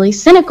probably really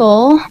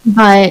cynical,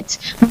 but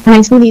when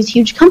I see these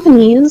huge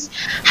companies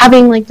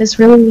having, like, this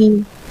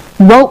really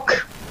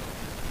woke,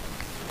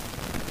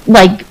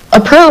 like,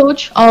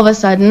 approach all of a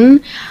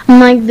sudden, I'm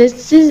like,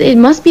 it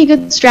must be a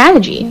good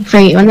strategy for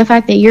you. And the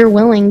fact that you're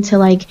willing to,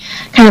 like,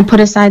 kind of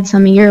put aside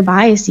some of your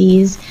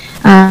biases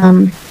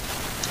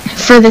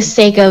for the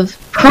sake of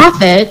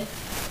profit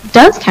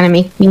does kind of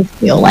make me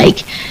feel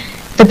like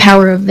the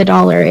power of the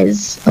dollar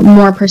is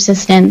more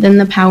persistent than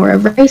the power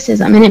of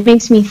racism. And it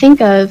makes me think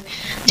of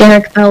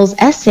Derek Bell's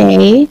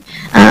essay,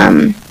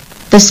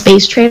 the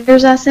Space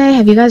Traders essay.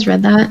 Have you guys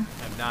read that? I'm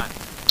not.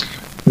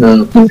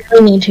 No. You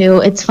really need to.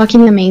 It's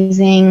fucking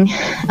amazing.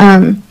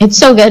 It's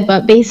so good,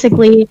 but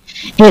basically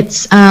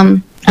it's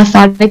a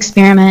thought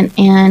experiment,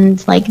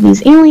 and, like,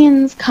 these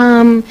aliens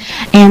come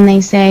and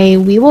they say,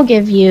 we will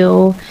give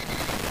you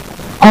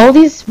all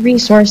these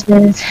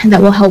resources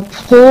that will help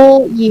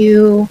pull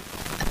you,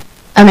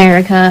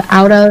 America,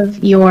 out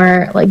of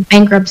your, like,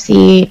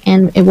 bankruptcy,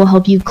 and it will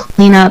help you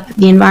clean up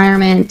the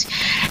environment,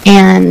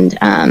 and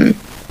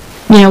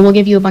you know, we'll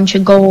give you a bunch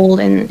of gold,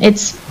 and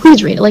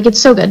please read it, like, it's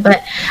so good,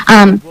 but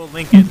We'll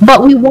link it.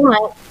 but we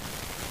want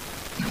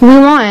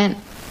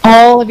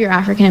all of your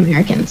African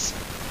Americans,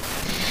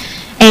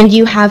 and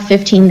you have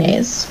 15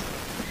 days,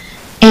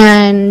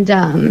 and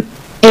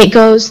it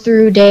goes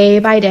through day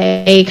by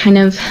day, kind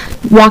of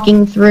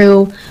walking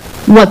through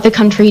what the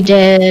country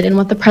did and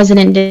what the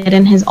president did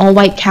and his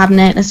all-white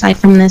cabinet, aside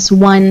from this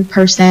one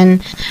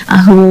person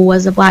who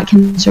was a black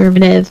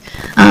conservative,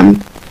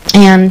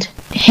 and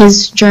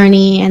his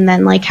journey, and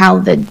then, like, how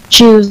the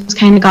Jews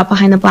kind of got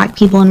behind the black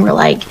people and were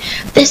like,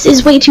 this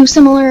is way too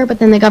similar, but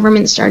then the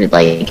government started,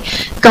 like,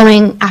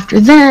 going after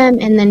them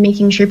and then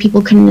making sure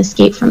people couldn't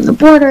escape from the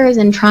borders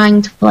and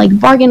trying to, like,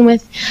 bargain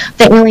with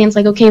the aliens,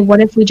 like, okay, what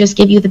if we just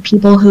give you the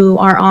people who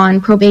are on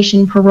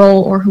probation,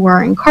 parole, or who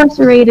are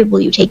incarcerated?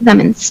 Will you take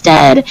them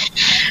instead?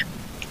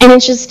 And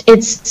it's just,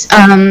 it's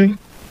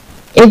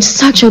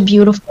such a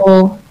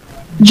beautiful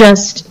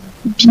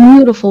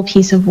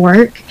piece of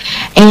work,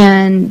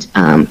 and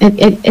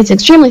it's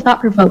extremely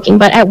thought-provoking.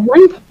 But at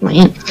one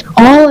point,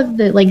 all of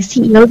the, like,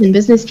 CEOs and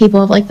business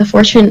people of, like, the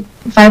Fortune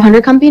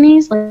 500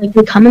 companies, like,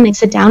 they come and they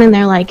sit down and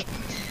they're like,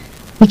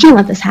 we can't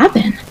let this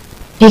happen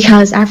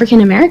because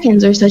African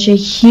Americans are such a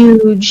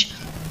huge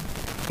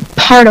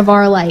part of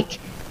our, like,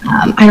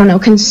 I don't know,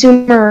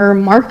 consumer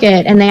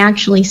market, and they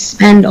actually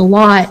spend a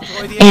lot.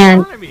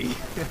 And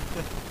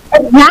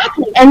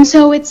exactly. And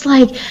so it's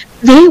like,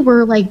 they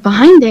were like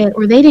behind it,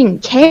 or they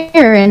didn't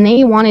care, and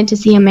they wanted to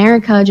see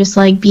America just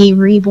like be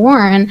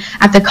reborn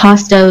at the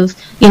cost of,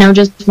 you know,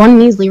 just one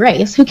measly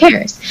race. Who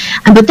cares?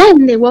 But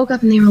then they woke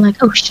up and they were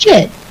like, oh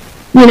shit,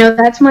 you know,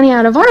 that's money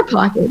out of our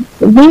pocket.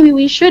 Maybe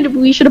we should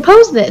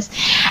oppose this.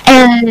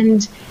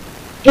 And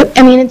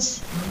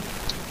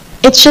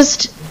it's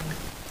just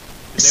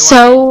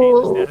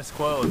so status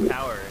quo of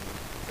power.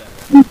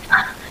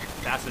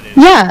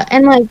 Fascinating. Yeah,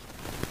 and like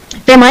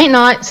they might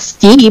not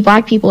see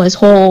black people as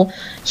whole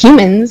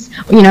humans,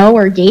 you know,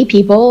 or gay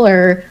people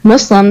or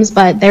Muslims,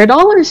 but their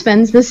dollar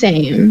spends the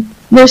same.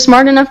 They're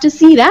smart enough to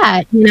see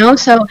that, you know,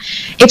 so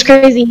it's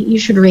crazy. You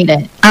should read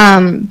it.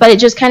 But it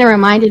just kind of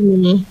reminded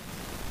me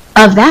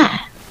of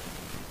that.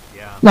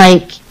 Yeah.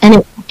 Like,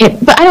 and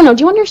but I don't know,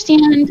 do you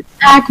understand,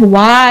 Zach,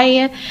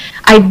 why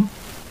I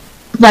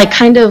like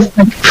kind of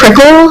like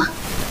prickle?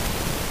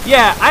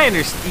 Yeah, I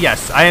understand.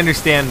 Yes, I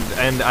understand,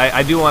 and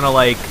I do want to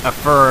like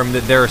affirm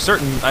that there are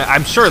certain.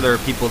 I'm sure there are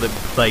people that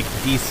like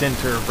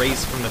decenter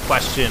race from the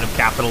question of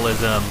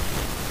capitalism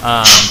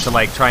to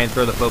like try and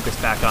throw the focus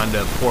back onto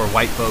poor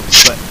white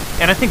folks.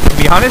 And I think, to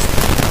be honest,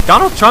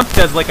 Donald Trump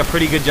does like a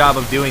pretty good job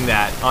of doing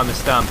that on the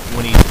stump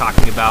when he's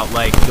talking about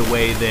like the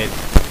way that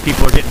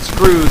people are getting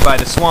screwed by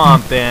the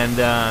swamp,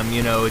 and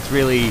you know, it's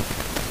really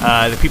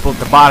the people at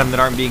the bottom that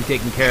aren't being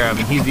taken care of,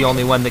 and he's the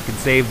only one that can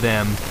save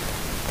them.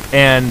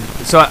 And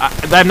so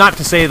I'm not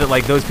to say that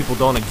like those people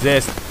don't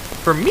exist.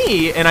 For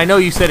me, and I know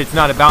you said it's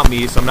not about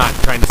me, so I'm not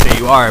trying to say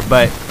you are,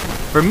 but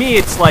for me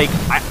it's like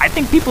I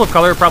think people of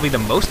color are probably the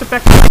most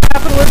affected by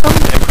capitalism,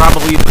 and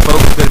probably the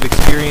folks that have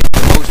experienced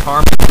the most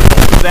harm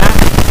because of that.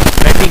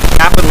 And I think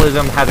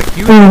capitalism has a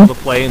huge role to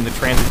play in the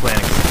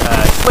transatlantic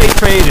slave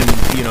trade, and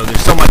you know,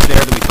 there's so much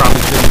there that we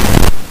probably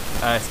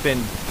shouldn't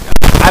spend.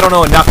 I don't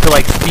know enough to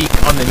like speak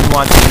on the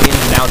nuances and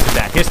ins and outs of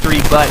that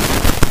history, but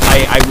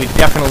I would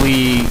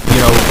definitely, you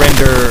know,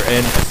 render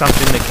an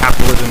assumption that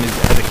capitalism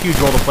has a huge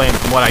role to play, and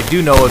from what I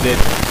do know of it,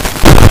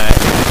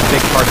 it's a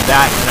big part of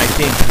that. And I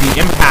think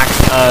the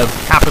impacts of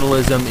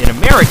capitalism in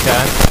America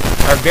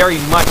are very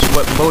much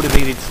what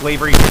motivated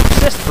slavery to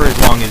persist for as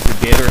long as it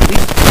did, or at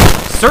least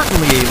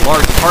certainly a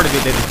large part of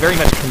it that is very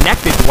much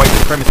connected to white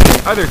supremacy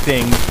and other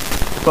things.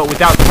 But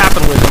without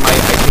capitalism, I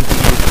think that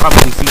you would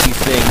probably see these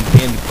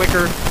things end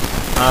quicker.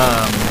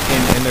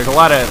 And there's a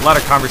lot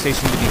of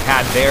conversation to be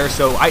had there.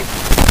 So I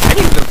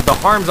think the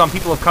harms on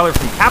people of color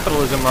from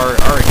capitalism are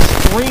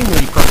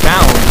extremely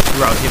profound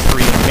throughout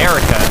history in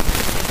America,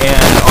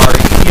 and are,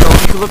 you know,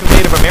 you can look at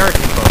Native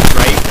American folks,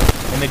 right,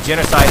 and the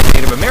genocide of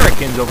Native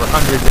Americans over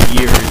hundreds of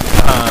years,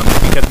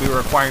 because we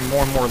were acquiring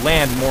more and more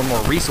land, more and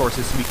more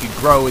resources, so we could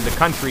grow as a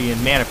country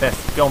and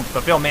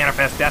fulfill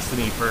manifest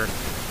destiny for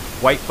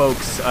white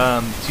folks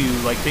to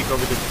like take over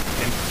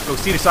and go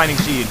see the shining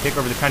sea and take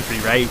over the country,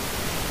 right?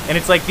 And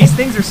it's like these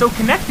things are so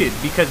connected,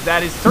 because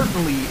that is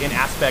certainly an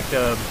aspect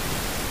of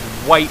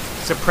white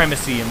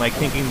supremacy and like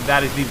thinking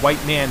that is the white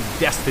man's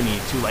destiny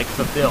to like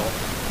fulfill.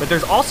 But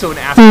there's also an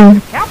aspect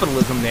of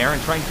capitalism there,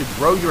 and trying to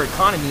grow your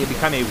economy and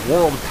become a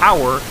world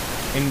power,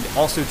 and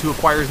also to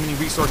acquire as many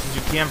resources as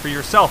you can for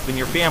yourself and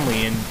your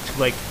family, and to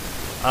like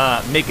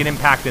make an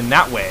impact in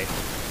that way.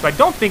 So I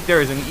don't think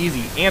there is an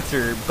easy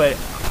answer, but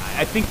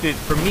I think that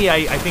for me,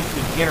 I think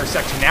that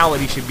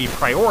intersectionality should be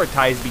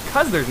prioritized,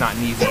 because there's not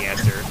an easy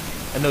answer.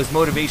 And those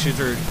motivations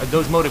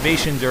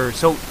are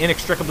so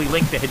inextricably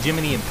linked to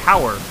hegemony and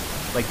power.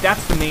 Like,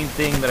 that's the main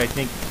thing that I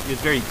think is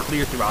very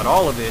clear throughout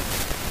all of it,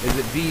 is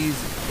that these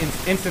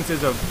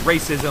instances of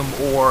racism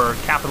or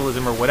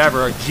capitalism or whatever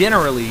are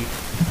generally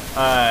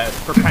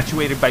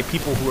perpetuated by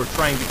people who are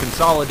trying to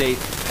consolidate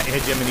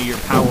hegemony or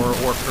power,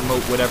 or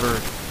promote whatever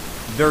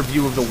their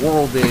view of the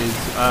world is,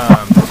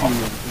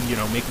 to, you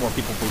know, make more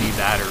people believe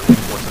that or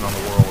enforce it on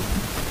the world.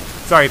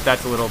 Sorry if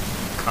that's a little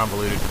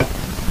convoluted.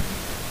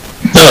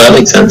 No, that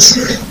makes sense.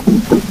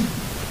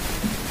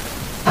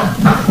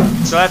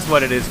 So that's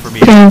what it is for me.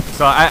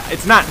 So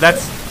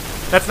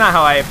that's not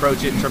how I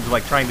approach it in terms of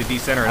like trying to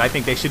decenter it. I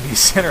think they should be the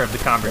center of the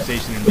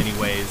conversation in many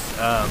ways,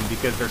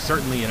 because they're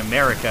certainly in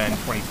America in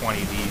 2020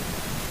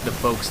 the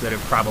folks that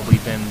have probably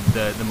been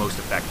the most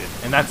affected,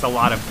 and that's a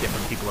lot of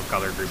different people of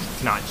color groups.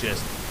 It's not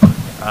just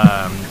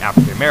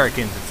African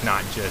Americans. It's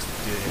not just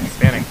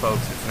Hispanic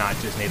folks. It's not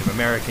just Native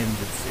Americans.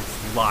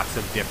 It's lots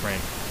of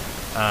different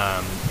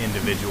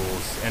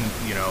individuals, and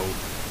you know,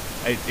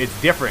 it's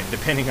different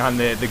depending on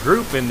the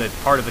group and the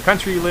part of the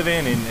country you live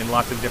in, and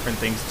lots of different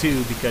things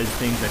too, because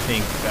things I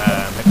think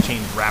have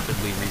changed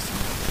rapidly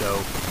recently. So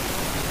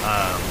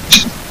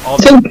I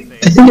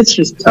think it's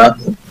just tough.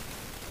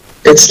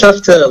 It's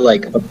tough to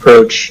like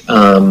approach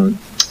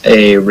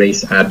a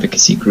race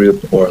advocacy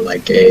group, or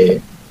like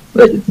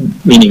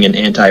meaning an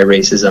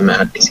anti-racism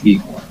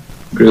advocacy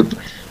group,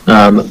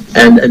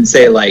 and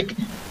say like,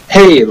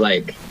 hey,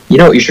 like, you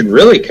know, what you should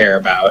really care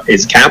about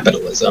is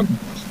capitalism,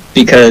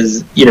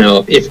 because, you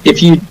know,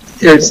 if you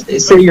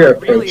say you're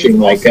approaching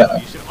like you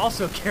should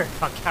also care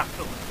about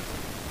capitalism.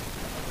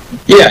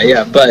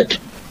 Yeah, but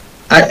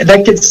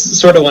that gets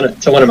sort of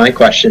to one of my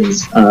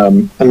questions.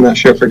 I'm not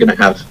sure if we're going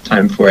to have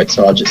time for it,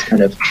 so I'll just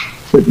kind of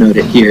footnote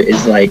it here.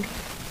 Is like,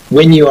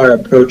 when you are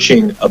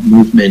approaching a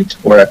movement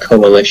or a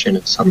coalition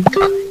of some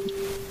kind,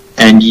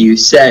 and you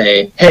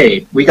say,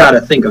 hey, we got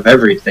to think of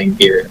everything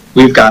here.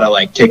 We've got to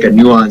like take a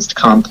nuanced,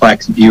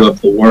 complex view of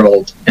the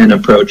world and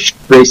approach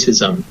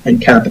racism and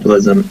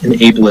capitalism and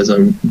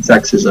ableism and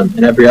sexism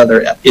and every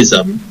other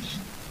ism.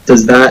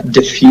 Does that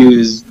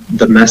diffuse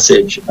the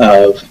message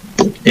of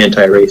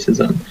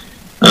anti-racism?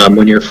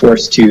 When you're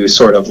forced to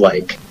sort of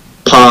like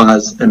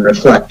pause and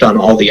reflect on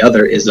all the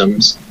other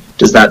isms,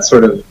 does that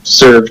sort of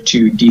serve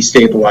to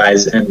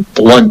destabilize and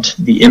blunt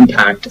the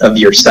impact of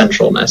your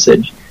central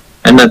message?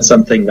 And that's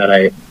something that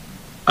I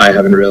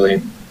haven't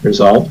really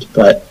resolved,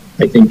 but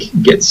I think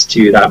gets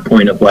to that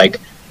point of like,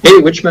 hey,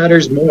 which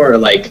matters more?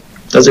 Like,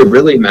 does it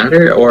really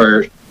matter?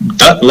 Or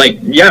like,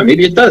 yeah,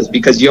 maybe it does,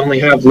 because you only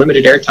have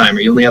limited airtime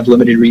or you only have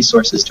limited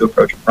resources to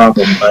approach a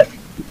problem, but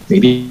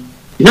maybe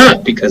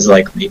not, because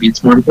like maybe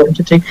it's more important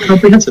to take a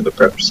comprehensive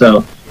approach.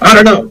 So I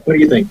don't know. What do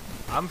you think?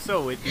 I'm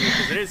so with you,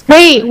 because it is.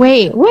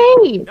 Wait.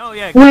 No,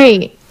 yeah.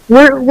 Wait.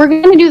 We're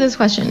gonna do this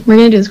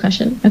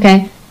question.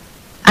 Okay.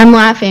 I'm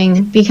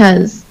laughing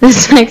because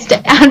this next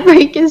ad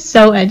break is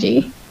so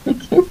edgy.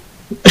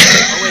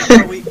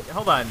 wait,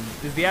 hold on.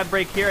 Is the ad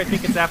break here? I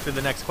think it's after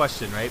the next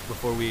question, right?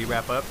 Before we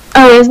wrap up.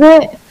 Oh, is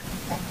it?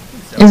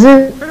 So, Is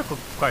it? Critical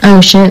question. Oh,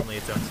 shit. Only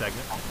its own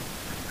segment.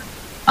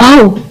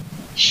 Oh.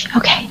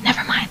 Okay,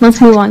 never mind. Let's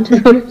move on to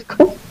Rotor's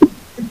question.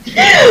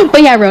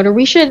 But yeah, Rotor,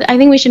 I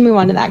think we should move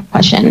on to that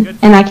question,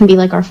 and that can be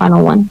like our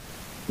final one.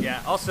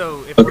 Yeah.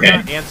 Also, if we're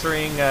not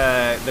answering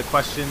the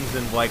questions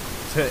and like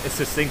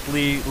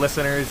succinctly,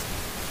 listeners,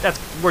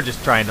 we're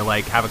just trying to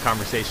like have a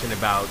conversation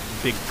about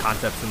big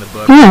concepts in the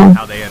book and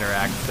how they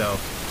interact. So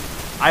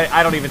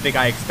I don't even think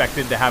I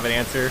expected to have an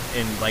answer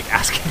in like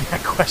asking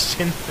that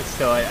question.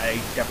 So I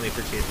definitely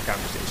appreciate the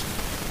conversation.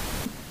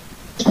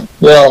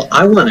 Well,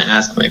 I want to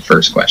ask my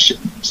first question.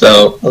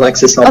 So,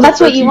 Alexis, I'll that's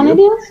what you want to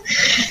do?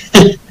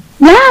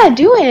 Yeah,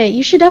 do it.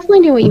 You should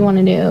definitely do what you want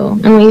to do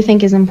and what you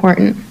think is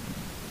important.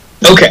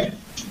 Okay.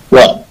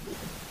 Well,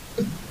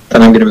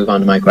 then I'm going to move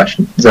on to my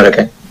question. Is that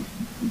okay?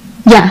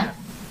 Yeah.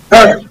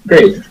 All right,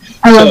 great.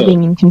 I love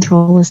being in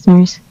control,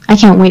 listeners. I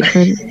can't wait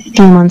for 3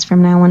 months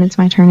from now when it's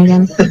my turn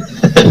again.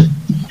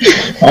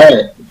 All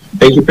right.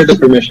 Thank you for the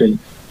permission.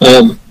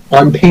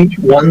 On page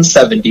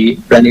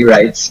 170, Rennie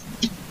writes,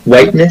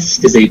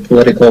 whiteness is a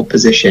political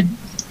position,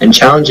 and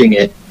challenging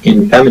it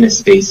in feminist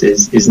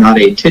spaces is not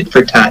a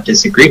tit-for-tat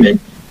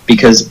disagreement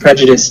because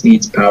prejudice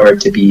needs power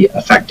to be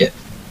effective.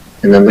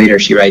 And then later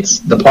she writes,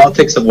 the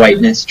politics of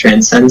whiteness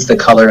transcends the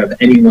color of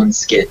anyone's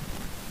skin.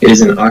 It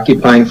is an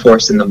occupying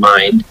force in the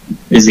mind.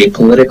 It is a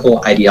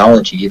political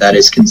ideology that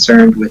is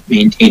concerned with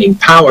maintaining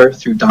power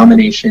through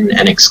domination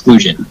and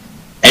exclusion.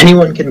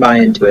 Anyone can buy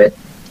into it,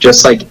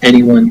 just like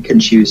anyone can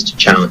choose to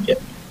challenge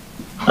it.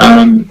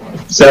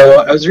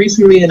 So I was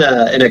recently in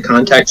a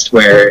context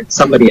where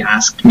somebody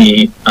asked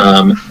me,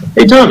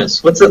 hey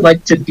Thomas, what's it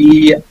like to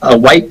be a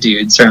white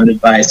dude surrounded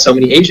by so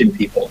many Asian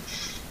people?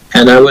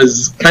 And I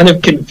was kind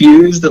of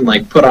confused and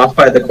like put off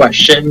by the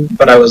question,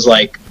 but I was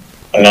like,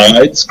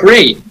 it's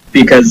great,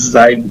 because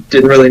I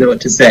didn't really know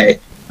what to say.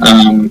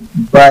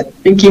 But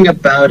thinking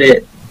about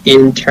it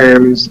in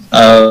terms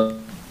of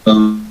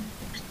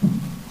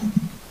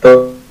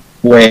the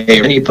way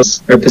many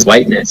purpose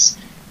whiteness,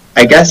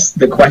 I guess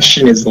the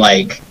question is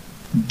like,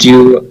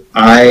 should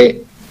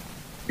I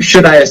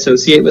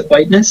associate with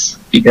whiteness?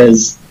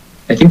 Because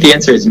I think the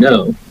answer is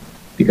no,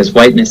 because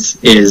whiteness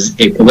is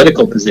a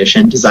political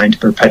position designed to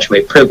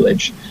perpetuate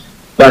privilege.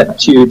 But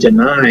to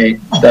deny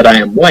that I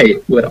am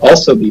white would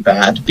also be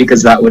bad,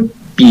 because that would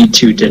be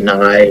to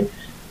deny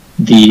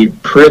the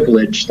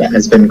privilege that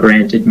has been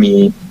granted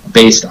me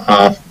based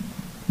off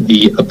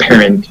the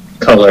apparent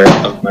color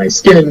of my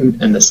skin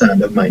and the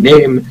sound of my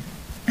name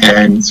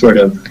and sort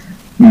of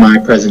my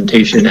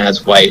presentation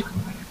as white.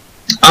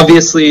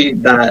 Obviously,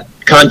 that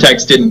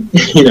context didn't,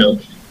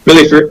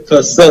 really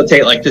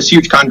facilitate like this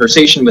huge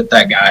conversation with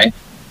that guy.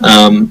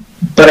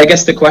 But I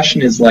guess the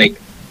question is like,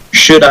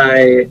 should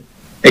I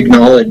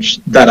acknowledge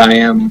that I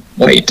am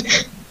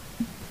white?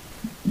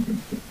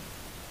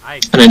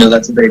 And I know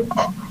that's a very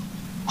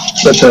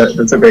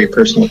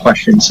personal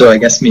question. So I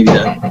guess maybe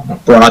to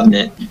broaden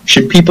it,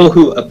 should people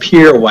who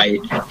appear white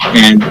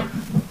and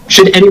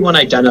should anyone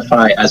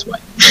identify as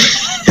white?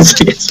 Is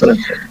I guess what I'm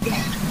saying.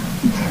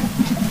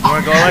 You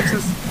want to go,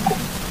 Alexis?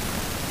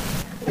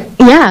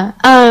 Yeah.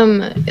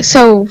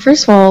 So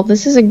first of all,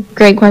 this is a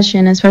great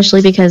question,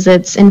 especially because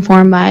it's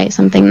informed by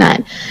something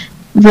that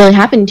really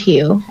happened to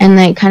you and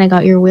that kind of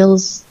got your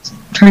wheels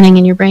turning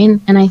in your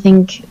brain. And I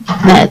think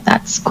that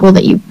that's cool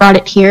that you brought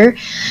it here,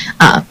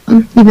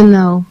 even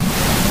though,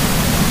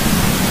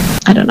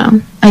 I don't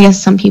know, I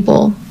guess some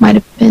people might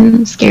have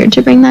been scared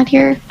to bring that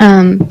here.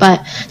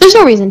 But there's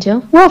no reason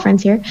to. We're all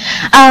friends here.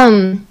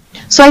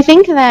 So I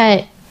think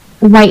that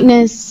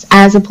whiteness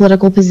as a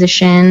political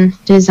position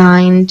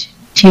designed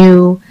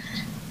to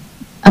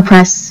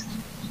oppress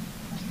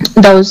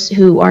those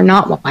who are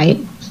not white,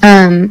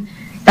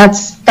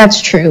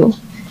 that's true.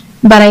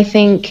 But I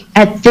think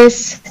at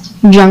this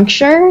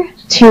juncture,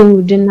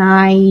 to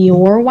deny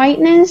your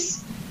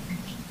whiteness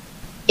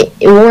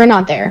we're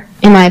not there,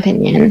 in my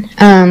opinion,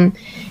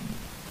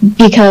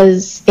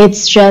 because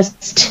it's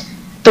just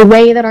the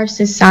way that our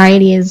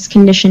society is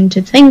conditioned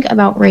to think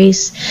about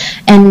race,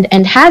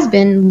 and has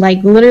been,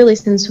 like, literally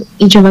since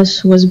each of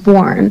us was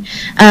born.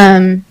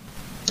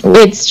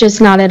 It's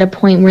just not at a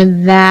point where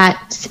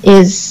that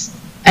is,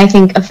 I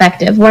think,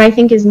 effective. What I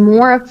think is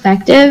more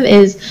effective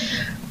is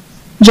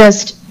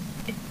just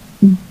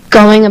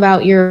going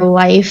about your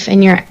life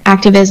and your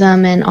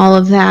activism and all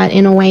of that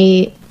in a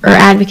way, or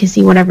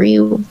advocacy, whatever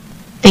you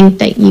think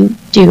that you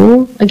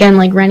do. Again,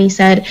 like Rennie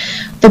said,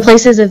 the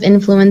places of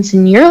influence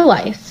in your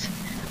life,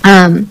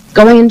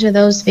 going into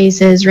those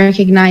spaces,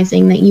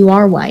 recognizing that you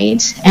are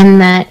white and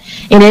that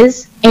it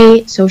is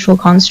a social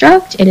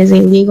construct, it is a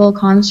legal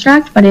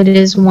construct, but it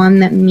is one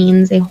that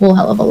means a whole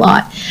hell of a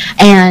lot.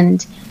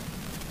 And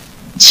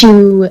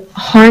to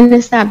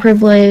harness that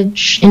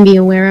privilege and be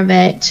aware of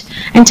it,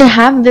 and to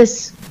have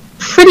this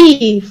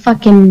pretty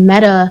fucking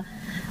meta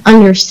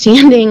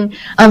understanding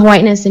of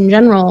whiteness in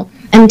general,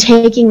 and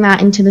taking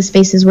that into the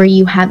spaces where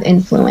you have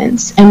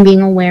influence and being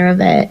aware of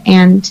it,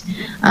 and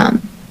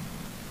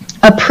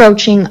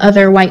approaching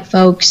other white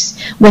folks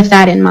with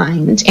that in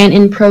mind, and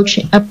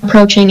approaching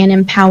and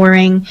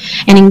empowering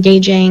and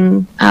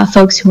engaging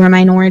folks who are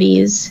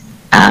minorities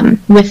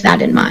with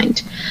that in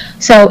mind.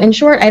 So in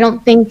short, I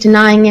don't think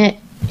denying it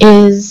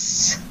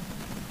is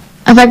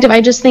effective.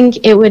 I just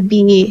think it would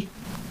be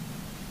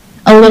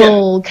a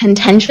little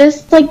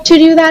contentious, like, to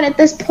do that at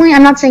this point.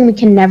 I'm not saying we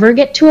can never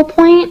get to a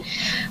point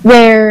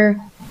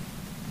where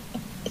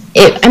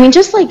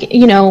just like,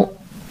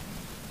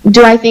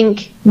 do I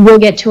think we'll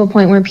get to a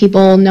point where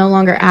people no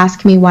longer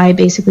ask me why I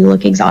basically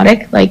look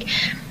exotic? Like,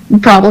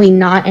 probably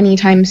not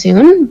anytime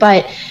soon,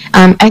 but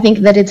I think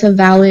that it's a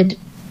valid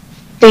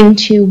thing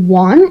to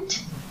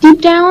want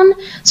deep down.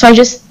 So I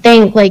just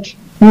think, like,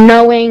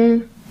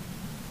 knowing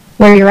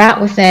where you're at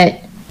with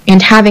it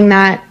and having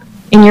that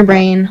in your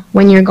brain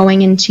when you're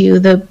going into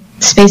the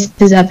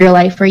spaces of your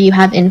life where you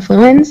have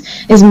influence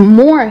is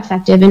more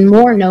effective and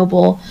more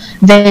noble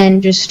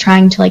than just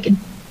trying to, like,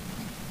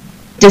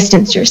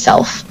 distance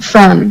yourself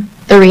from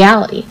the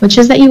reality, which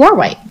is that you are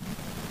white.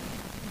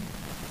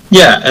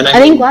 Yeah, and I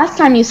think last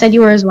time you said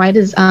you were as white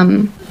as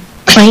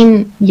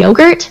plain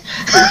yogurt.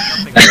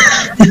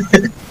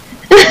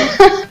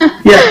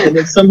 Yeah, and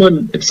if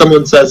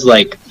someone says,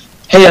 like,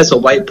 hey, as a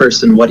white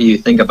person, what do you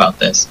think about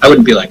this? I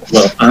wouldn't be like,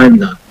 well, I'm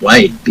not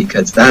white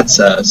because that's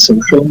a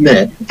social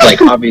myth.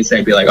 Like, obviously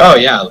I'd be like, oh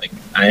yeah, like,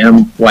 I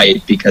am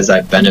white because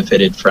I've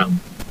benefited from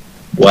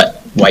what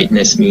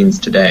whiteness means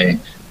today.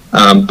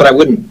 But I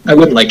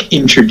wouldn't like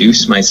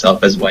introduce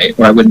myself as white,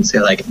 or I wouldn't say,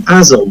 like,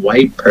 as a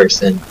white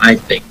person, I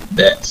think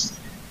this.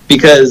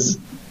 Because,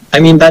 I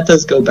mean, that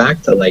does go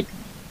back to, like,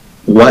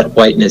 what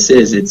whiteness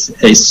is. It's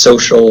a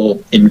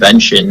social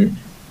invention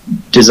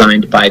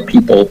designed by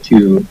people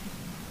to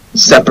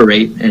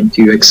separate and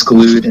to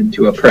exclude and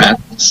to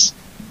oppress.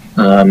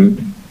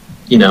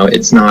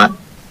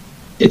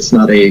 It's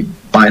not a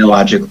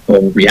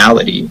biological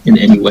reality in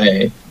any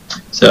way.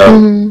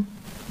 So,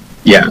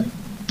 yeah.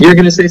 You're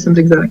going to say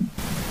something, Zach?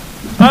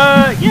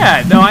 I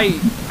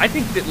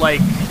think that,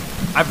 like,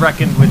 I've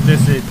reckoned with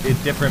this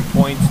at different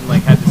points and,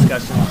 like, had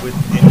discussions with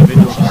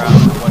individuals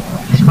around what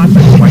the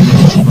concept of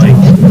whiteness is, like,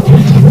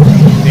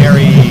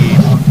 very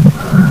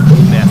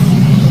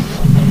messy.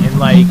 And,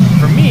 like,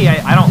 for me,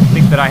 I don't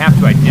think that I have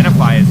to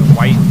identify as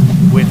white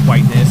with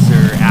whiteness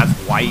or as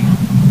white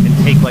and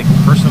take, like,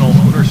 personal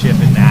ownership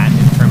in that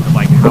in terms of,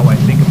 like, how I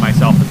think of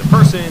myself as a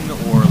person,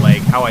 or,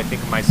 like, how I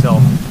think of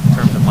myself in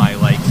terms of my,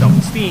 like,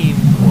 self-esteem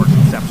or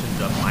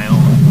conceptions of my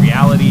own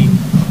reality.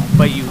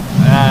 But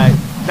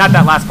not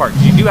that last part,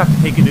 because you do have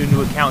to take it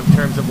into account in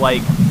terms of,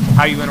 like,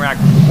 how you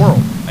interact with the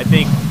world. I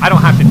think I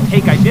don't have to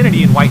take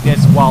identity in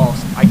whiteness, while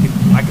I could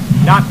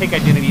not take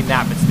identity in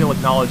that, but still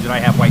acknowledge that I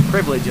have white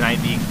privilege and I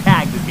am being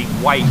tagged as being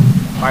white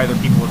by other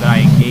people that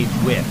I engage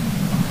with.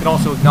 I can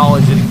also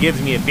acknowledge that it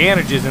gives me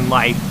advantages in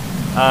life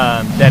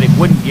that it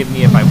wouldn't give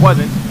me if I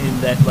wasn't,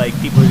 and that, like,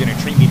 people are going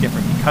to treat me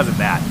different because of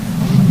that.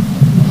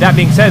 That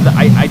being said,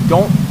 I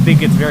don't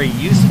think it's very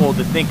useful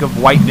to think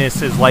of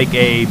whiteness as, like,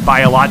 a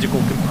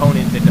biological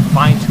component that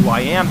defines who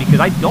I am, because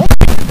I don't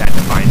think that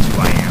defines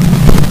who I am.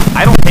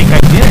 I don't take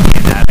identity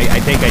in that. I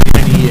take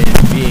identity in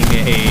being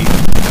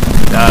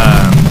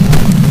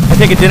I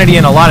take identity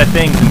in a lot of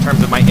things in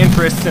terms of my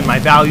interests and my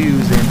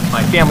values and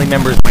my family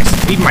members,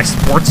 even my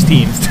sports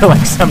teams to,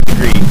 like, some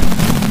degree.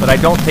 But I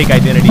don't take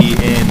identity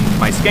in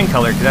my skin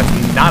color, because that's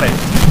not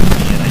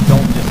identity, and I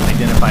don't just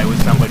identify with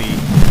somebody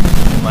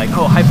like,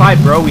 oh, high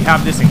five, bro, we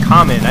have this in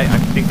common. I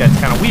think that's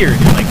kind of weird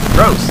and, like,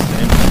 gross,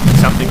 and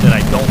something that I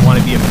don't want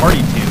to be a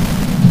party to.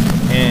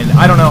 And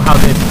I don't know how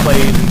this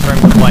plays in terms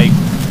of, like,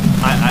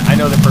 I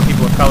know that for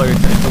people of color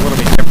it's a little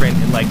bit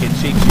different, and, like, it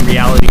shapes your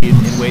reality in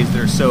ways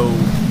that are so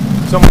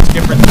much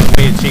different than the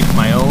way it shapes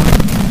my own,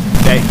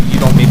 that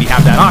you don't maybe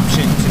have that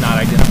option to not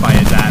identify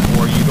as that,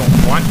 or you don't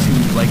want to,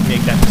 like,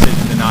 make that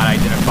decision to not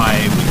identify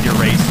with your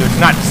race. So it's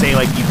not to say,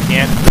 like,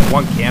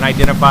 one can't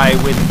identify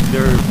with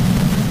their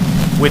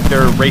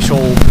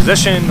racial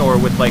position, or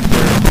with, like,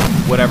 their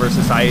whatever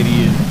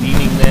society is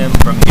deeming them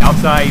from the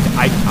outside,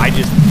 I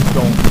just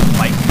don't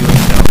like doing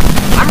so.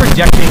 I'm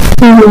rejecting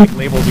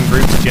labels and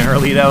groups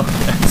generally, though,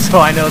 so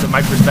I know that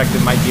my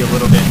perspective might be a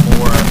little bit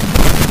more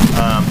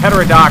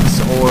heterodox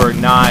or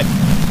not.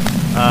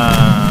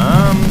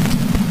 I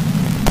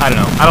don't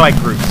know. I don't like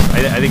groups.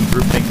 I think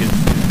groupthink is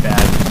bad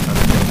and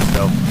other things.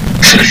 So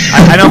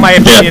I know my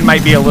opinion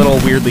might be a little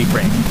weirdly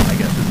framed, I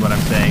guess is what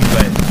I'm saying,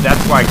 but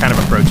that's why I kind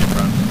of approach it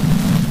from.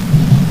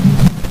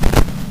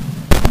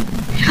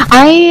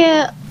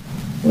 I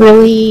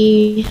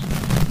really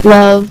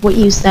love what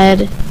you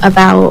said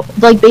about,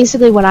 like,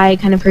 basically what I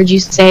kind of heard you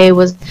say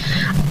was,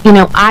 you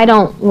know, I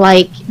don't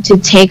like to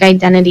take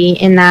identity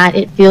in that.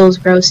 It feels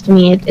gross to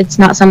me. It's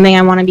not something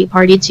I want to be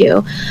party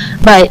to.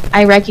 But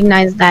I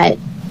recognize that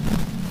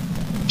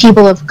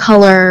people of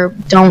color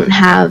don't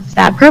have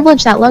that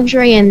privilege, that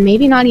luxury, and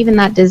maybe not even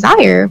that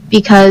desire,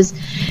 because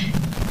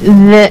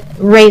the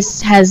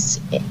race has,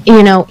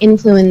 you know,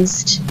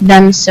 influenced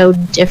them so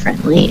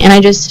differently. And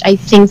I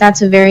think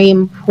that's a very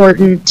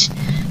important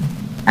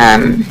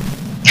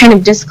kind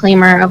of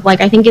disclaimer of,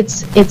 like, I think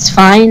it's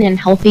fine and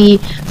healthy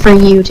for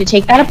you to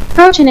take that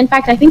approach, and in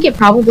fact I think it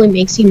probably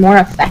makes you more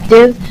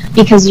effective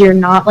because you're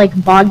not, like,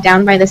 bogged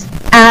down by this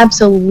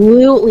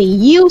absolutely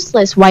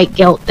useless white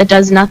guilt that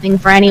does nothing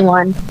for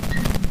anyone,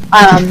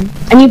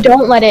 and you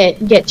don't let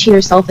it get to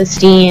your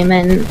self-esteem,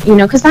 and, you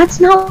know, because that's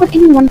not what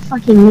anyone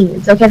fucking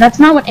needs, okay? That's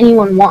not what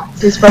anyone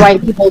wants, is for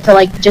white people to,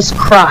 like, just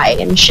cry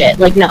and shit,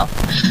 like, no.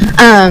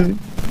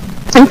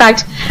 In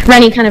fact,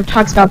 Rennie kind of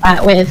talks about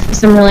that with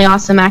some really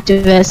awesome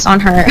activists on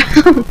her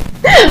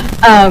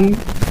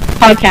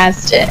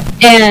podcast,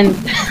 and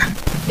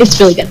it's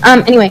really good.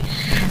 Anyway,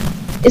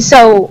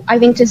 so I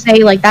think to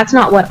say, like, that's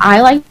not what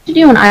I like to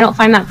do and I don't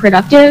find that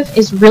productive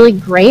is really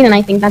great, and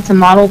I think that's a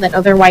model that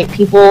other white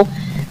people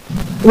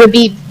would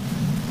be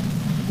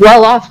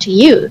well off to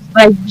use.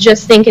 But I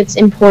just think it's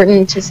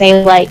important to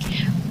say, like,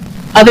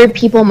 other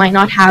people might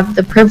not have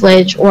the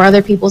privilege, or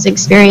other people's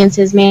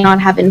experiences may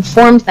not have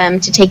informed them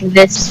to take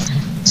this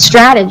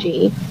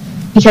strategy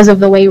because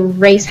of the way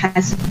race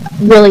has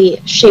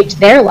really shaped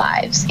their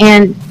lives.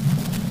 And,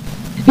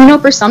 you know,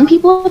 for some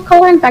people of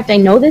color, in fact, I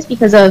know this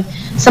because of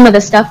some of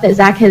the stuff that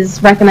Zach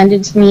has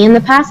recommended to me in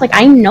the past, like,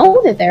 I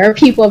know that there are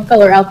people of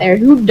color out there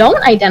who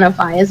don't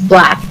identify as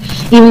black,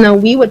 even though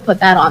we would put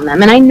that on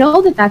them. And I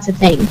know that that's a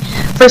thing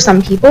for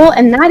some people,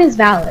 and that is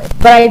valid.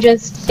 But I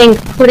just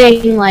think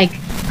putting, like,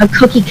 a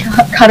cookie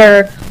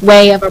cutter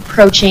way of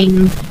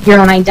approaching your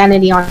own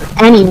identity on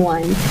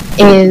anyone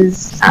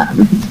is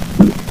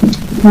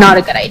not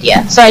a good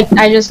idea. So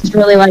I just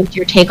really liked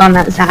your take on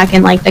that, Zach,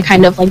 and, like, the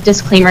kind of, like,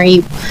 disclaimer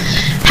you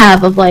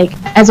have of, like,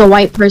 as a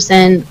white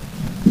person,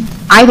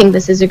 I think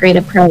this is a great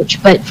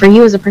approach, but for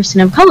you as a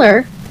person of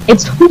color,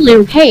 it's totally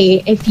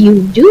okay if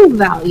you do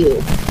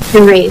value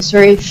the race,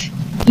 or if,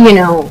 you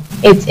know,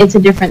 it's a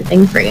different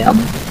thing for you.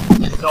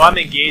 So I'm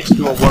engaged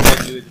to a woman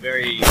who is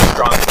very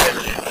strong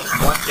feminine.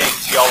 One thing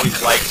she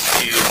always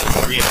likes to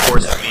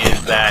reinforce to me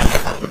is that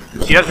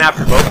she doesn't have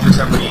to vote for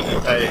somebody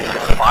because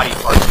the body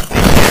parts are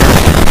there.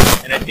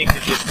 And I think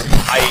that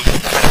I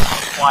kind of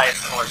apply a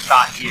similar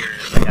thought here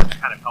that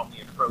kind of helped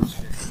me approach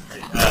this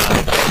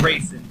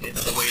race in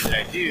the way that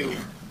I do,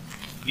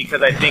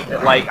 because I think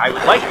that, like, I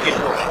would like to get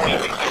to a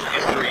point in human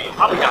history,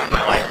 probably not in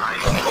my lifetime,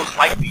 most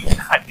likely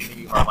not in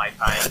any of our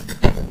lifetimes,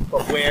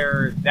 but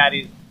where that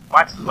is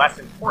much less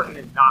important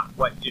and not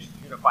what just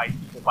unifies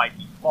people by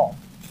default,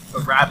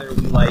 but rather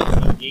we, like,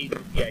 engage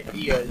with the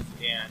ideas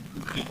and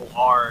who people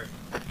are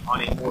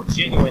on a more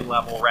genuine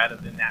level rather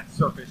than that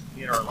surface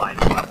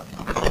generalized level.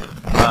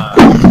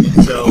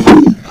 And so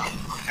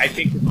I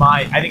think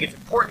it's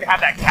important to have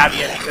that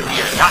caveat because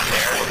we are not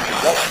there, and we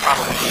won't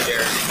probably be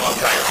there as long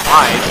as I am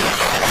alive.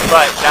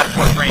 But that's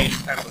what frames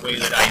kind of the way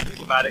that I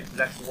think about it, because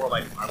that's the world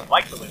I would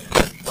like to live in.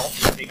 We don't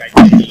just take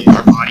identity in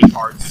our body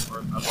parts, or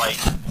of, like,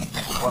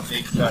 what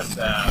makes us,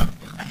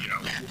 you know,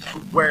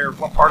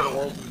 what part of the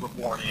world we were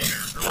born in,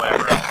 or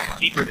whatever. It's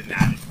deeper than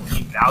that. It's what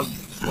you value,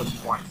 it's what you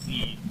want to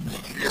see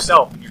for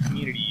yourself and your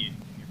community and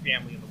your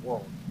family and the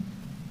world.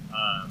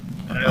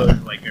 And I know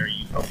it's, like, very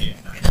utopian,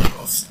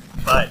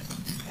 but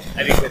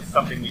I think that's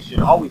something we should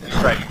always be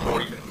striving for,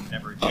 even if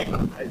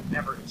it's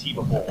never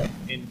achievable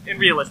in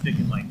realistic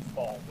and, like,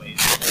 small ways.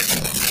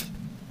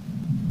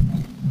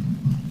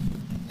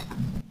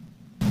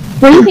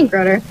 What do you think,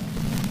 Roder?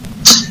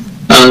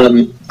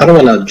 I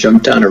don't want to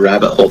jump down a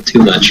rabbit hole too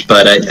much,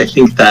 but I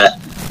think that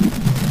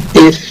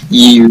if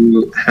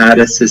you had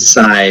a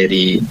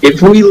society,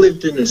 if we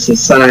lived in a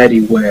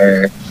society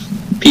where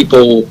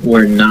people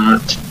were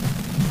not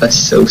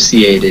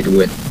associated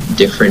with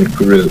different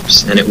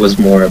groups, and it was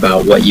more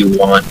about what you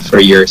want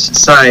for your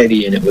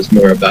society, and it was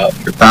more about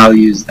your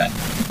values that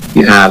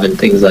you have and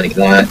things like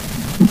that,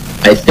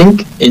 I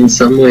think in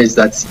some ways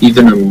that's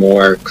even a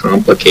more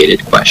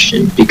complicated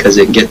question, because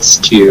it gets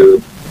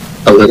to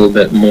a little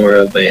bit more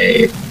of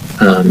a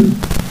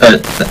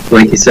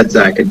like you said,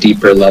 Zach, a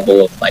deeper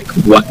level of, like,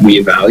 what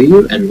we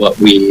value and what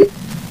we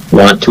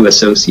want to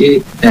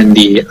associate. And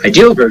the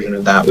ideal version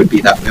of that would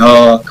be that we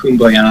all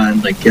kumbaya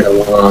and, like, get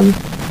along.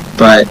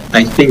 but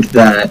I think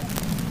that,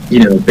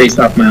 based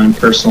off my own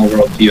personal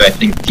worldview, I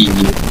think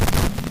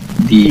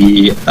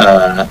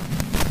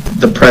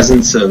the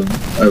presence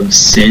of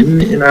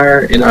sin in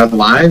our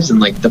lives, and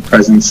like the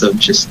presence of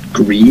just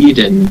greed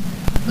and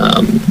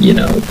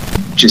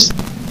just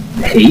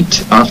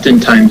hate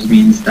oftentimes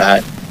means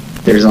that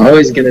there's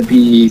always going to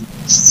be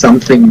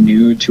something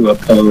new to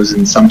oppose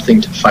and something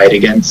to fight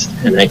against.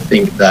 And I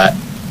think that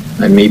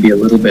I'm maybe a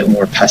little bit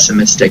more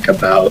pessimistic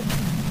about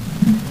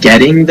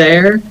getting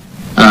there,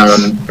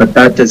 but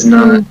that does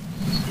not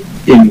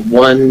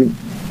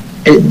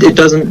it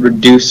doesn't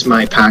reduce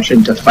my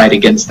passion to fight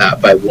against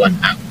that by 1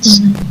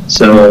 ounce.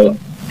 So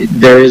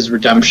there is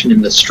redemption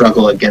in the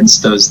struggle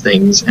against those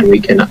things, and we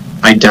can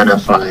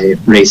identify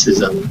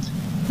racism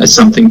as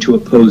something to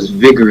oppose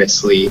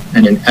vigorously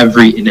and in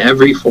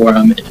every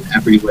forum and in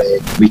every way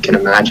we can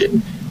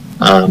imagine,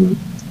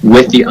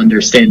 with the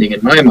understanding in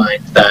my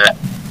mind that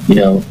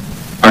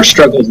our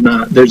struggle's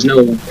there's no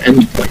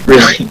end point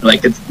really.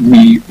 Like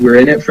we're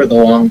in it for the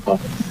long haul.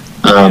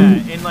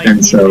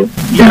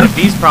 Even if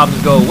these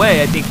problems go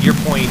away, I think your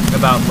point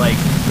about like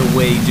the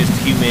way just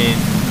human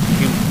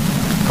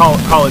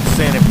call it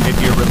sin if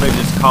you're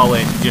religious, call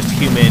it just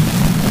human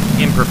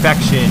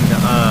imperfection,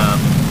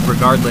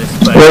 regardless,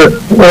 but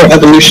or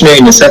evolutionary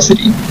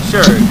necessity.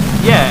 Sure,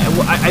 yeah.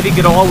 I think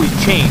it'll always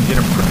change, and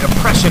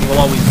oppression will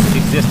always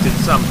exist in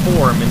some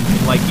form. And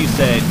like you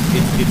said,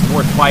 it's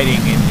worth fighting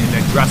and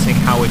addressing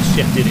how it's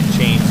shifted and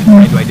changed,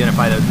 and trying to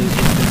identify those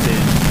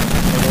instances.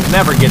 And we'll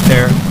never get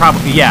there.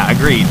 Probably, yeah,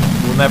 agreed.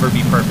 We'll never be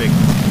perfect,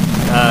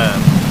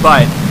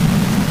 but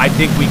I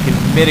think we can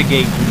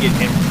mitigate and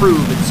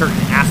improve in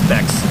certain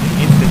aspects and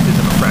instances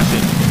of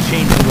oppression and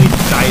change the way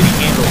society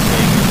handles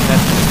things.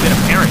 That's been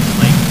apparent.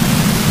 Like,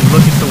 you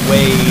look at the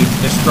way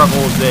the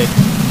struggles that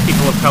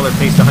people of color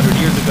faced 100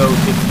 years ago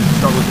to the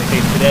struggles they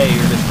face today,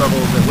 or the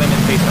struggles that women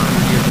faced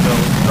 100 years ago,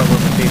 the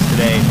struggles they face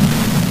today,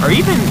 or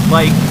even,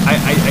 like,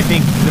 I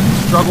think the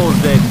struggles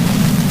that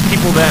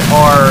people that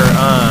are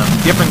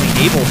differently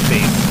able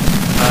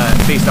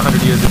faced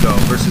 100 years ago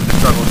versus the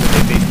struggles that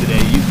they face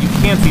today. You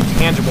can see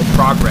tangible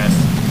progress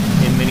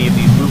in many of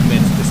these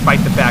movements,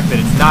 despite the fact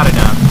that it's not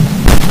enough,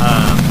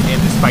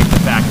 and despite the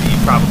fact that you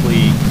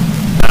probably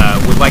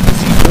would like to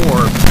see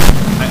more.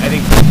 I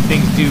think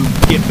things do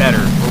get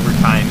better over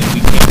time, and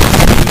we can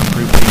continue to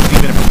improve things,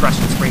 even if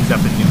oppression springs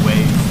up in new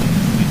ways.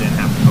 We then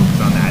have to focus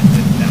on that at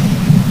that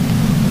point.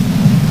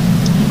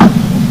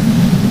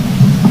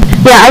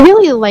 Yeah, I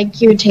really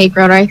like your take,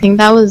 Roder. I think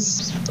that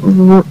was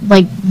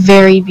like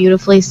very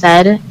beautifully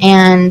said,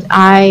 and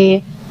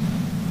I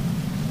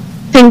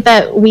think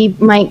that we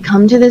might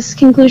come to this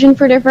conclusion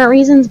for different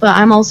reasons, but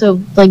I'm also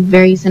like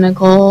very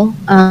cynical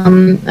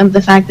of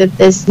the fact that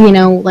this,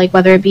 like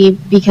whether it be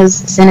because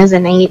sin is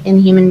innate in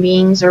human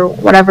beings or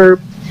whatever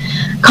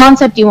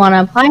concept you want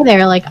to apply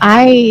there, like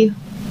I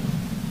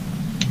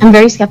am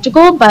very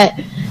skeptical, but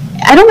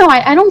I don't know,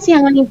 I don't see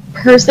how any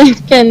person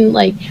can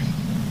like,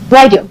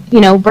 well, I do,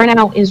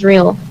 burnout is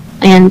real,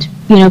 and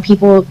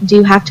people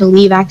do have to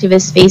leave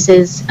activist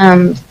spaces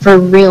for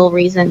real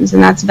reasons,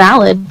 and that's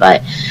valid.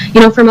 But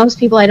for most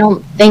people, I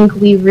don't think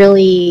we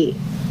really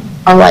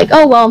are like,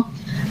 oh well,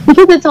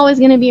 because it's always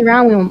going to be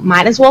around, we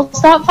might as well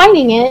stop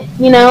fighting it,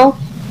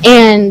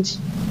 And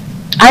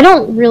I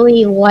don't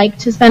really like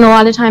to spend a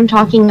lot of time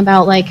talking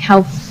about like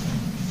how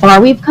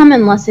far we've come,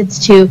 unless it's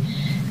to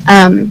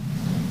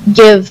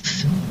give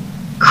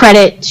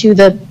credit to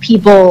the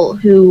people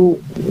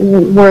who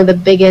were the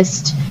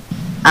biggest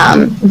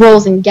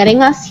roles in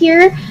getting us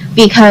here,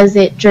 because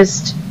it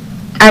just,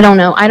 I don't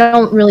know, I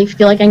don't really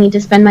feel like I need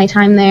to spend my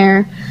time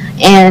there,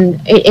 and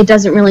it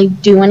doesn't really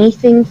do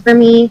anything for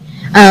me.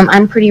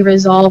 I'm pretty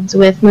resolved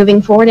with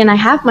moving forward, and I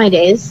have my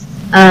days,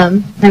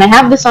 and I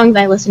have the songs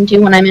I listen to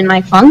when I'm in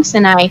my funks,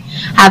 and I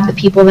have the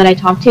people that I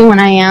talk to when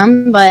I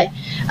am, but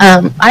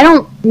I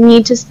don't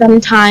need to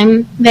spend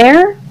time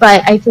there.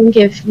 But I think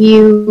if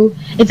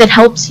it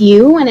helps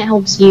you, and it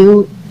helps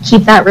you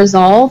keep that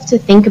resolve to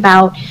think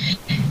about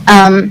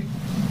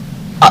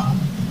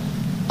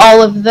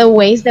all of the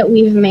ways that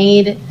we've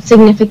made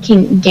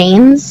significant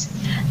gains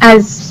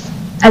as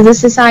a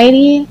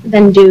society,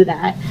 then do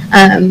that.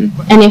 And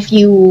if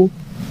you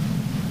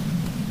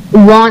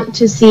want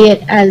to see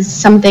it as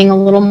something a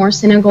little more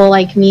cynical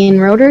like me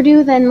and Roder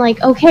do, then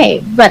like,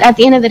 okay. But at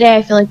the end of the day,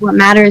 I feel like what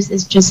matters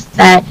is just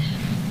that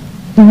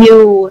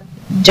you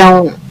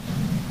don't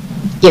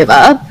give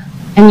up,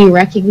 and you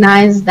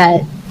recognize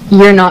that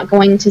you're not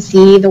going to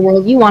see the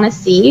world you want to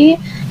see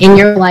in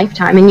your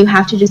lifetime, and you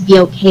have to just be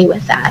okay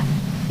with that,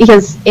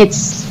 because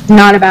it's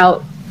not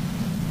about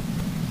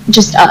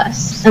just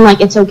us, and like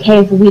it's okay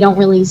if we don't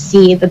really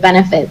see the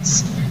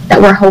benefits that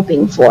we're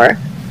hoping for,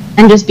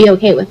 and just be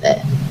okay with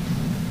it.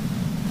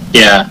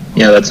 Yeah,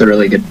 that's a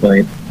really good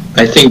point.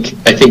 I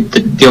think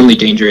the only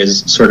danger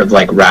is sort of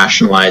like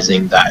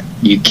rationalizing that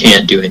you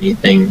can't do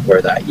anything,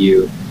 or that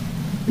you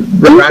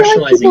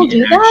rationalizing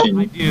inaction.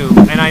 I do,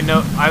 and I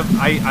know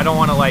I don't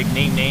want to like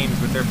name names,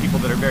 but there are people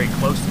that are very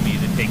close to me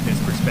that take this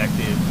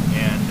perspective,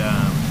 and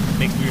it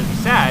makes me really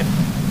sad.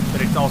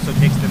 But it also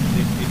takes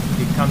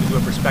it comes to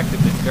a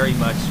perspective that's very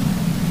much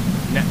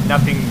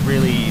nothing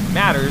really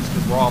matters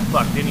because we're all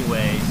fucked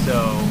anyway,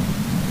 so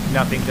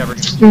nothing's ever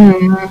going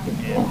to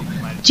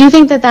change. Do you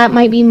think that that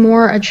might be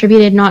more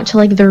attributed not to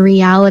like the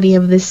reality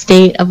of the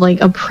state of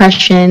like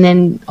oppression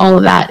and all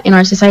of that in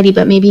our society,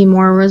 but maybe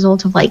more a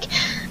result of like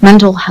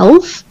mental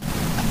health?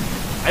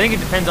 I think it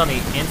depends on the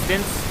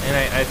instance, and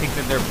I think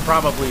that they're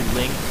probably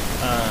linked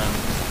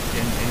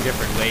in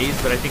different ways,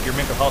 but I think your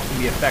mental health can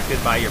be affected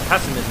by your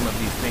pessimism of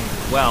these things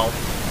as well.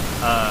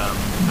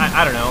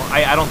 I don't know.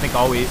 I don't think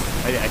always.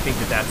 I think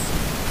that that's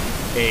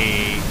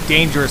a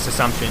dangerous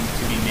assumption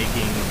to be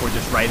making if we're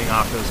just writing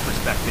off those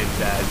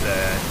perspectives as,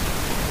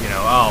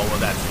 oh, well,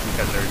 that's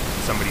because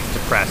somebody's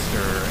depressed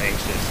or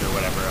anxious or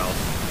whatever else.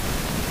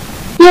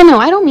 Yeah, no,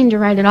 I don't mean to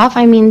write it off.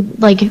 I mean,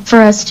 like,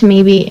 for us to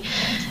maybe,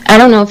 I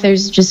don't know if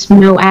there's just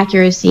no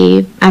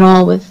accuracy at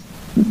all with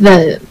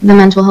the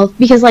mental health,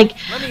 because, like,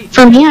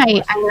 for me,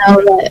 I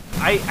know that...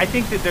 I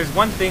think that there's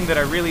one thing that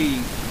I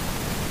really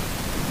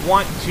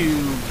want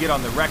to get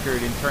on the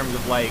record in terms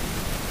of, like,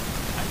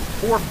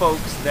 for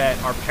folks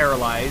that are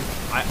paralyzed,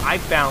 I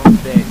found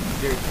that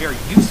they're very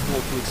useful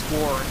to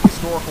explore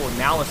historical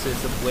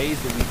analysis of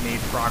ways that we've made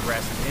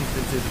progress and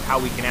instances of how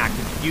we can act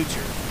in the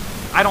future.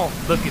 I don't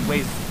look at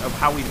ways of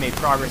how we've made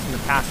progress in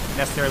the past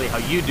necessarily how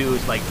you do,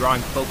 is like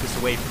drawing focus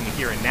away from the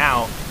here and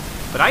now,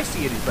 but I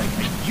see it as like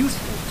a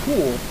useful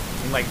tool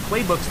in like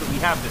playbooks that we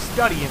have to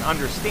study and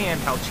understand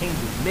how change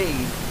is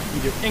made,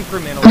 either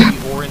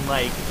incrementally or in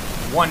like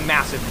one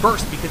massive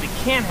burst, because it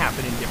can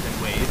happen in different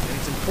ways, and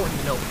it's important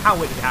to know how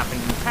it had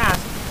happened in the past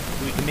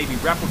so we can maybe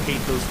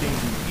replicate those things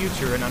in the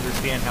future and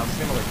understand how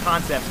similar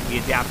concepts can be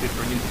adapted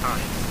for new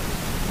times.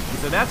 And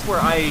so that's where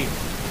I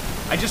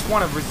just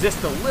want to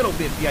resist a little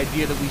bit the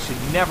idea that we should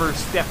never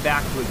step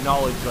back to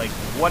acknowledge like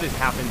what has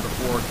happened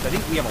before, because I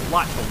think we have a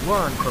lot to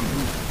learn from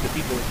the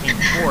people that came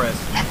before us,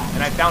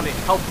 and I found it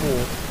helpful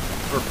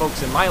for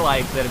folks in my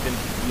life that have been,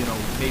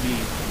 maybe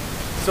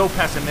so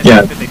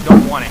pessimistic that they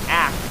don't want to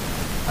act,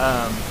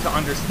 to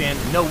understand,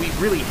 no, we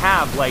really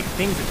have, like,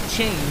 things have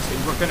changed,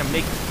 and we're going to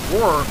make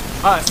for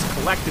us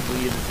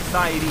collectively as a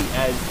society,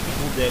 as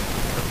people that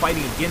are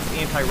fighting against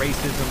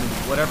anti-racism and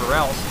whatever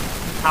else,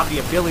 have the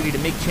ability to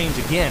make change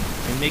again,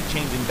 and make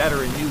change in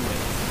better and new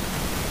ways.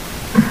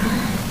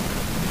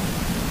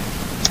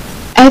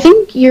 I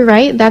think you're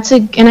right.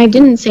 And I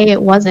didn't say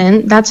it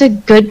wasn't. That's a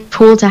good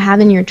tool to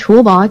have in your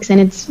toolbox, and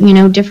it's,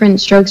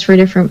 different strokes for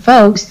different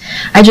folks.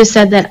 I just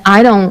said that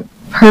I don't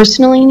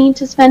personally need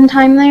to spend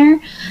time there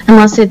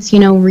unless it's,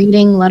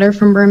 reading Letter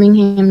from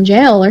Birmingham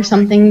Jail or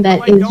something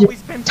that is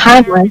just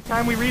timeless. Every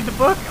time we read the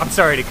book, I'm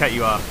sorry to cut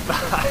you off.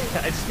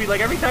 I just feel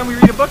like every time we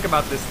read a book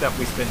about this stuff,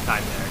 we spend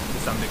time there to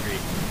some degree.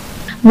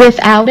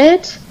 Without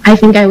it, I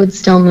think I would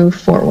still move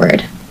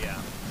forward. Yeah.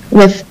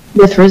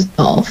 With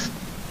resolve.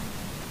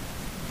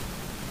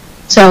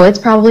 So it's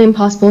probably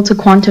impossible to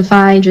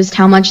quantify just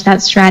how much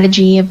that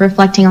strategy of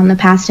reflecting on the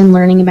past and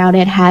learning about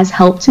it has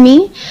helped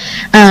me.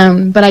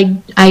 But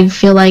I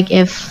feel like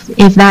if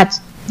that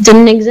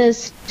didn't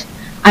exist,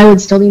 I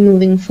would still be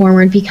moving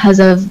forward because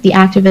of the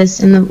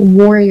activists and the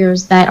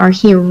warriors that are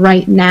here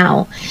right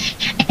now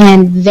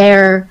and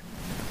their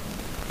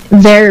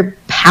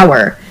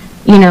power,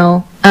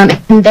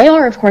 and they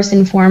are, of course,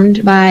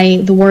 informed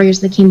by the warriors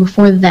that came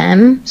before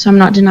them, so I'm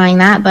not denying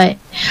that, but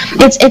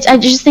I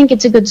just think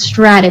it's a good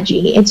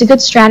strategy. It's a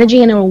good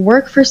strategy, and it'll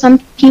work for some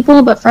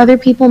people, but for other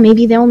people,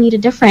 maybe they'll need a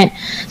different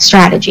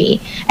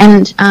strategy.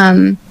 And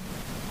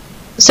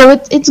so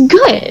it's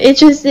good. It's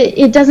just,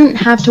 it doesn't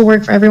have to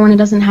work for everyone. It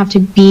doesn't have to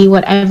be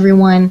what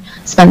everyone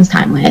spends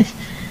time with.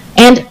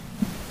 And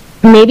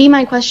maybe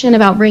my question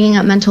about bringing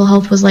up mental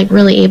health was, like,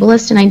 really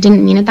ableist, and I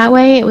didn't mean it that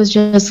way. It was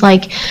just,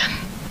 like,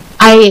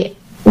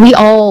 we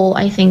all,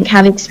 I think,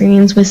 have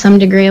experience with some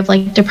degree of,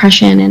 like,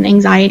 depression and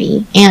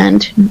anxiety,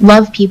 and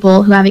love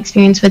people who have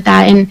experience with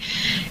that. And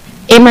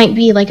it might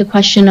be like a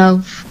question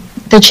of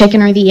the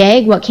chicken or the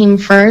egg, what came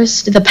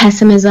first, the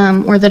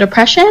pessimism or the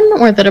depression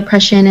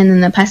and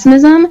then the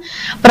pessimism.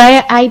 But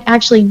I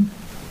actually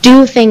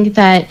do think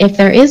that if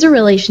there is a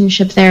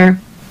relationship there,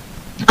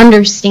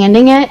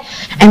 understanding it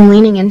and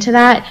leaning into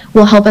that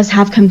will help us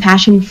have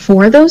compassion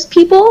for those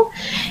people,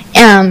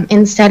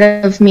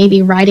 instead of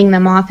maybe writing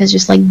them off as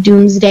just like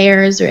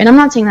doomsdayers. And I'm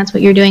not saying that's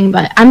what you're doing,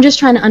 but I'm just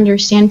trying to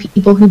understand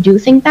people who do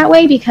think that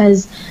way,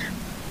 because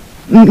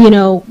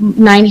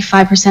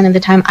 95% of the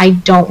time I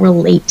don't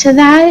relate to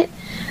that.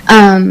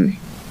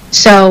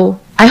 So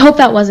I hope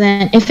that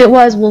wasn't, if it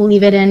was, we'll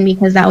leave it in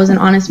because that was an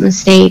honest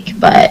mistake,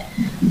 but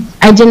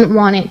I didn't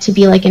want it to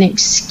be like an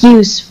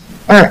excuse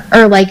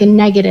or like a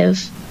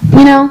negative,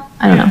 I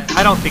don't know.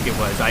 I don't think it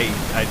was. I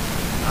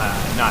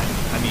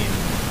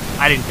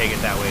didn't take it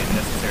that way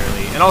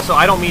necessarily. And also,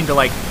 I don't mean to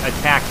like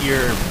attack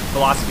your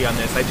philosophy on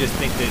this. I just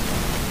think that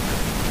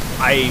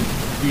I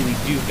really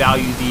do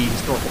value the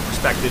historical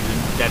perspective, and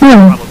that's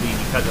probably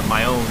because of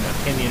my own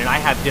opinion. And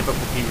I have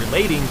difficulty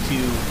relating to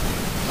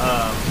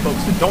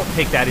folks that don't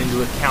take that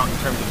into account in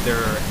terms of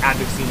their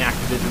advocacy and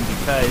activism,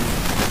 because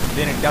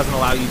then it doesn't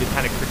allow you to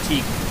kind of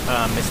critique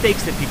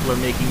mistakes that people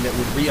are making that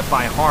would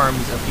reify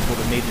harms of people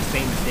that made the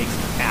same mistakes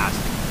in the past.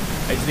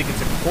 I just think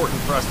it's important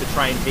for us to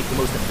try and take the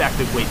most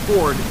effective way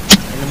forward,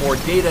 and the more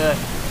data,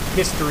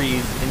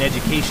 histories, and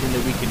education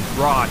that we can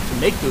draw to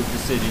make those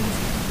decisions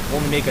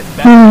only make us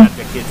better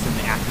advocates and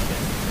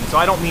activists. And so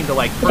I don't mean to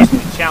like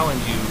personally challenge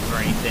you or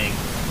anything,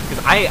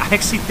 because I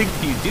actually think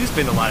that you do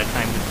spend a lot of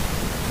time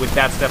with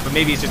that stuff, but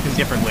maybe it's just in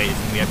different ways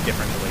and we have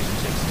different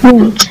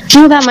relationships.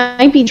 No, that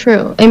might be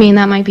true. I mean,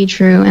 that might be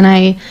true. And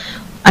I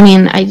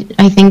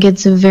think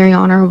it's a very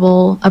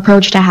honorable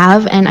approach to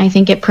have, and I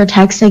think it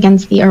protects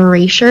against the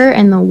erasure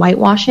and the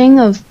whitewashing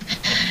of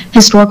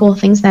historical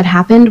things that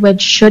happened,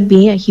 which should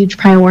be a huge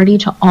priority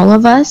to all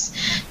of us.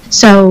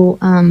 So,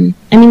 I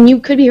mean,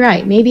 you could be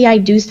right. Maybe I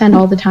do spend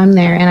all the time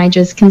there and I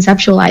just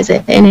conceptualize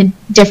it in a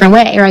different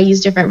way, or I use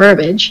different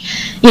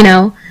verbiage, you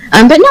know.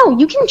 But no,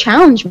 you can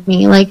challenge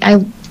me. Like,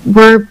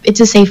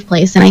 it's a safe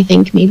place, and I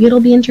think maybe it'll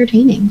be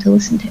entertaining to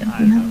listen to.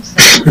 Who knows?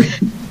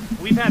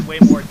 We've had way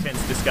more intense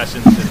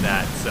discussions than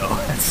that, so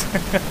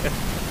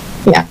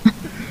yeah.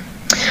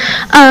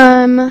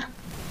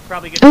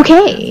 Probably get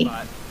okay.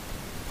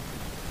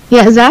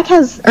 Yeah,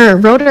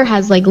 Rotor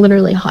has like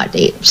literally a hot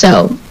date,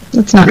 so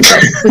let's not go.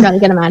 We gotta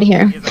get him out of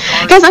here.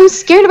 Guys, I'm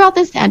scared about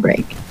this ad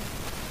break.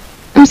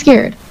 I'm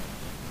scared.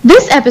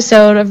 This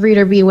episode of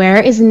Reader Beware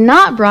is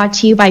not brought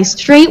to you by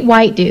straight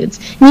white dudes.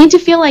 Need to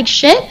feel like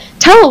shit?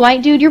 Tell a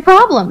white dude your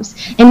problems.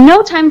 In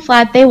no time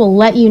flat, they will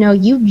let you know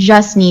you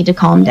just need to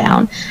calm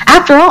down.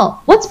 After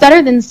all, what's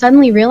better than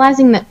suddenly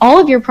realizing that all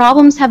of your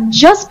problems have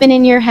just been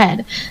in your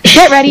head?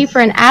 Get ready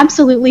for an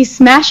absolutely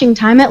smashing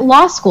time at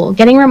law school,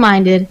 getting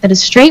reminded that a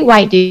straight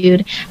white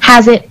dude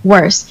has it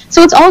worse.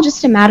 So it's all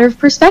just a matter of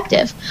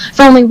perspective.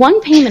 For only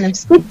one payment of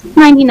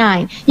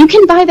 $6.99, you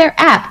can buy their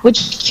app,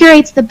 which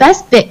curates the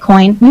best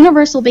Bitcoin,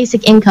 universal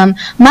basic income,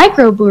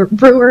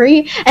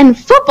 microbrewery, and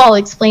football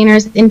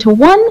explainers into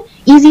one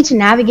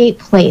easy-to-navigate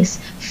place.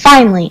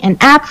 Finally, an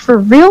app for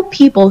real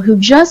people who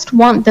just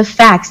want the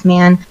facts,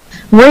 man.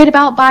 Worried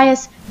about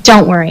bias?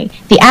 Don't worry.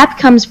 The app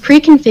comes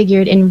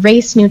pre-configured in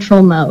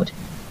race-neutral mode.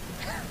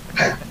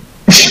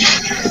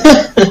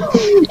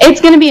 It's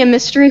going to be a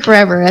mystery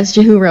forever as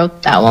to who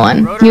wrote that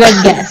one. You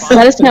guys guess.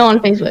 Let us know on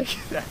Facebook.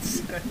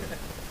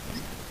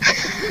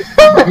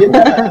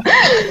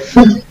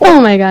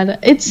 Oh my god,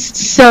 it's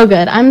so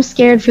good. I'm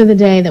scared for the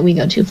day that we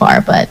go too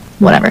far, but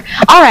whatever.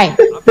 Alright,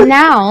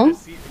 now...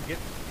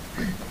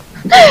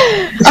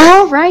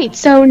 Alright,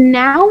 so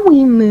now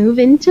we move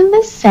into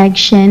the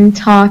section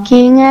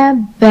talking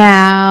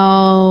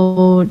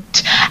about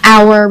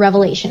our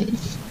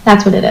revelations.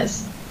 That's what it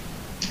is.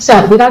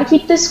 So, we gotta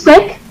keep this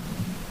quick.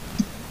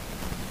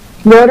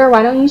 Rotor,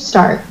 why don't you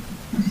start?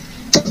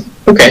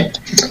 Okay.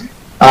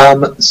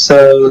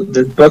 So,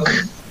 the book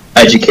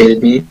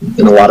educated me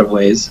in a lot of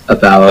ways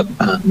about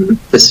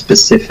the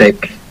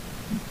specific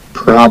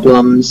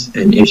problems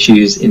and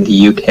issues in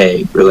the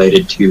UK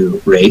related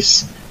to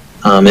race.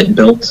 It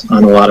built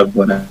on a lot of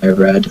what I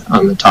read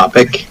on the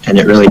topic, and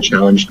it really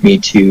challenged me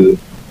to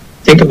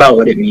think about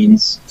what it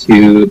means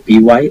to be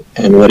white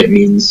and what it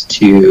means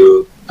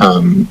to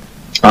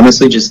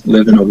honestly just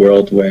live in a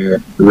world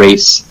where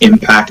race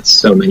impacts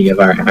so many of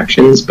our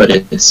actions, but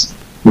it's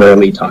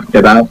rarely talked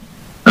about.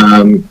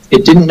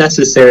 It didn't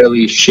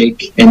necessarily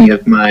shake any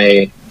of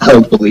my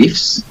held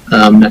beliefs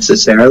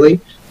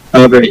necessarily.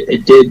 However,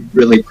 it did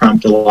really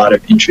prompt a lot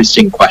of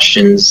interesting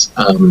questions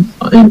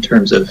in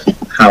terms of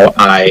how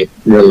I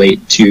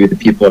relate to the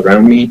people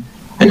around me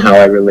and how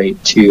I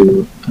relate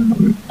to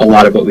a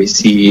lot of what we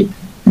see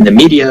in the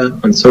media,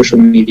 on social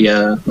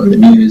media, on the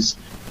news.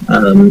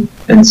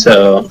 And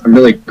so I'm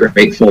really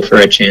grateful for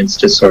a chance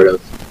to sort of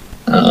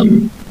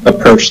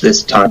approach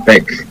this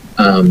topic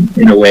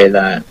in a way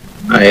that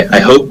I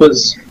hope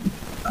was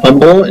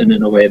humble and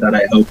in a way that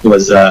I hope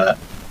was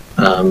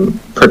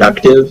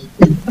productive.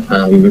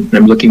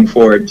 I'm looking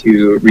forward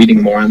to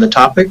reading more on the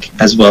topic,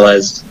 as well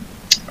as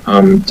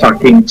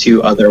talking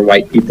to other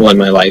white people in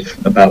my life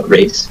about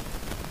race.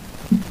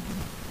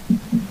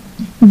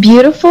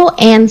 Beautiful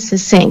and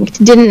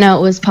succinct. Didn't know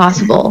it was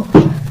possible.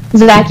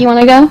 Zach, you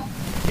want to go?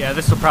 Yeah,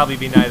 this will probably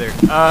be neither.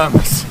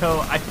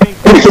 So I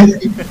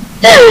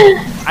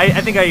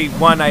think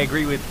I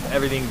agree with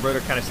everything Rotor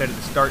kind of said at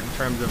the start in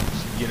terms of,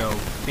 you know,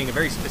 being a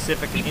very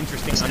specific and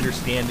interesting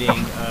understanding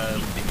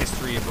of the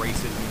history of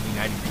racism in the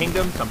United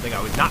Kingdom, something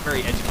I was not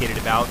very educated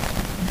about.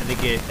 I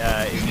think it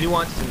is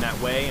nuanced in that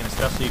way, and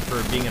especially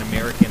for being an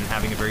American and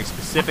having a very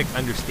specific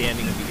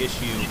understanding of the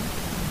issue,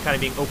 kind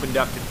of being opened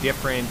up to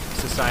different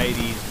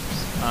societies.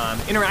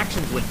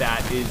 Interactions with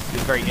that is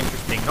very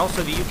interesting. And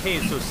also the UK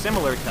is so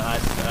similar to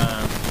us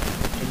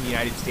in the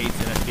United States,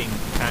 and us being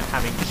kind of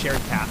having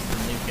shared pasts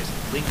and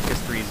linked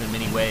histories in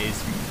many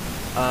ways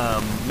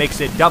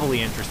makes it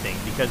doubly interesting,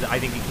 because I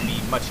think it can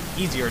be much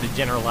easier to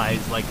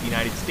generalize like the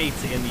United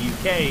States and the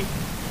UK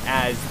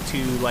as to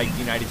like the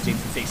United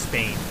States and say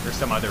Spain or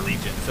some other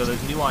region. So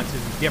those nuances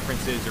and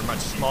differences are much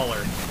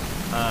smaller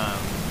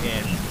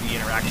and the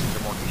interactions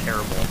are more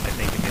comparable, I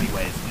think, in many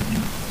ways.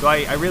 So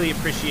I really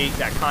appreciate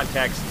that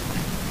context.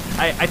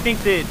 I think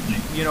that,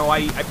 you know,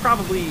 I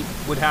probably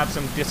would have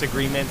some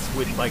disagreements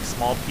with, like,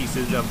 small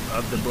pieces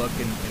of the book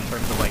in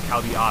terms of, like,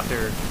 how the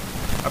author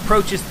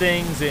approaches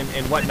things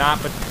and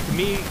whatnot, but to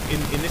me,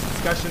 in this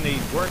discussion, they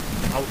weren't,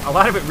 a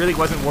lot of it really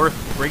wasn't worth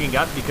bringing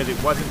up because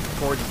it wasn't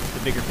towards the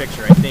bigger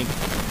picture. I think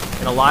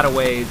in a lot of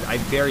ways, I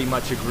very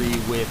much agree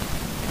with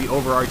the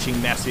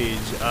overarching message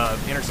of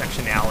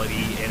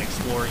intersectionality and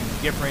exploring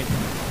different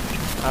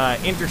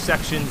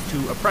intersections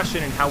to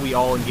oppression and how we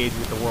all engage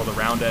with the world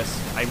around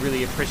us. I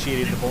really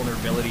appreciated the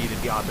vulnerability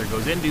that the author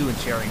goes into and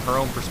sharing her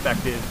own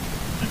perspective,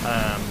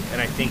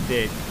 and I think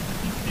that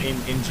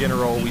in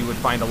general we would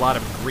find a lot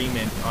of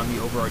agreement on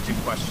the overarching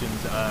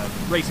questions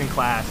of race and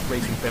class,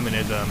 race and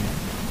feminism,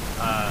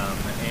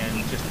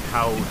 and just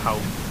how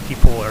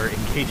people are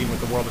engaging with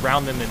the world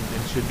around them and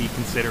should be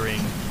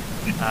considering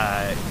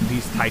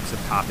these types of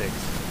topics.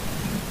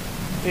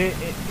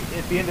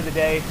 At the end of the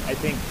day, I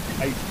think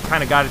I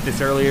kind of got at this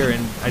earlier,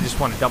 and I just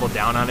want to double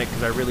down on it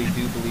because I really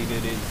do believe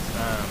it is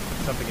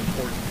something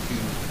important to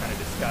kind of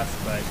discuss.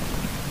 But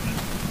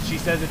she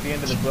says at the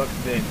end of the book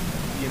that,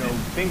 you know,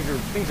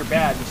 things are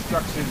bad. The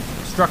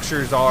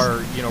structures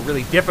are, you know,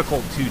 really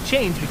difficult to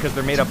change because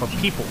they're made up of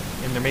people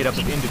and they're made up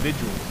of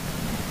individuals.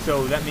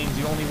 So that means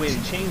the only way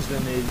to change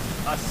them is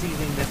us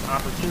seizing this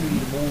opportunity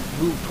to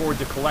move towards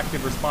a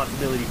collective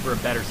responsibility for a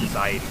better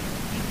society.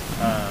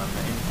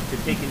 And to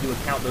take into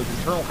account those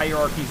internal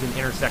hierarchies and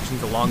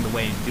intersections along the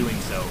way in doing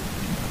so.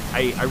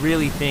 I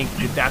really think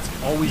that that's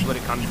always what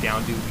it comes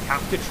down to. We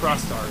have to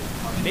trust our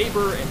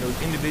neighbor and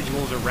those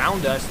individuals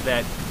around us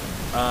that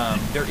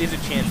there is a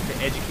chance to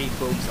educate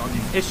folks on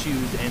these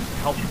issues and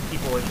help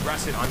people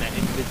address it on that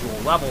individual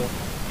level,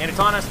 and it's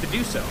on us to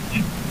do so.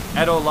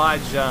 Edo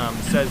Lodge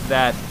says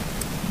that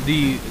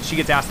she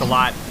gets asked a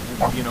lot,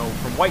 you know,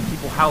 from white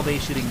people how they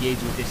should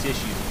engage with this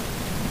issue.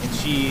 And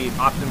she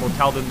often will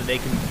tell them that they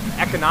can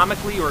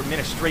economically or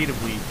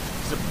administratively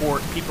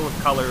support people of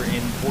color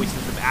and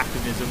voices of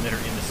activism that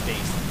are in the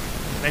space.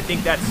 And I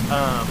think that's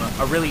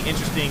a really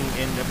interesting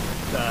and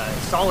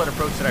solid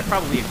approach that I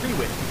probably agree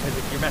with, because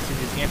if your message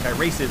is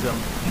anti-racism,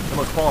 the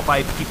most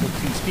qualified people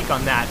to speak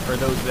on that are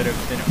those that have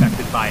been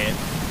affected by it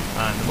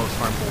in the most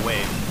harmful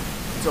ways.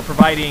 So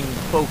providing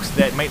folks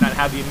that might not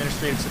have the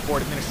administrative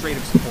support,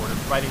 or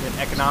providing them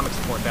economic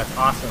support, that's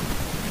awesome.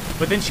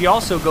 But then she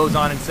also goes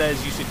on and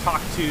says you should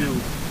talk to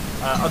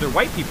other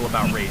white people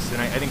about race,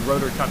 and I think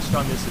Roeder touched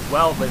on this as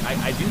well, but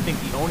I do think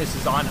the onus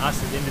is on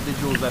us as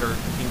individuals that are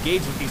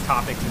engaged with these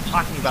topics and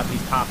talking about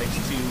these topics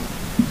to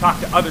talk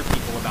to other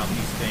people about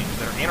these things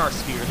that are in our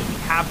sphere that we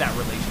have that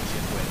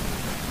relationship with.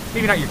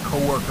 Maybe not your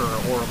coworker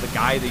or the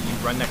guy that you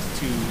run next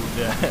to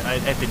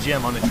at the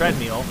gym on the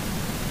treadmill,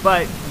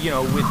 but, you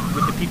know, with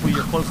the people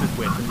you're closest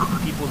with and with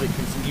the people that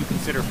you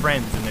consider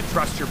friends and that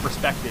trust your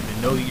perspective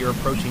and know that you're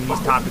approaching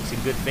these topics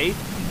in good faith.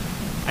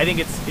 I think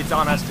it's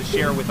on us to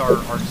share with our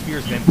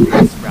spheres of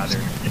influence, rather.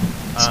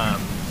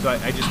 So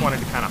I just wanted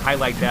to kind of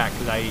highlight that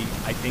because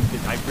I think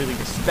that I really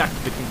respect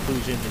the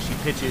conclusion that she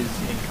pitches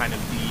and kind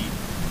of the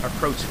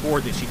approach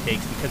forward that she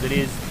takes, because it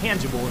is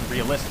tangible and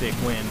realistic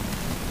when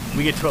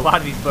we get to a lot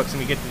of these books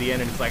and we get to the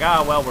end and it's like,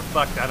 oh, well, we're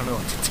fucked. I don't know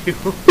what to do.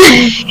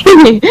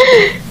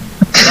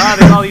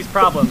 There's all these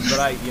problems, but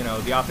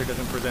the author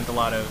doesn't present a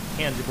lot of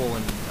tangible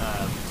and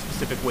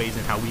specific ways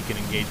in how we can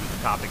engage with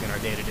the topic in our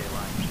day-to-day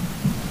life.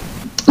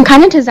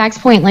 Kind of to Zach's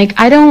point, like,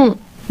 we're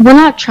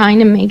not trying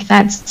to make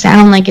that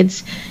sound like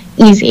it's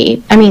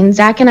easy. I mean,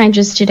 Zach and I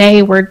just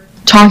today were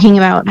talking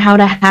about how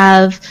to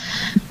have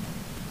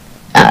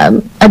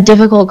a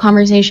difficult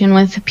conversation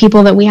with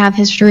people that we have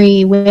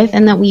history with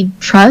and that we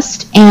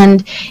trust,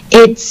 and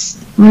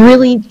it's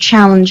really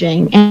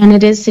challenging, and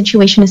it is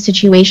situation to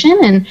situation,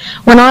 and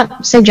we're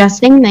not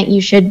suggesting that you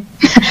should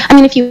I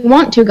mean, if you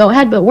want to, go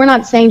ahead, but we're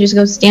not saying just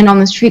go stand on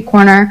the street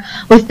corner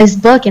with this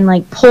book and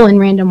like pull in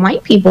random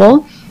white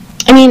people.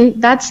 I mean,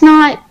 that's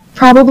not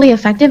probably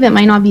effective. It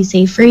might not be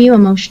safe for you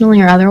emotionally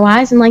or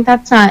otherwise, and like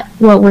that's not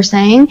what we're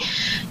saying.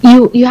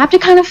 You have to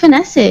kind of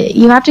finesse it.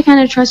 You have to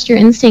kind of trust your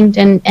instinct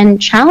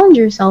and challenge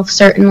yourself,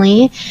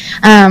 certainly,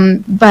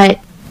 but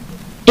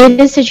it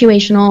is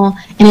situational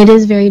and it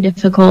is very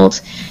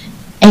difficult,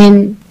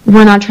 and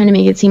we're not trying to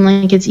make it seem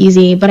like it's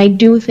easy. But I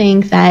do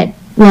think that,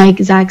 like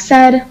Zach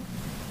said,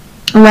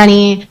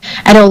 Rennie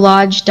Edo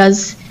Lodge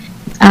does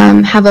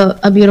have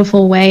a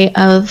beautiful way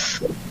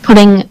of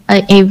putting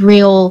a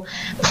real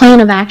plan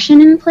of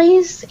action in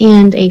place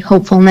and a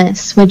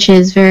hopefulness, which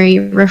is very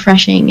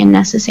refreshing and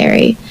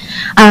necessary.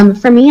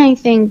 For me, I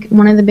think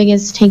one of the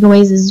biggest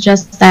takeaways is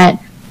just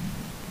that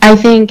I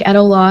think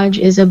Edo Lodge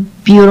is a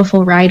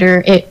beautiful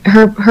writer.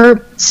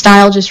 Her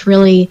style just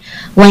really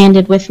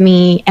landed with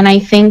me, and I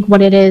think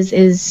what it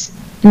is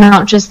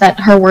not just that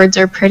her words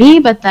are pretty,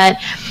 but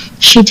that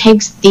she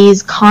takes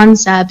these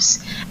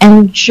concepts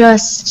and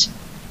just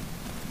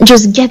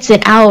gets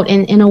it out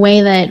in a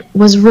way that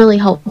was really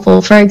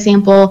helpful. For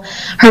example,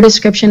 her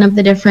description of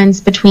the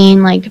difference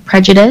between like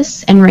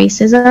prejudice and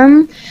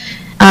racism.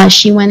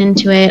 she went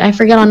into it. I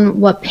forget on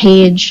what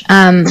page,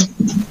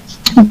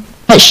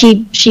 but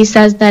she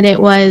says that it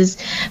was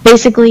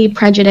basically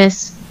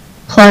prejudice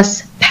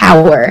plus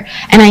power.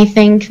 And I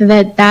think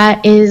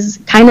that is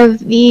kind of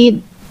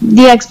the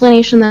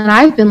explanation that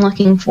I've been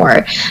looking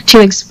for,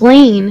 to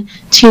explain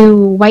to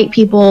white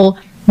people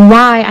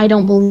why I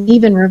don't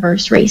believe in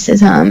reverse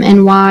racism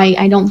and why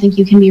I don't think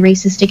you can be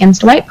racist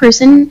against a white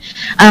person.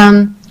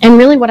 And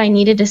really what I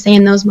needed to say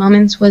in those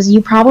moments was,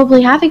 you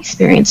probably have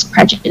experienced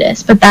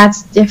prejudice, but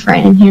that's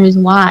different, and here's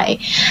why.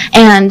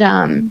 And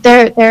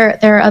there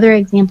are other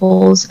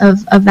examples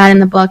of that in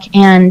the book,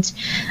 and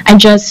I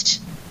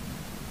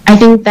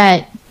think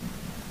that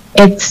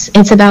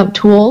it's about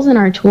tools in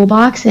our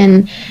toolbox,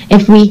 and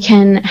if we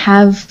can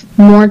have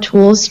more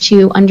tools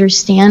to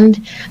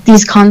understand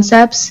these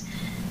concepts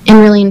and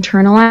really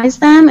internalize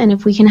them, and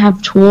if we can have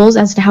tools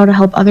as to how to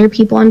help other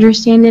people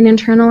understand and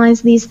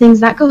internalize these things,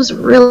 that goes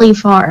really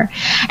far.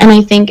 And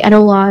I think Edo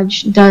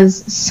Lodge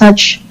does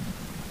such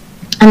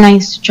a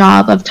nice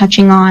job of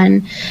touching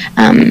on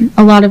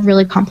a lot of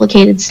really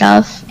complicated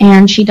stuff,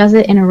 and she does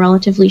it in a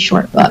relatively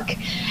short book.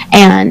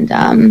 And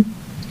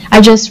I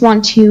just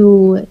want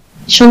to,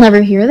 she'll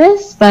never hear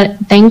this, but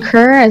thank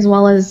her, as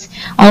well as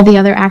all the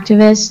other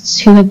activists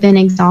who have been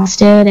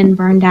exhausted and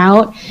burned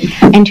out,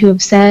 and who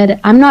have said,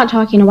 I'm not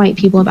talking to white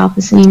people about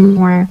this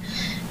anymore,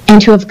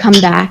 and who have come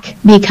back,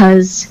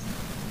 because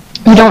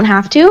you don't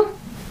have to,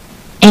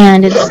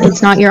 and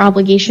it's not your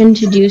obligation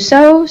to do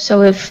so.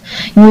 So if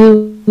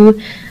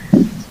you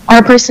are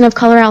a person of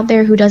color out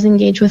there who does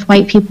engage with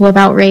white people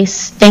about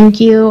race, thank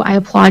you, I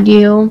applaud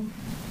you.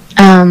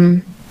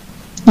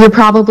 You're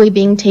probably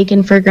being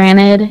taken for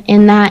granted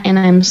in that, and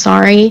I'm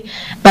sorry,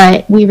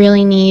 but we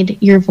really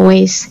need your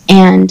voice.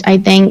 And I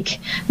thank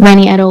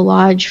Rennie Edo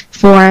Lodge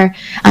for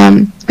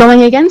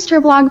going against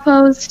her blog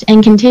post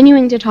and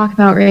continuing to talk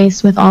about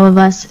race with all of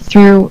us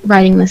through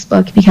writing this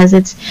book, because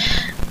it's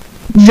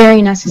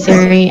very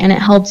necessary and it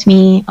helped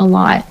me a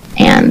lot.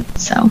 And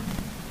so,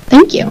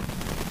 thank you.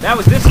 That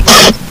was this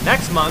month.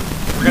 Next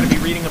month, we're going to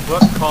be reading a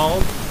book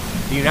called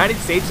The United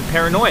States of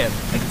Paranoia,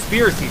 a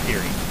Conspiracy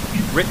Theory,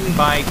 written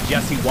by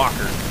Jesse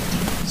Walker.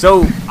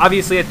 So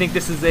obviously, I think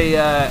this is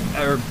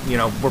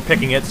we're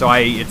picking it, so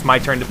it's my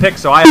turn to pick.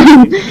 So I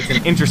think it's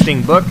an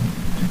interesting book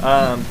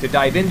to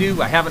dive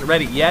into. I haven't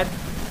read it yet,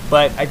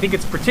 but I think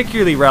it's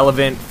particularly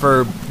relevant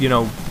for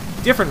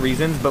different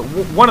reasons. But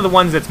one of the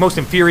ones that's most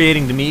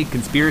infuriating to me,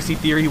 conspiracy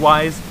theory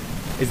wise,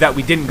 is that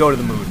we didn't go to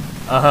the moon.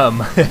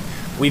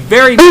 We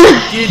very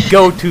much did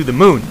go to the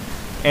moon,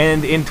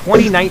 and in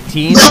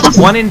 2019,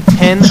 1 in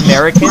 10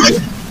 Americans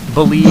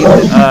believed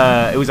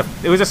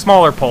it was a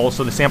smaller poll,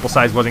 so the sample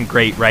size wasn't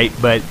great, right?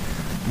 But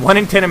 1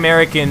 in 10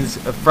 Americans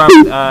from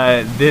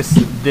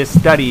this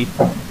study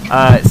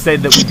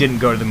said that we didn't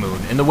go to the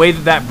moon. And the way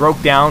that broke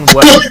down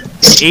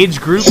was age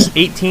groups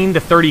 18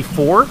 to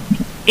 34.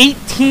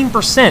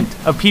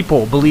 18% of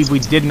people believe we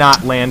did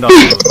not land on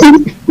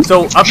the moon.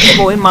 So up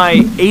people in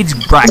my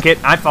age bracket,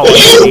 I follow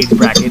this age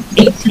bracket,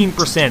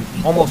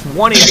 18%,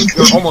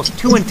 almost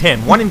 2 in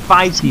 10, 1 in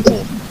 5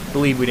 people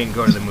believe we didn't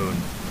go to the moon.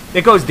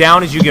 It goes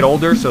down as you get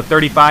older, so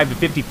 35 to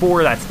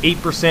 54, that's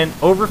 8%.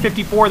 Over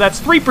 54,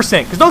 that's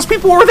 3%, because those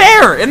people were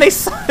there, and they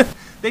saw it.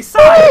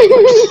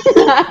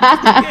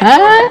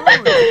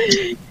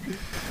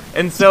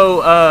 And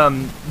so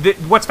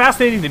what's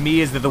fascinating to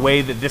me is that the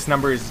way that this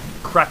number has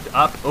crept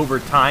up over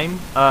time.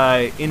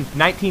 In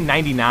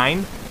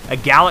 1999, a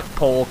Gallup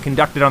poll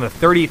conducted on the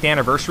 30th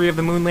anniversary of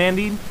the moon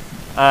landing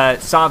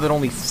saw that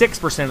only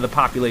 6% of the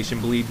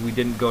population believed we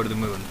didn't go to the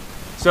moon.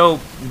 So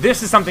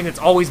this is something that's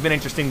always been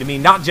interesting to me,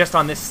 not just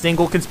on this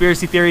single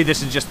conspiracy theory.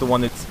 This is just the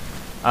one that's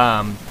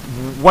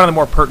one of the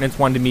more pertinent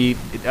one to me.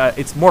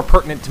 It's more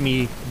pertinent to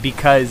me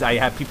because I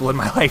have people in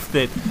my life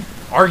that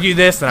argue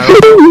this, and I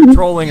don't know if they're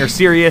trolling or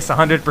serious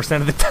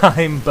 100% of the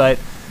time, but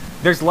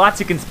there's lots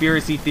of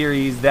conspiracy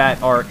theories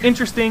that are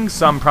interesting,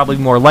 some probably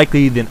more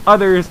likely than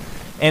others,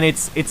 and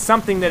it's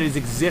something that has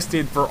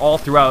existed for all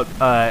throughout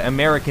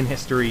American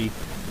history,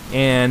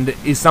 and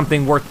is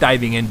something worth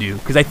diving into,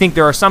 because I think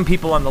there are some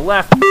people on the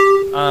left,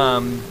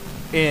 and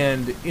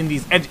in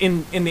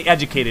the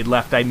educated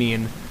left, I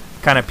mean,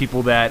 kind of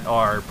people that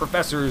are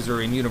professors or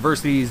in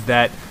universities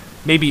that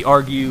maybe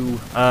argue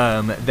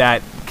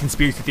that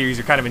conspiracy theories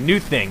are kind of a new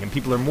thing, and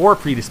people are more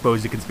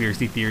predisposed to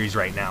conspiracy theories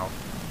right now.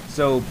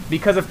 So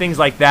because of things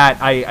like that,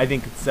 I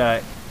think it's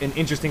an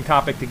interesting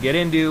topic to get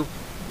into,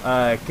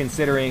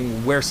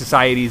 considering where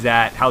society's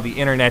at, how the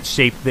internet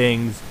shaped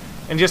things,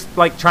 and just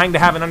like trying to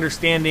have an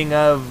understanding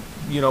of,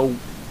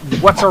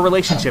 what's our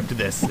relationship to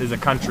this as a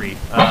country,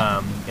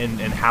 and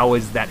how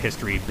has that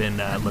history been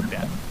looked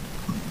at.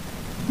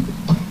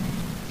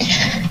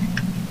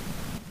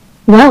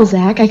 Well,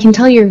 Zach, I can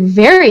tell you're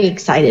very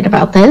excited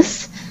about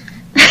this.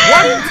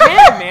 1 in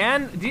 10,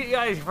 man.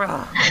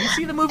 You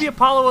see the movie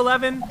Apollo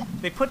 11?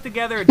 They put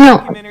together a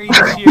documentary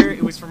this year.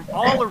 It was from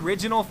all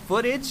original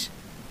footage.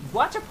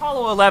 Watch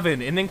Apollo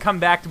 11 and then come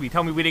back to me.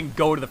 Tell me we didn't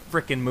go to the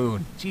frickin'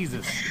 moon.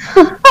 Jesus.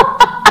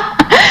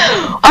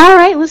 All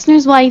right,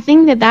 listeners. Well, I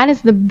think that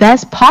is the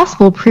best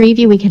possible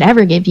preview we could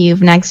ever give you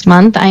of next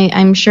month.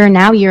 I'm sure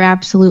now you're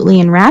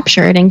absolutely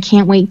enraptured and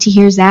can't wait to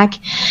hear Zach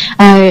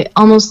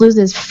almost lose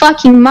his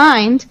fucking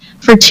mind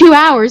for 2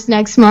 hours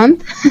next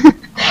month.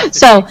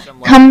 So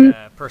come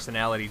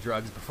personality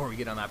drugs before we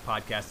get on that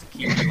podcast to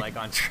keep me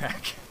on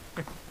track.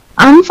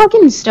 I'm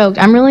fucking stoked.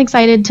 I'm really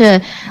excited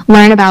to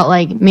learn about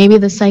maybe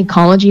the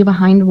psychology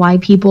behind why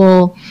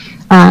people,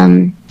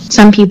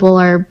 some people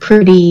are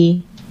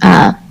pretty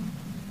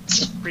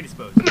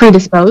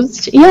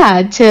predisposed,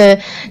 yeah,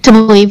 to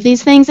believe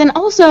these things. And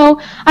also,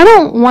 I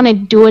don't want to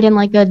do it in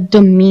a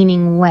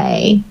demeaning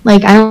way. I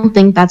don't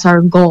think that's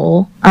our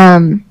goal.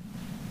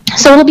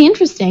 So it'll be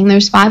interesting.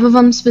 There's 5 of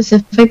them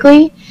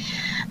specifically.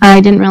 I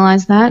didn't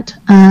realize that,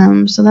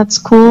 so that's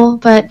cool.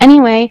 But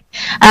anyway,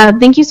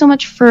 thank you so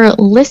much for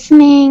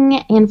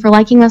listening and for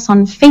liking us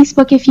on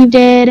Facebook if you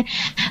did.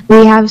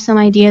 We have some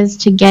ideas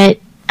to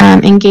get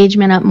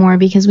engagement up more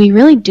because we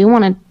really do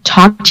want to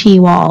talk to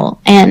you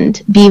all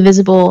and be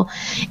visible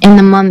in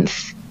the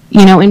month,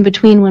 in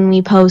between when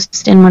we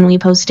post and when we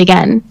post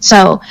again.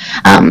 So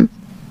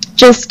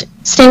just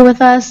stay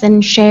with us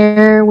and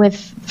share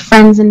with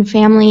friends and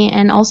family,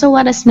 and also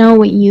let us know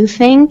what you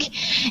think.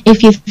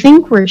 If you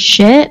think we're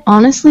shit,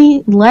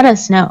 honestly, let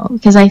us know,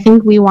 because I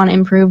think we want to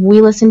improve. We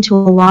listen to a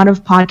lot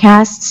of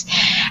podcasts,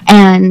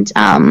 and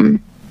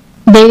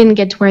they didn't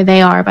get to where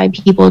they are by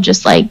people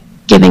just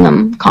giving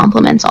them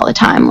compliments all the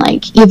time.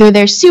 Either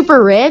they're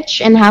super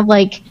rich and have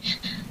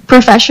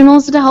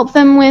professionals to help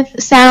them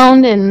with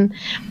sound and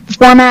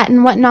format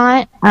and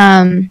whatnot,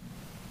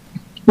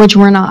 which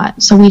we're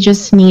not. So we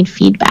just need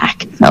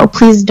feedback. So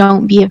please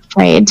don't be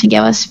afraid to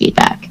give us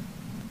feedback.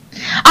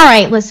 All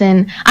right,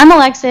 listen, I'm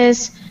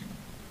Alexis.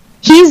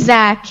 He's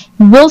Zach.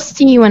 We'll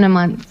see you in a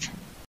month.